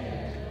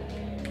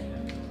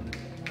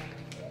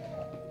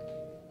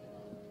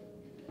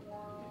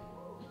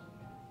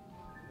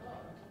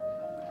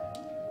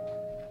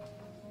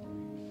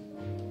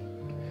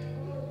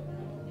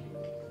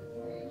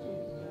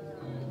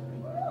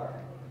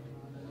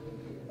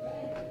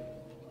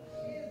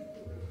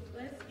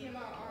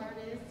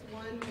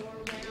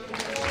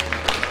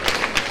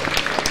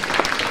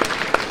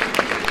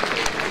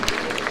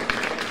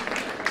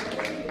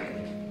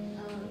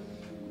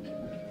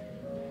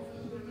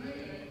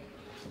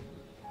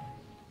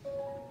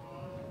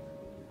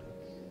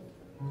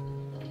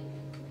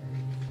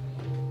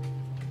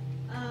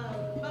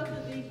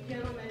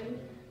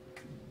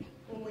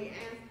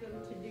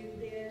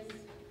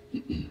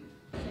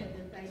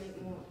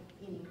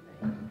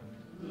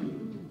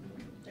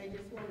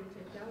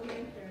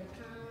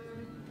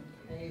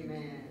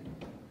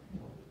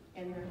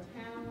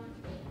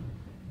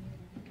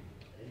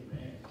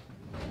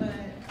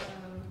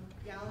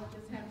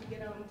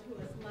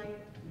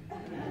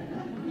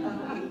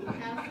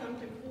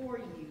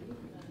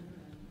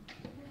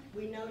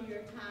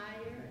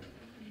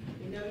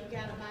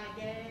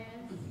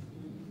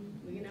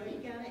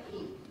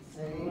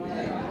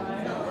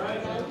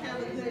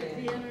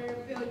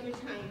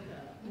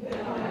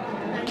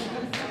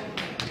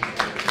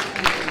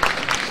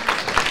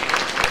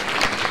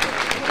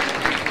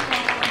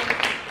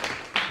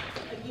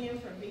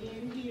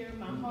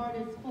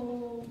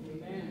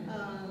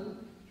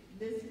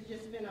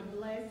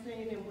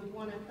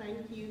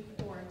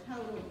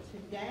 total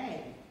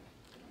today,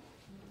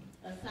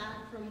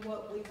 aside from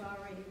what we've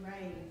already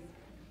raised,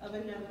 of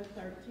another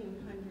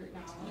 $1,300.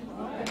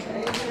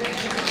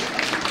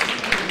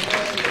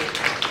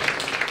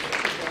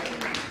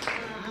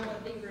 I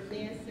would be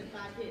remiss if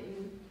I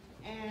didn't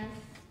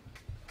ask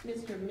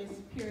Mr. and Miss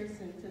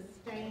Pearson to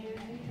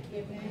stand,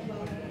 if you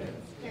both would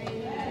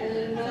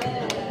stand, so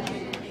that we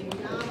can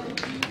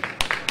acknowledge you.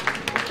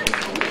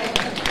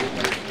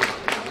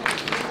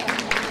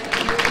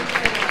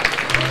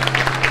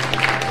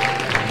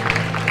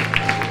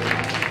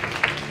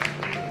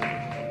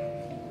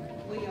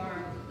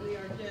 We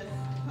are just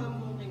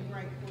humbled and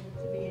grateful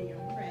to be in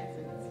your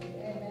presence.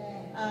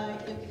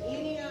 If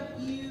any of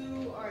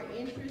you are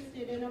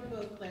interested in a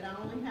booklet, I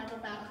only have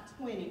about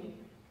 20.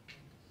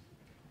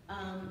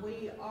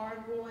 We are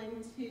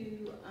going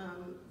to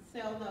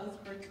sell those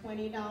for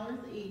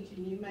 $20 each,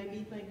 and you may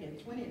be thinking,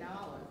 $20?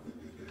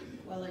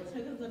 Well, it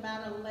took us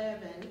about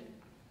 11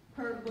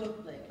 per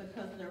booklet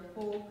because they're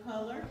full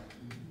color,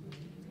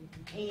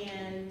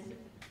 and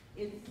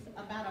it's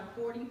about a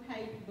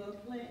 40-page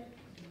booklet.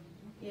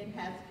 It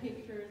has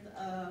pictures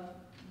of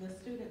the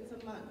students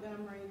of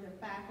Montgomery, the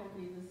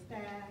faculty, the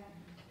staff,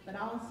 but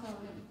also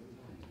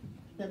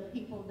the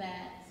people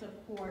that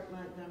support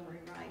Montgomery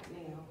right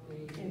now.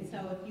 And so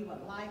if you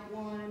would like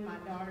one, my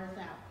daughter's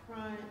out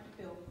front,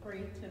 feel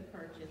free to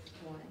purchase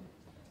one.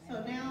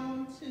 So now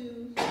on to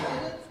the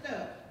good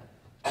stuff.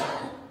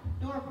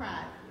 Door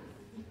prizes.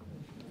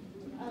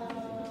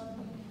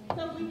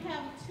 So we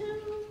have 2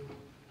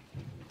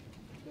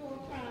 door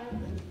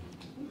prizes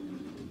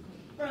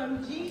from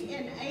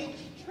G&H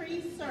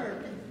Tree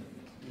Service.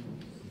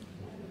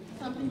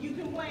 Something you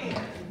can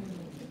wear.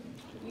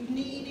 You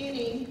need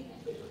any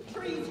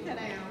trees cut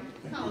down,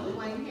 call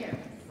Dwayne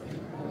Harris.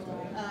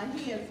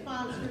 He has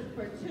sponsored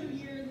for 2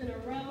 years in a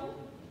row.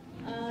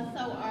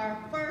 So our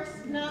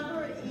first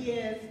number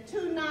is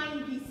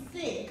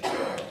 296.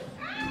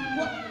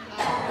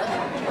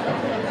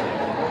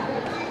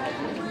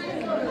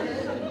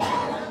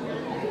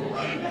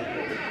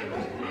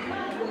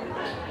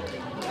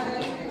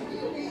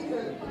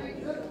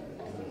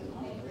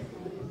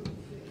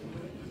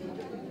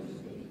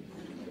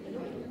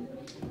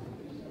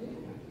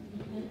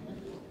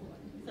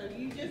 So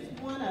you just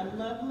want a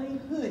lovely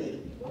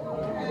hoodie.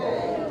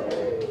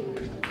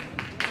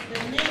 The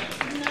next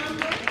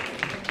number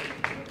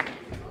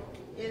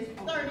is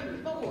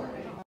 34.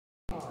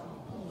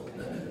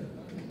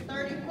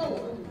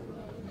 34.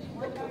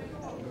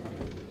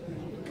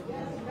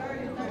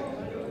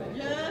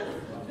 Just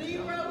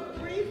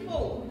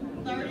 034.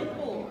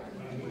 34.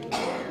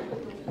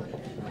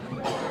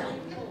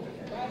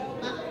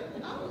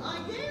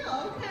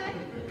 Yeah, okay.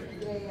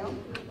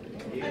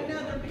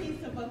 Another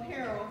piece of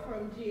apparel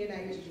from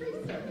G&H Tree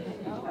Service.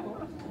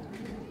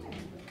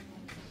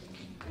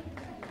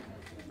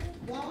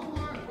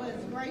 Walmart was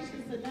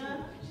gracious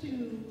enough to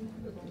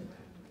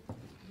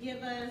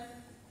give us,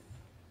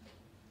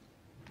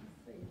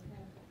 let's see, I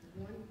have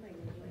one thing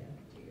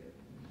left here,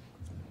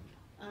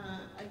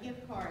 a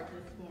gift card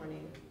this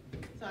morning.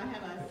 So I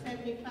have a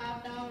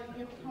 $75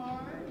 gift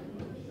card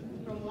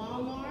from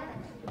Walmart,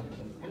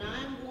 and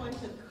I'm going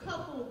to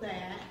couple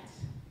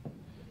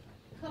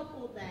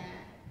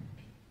that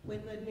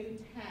with a new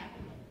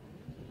tablet.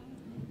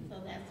 So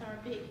that's our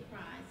big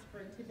prize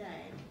for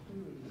today.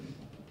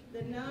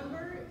 The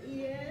number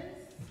is,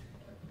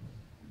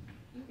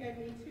 you gave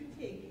me 2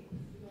 tickets.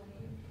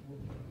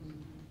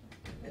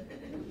 So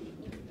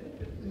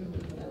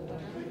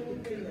what I'm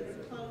going to do is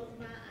close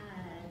my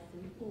eyes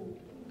and pull.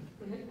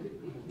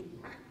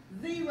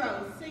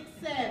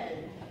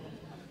 067.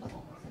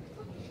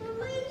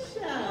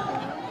 Felicia.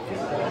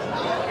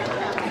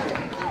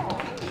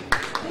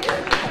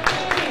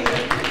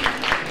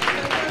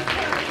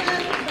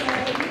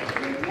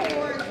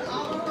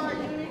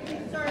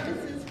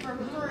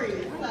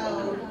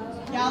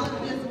 Y'all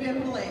have just been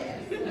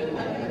blessed.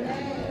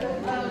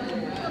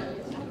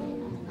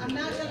 I'm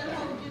not going to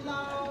hold you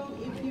long.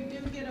 If you do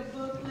get a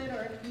booklet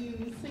or if you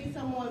see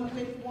someone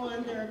with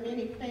one, there are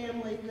many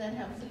families that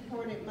have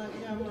supported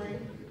Montgomery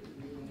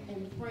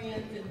and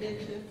friends and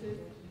businesses.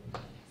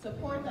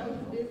 Support those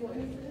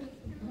businesses.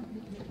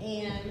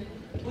 And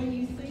when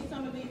you see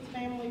some of these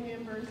family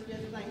members,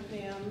 just thank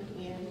them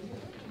and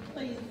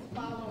please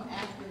follow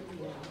after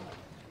them.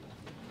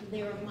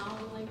 They're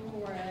modeling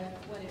for us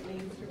what it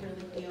means to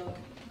really give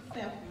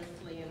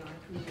selflessly in our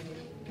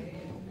community.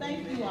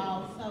 Thank you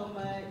all so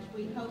much.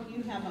 We hope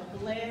you have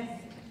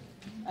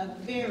a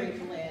very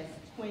blessed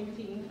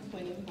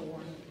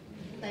 2024.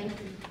 Thank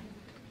you.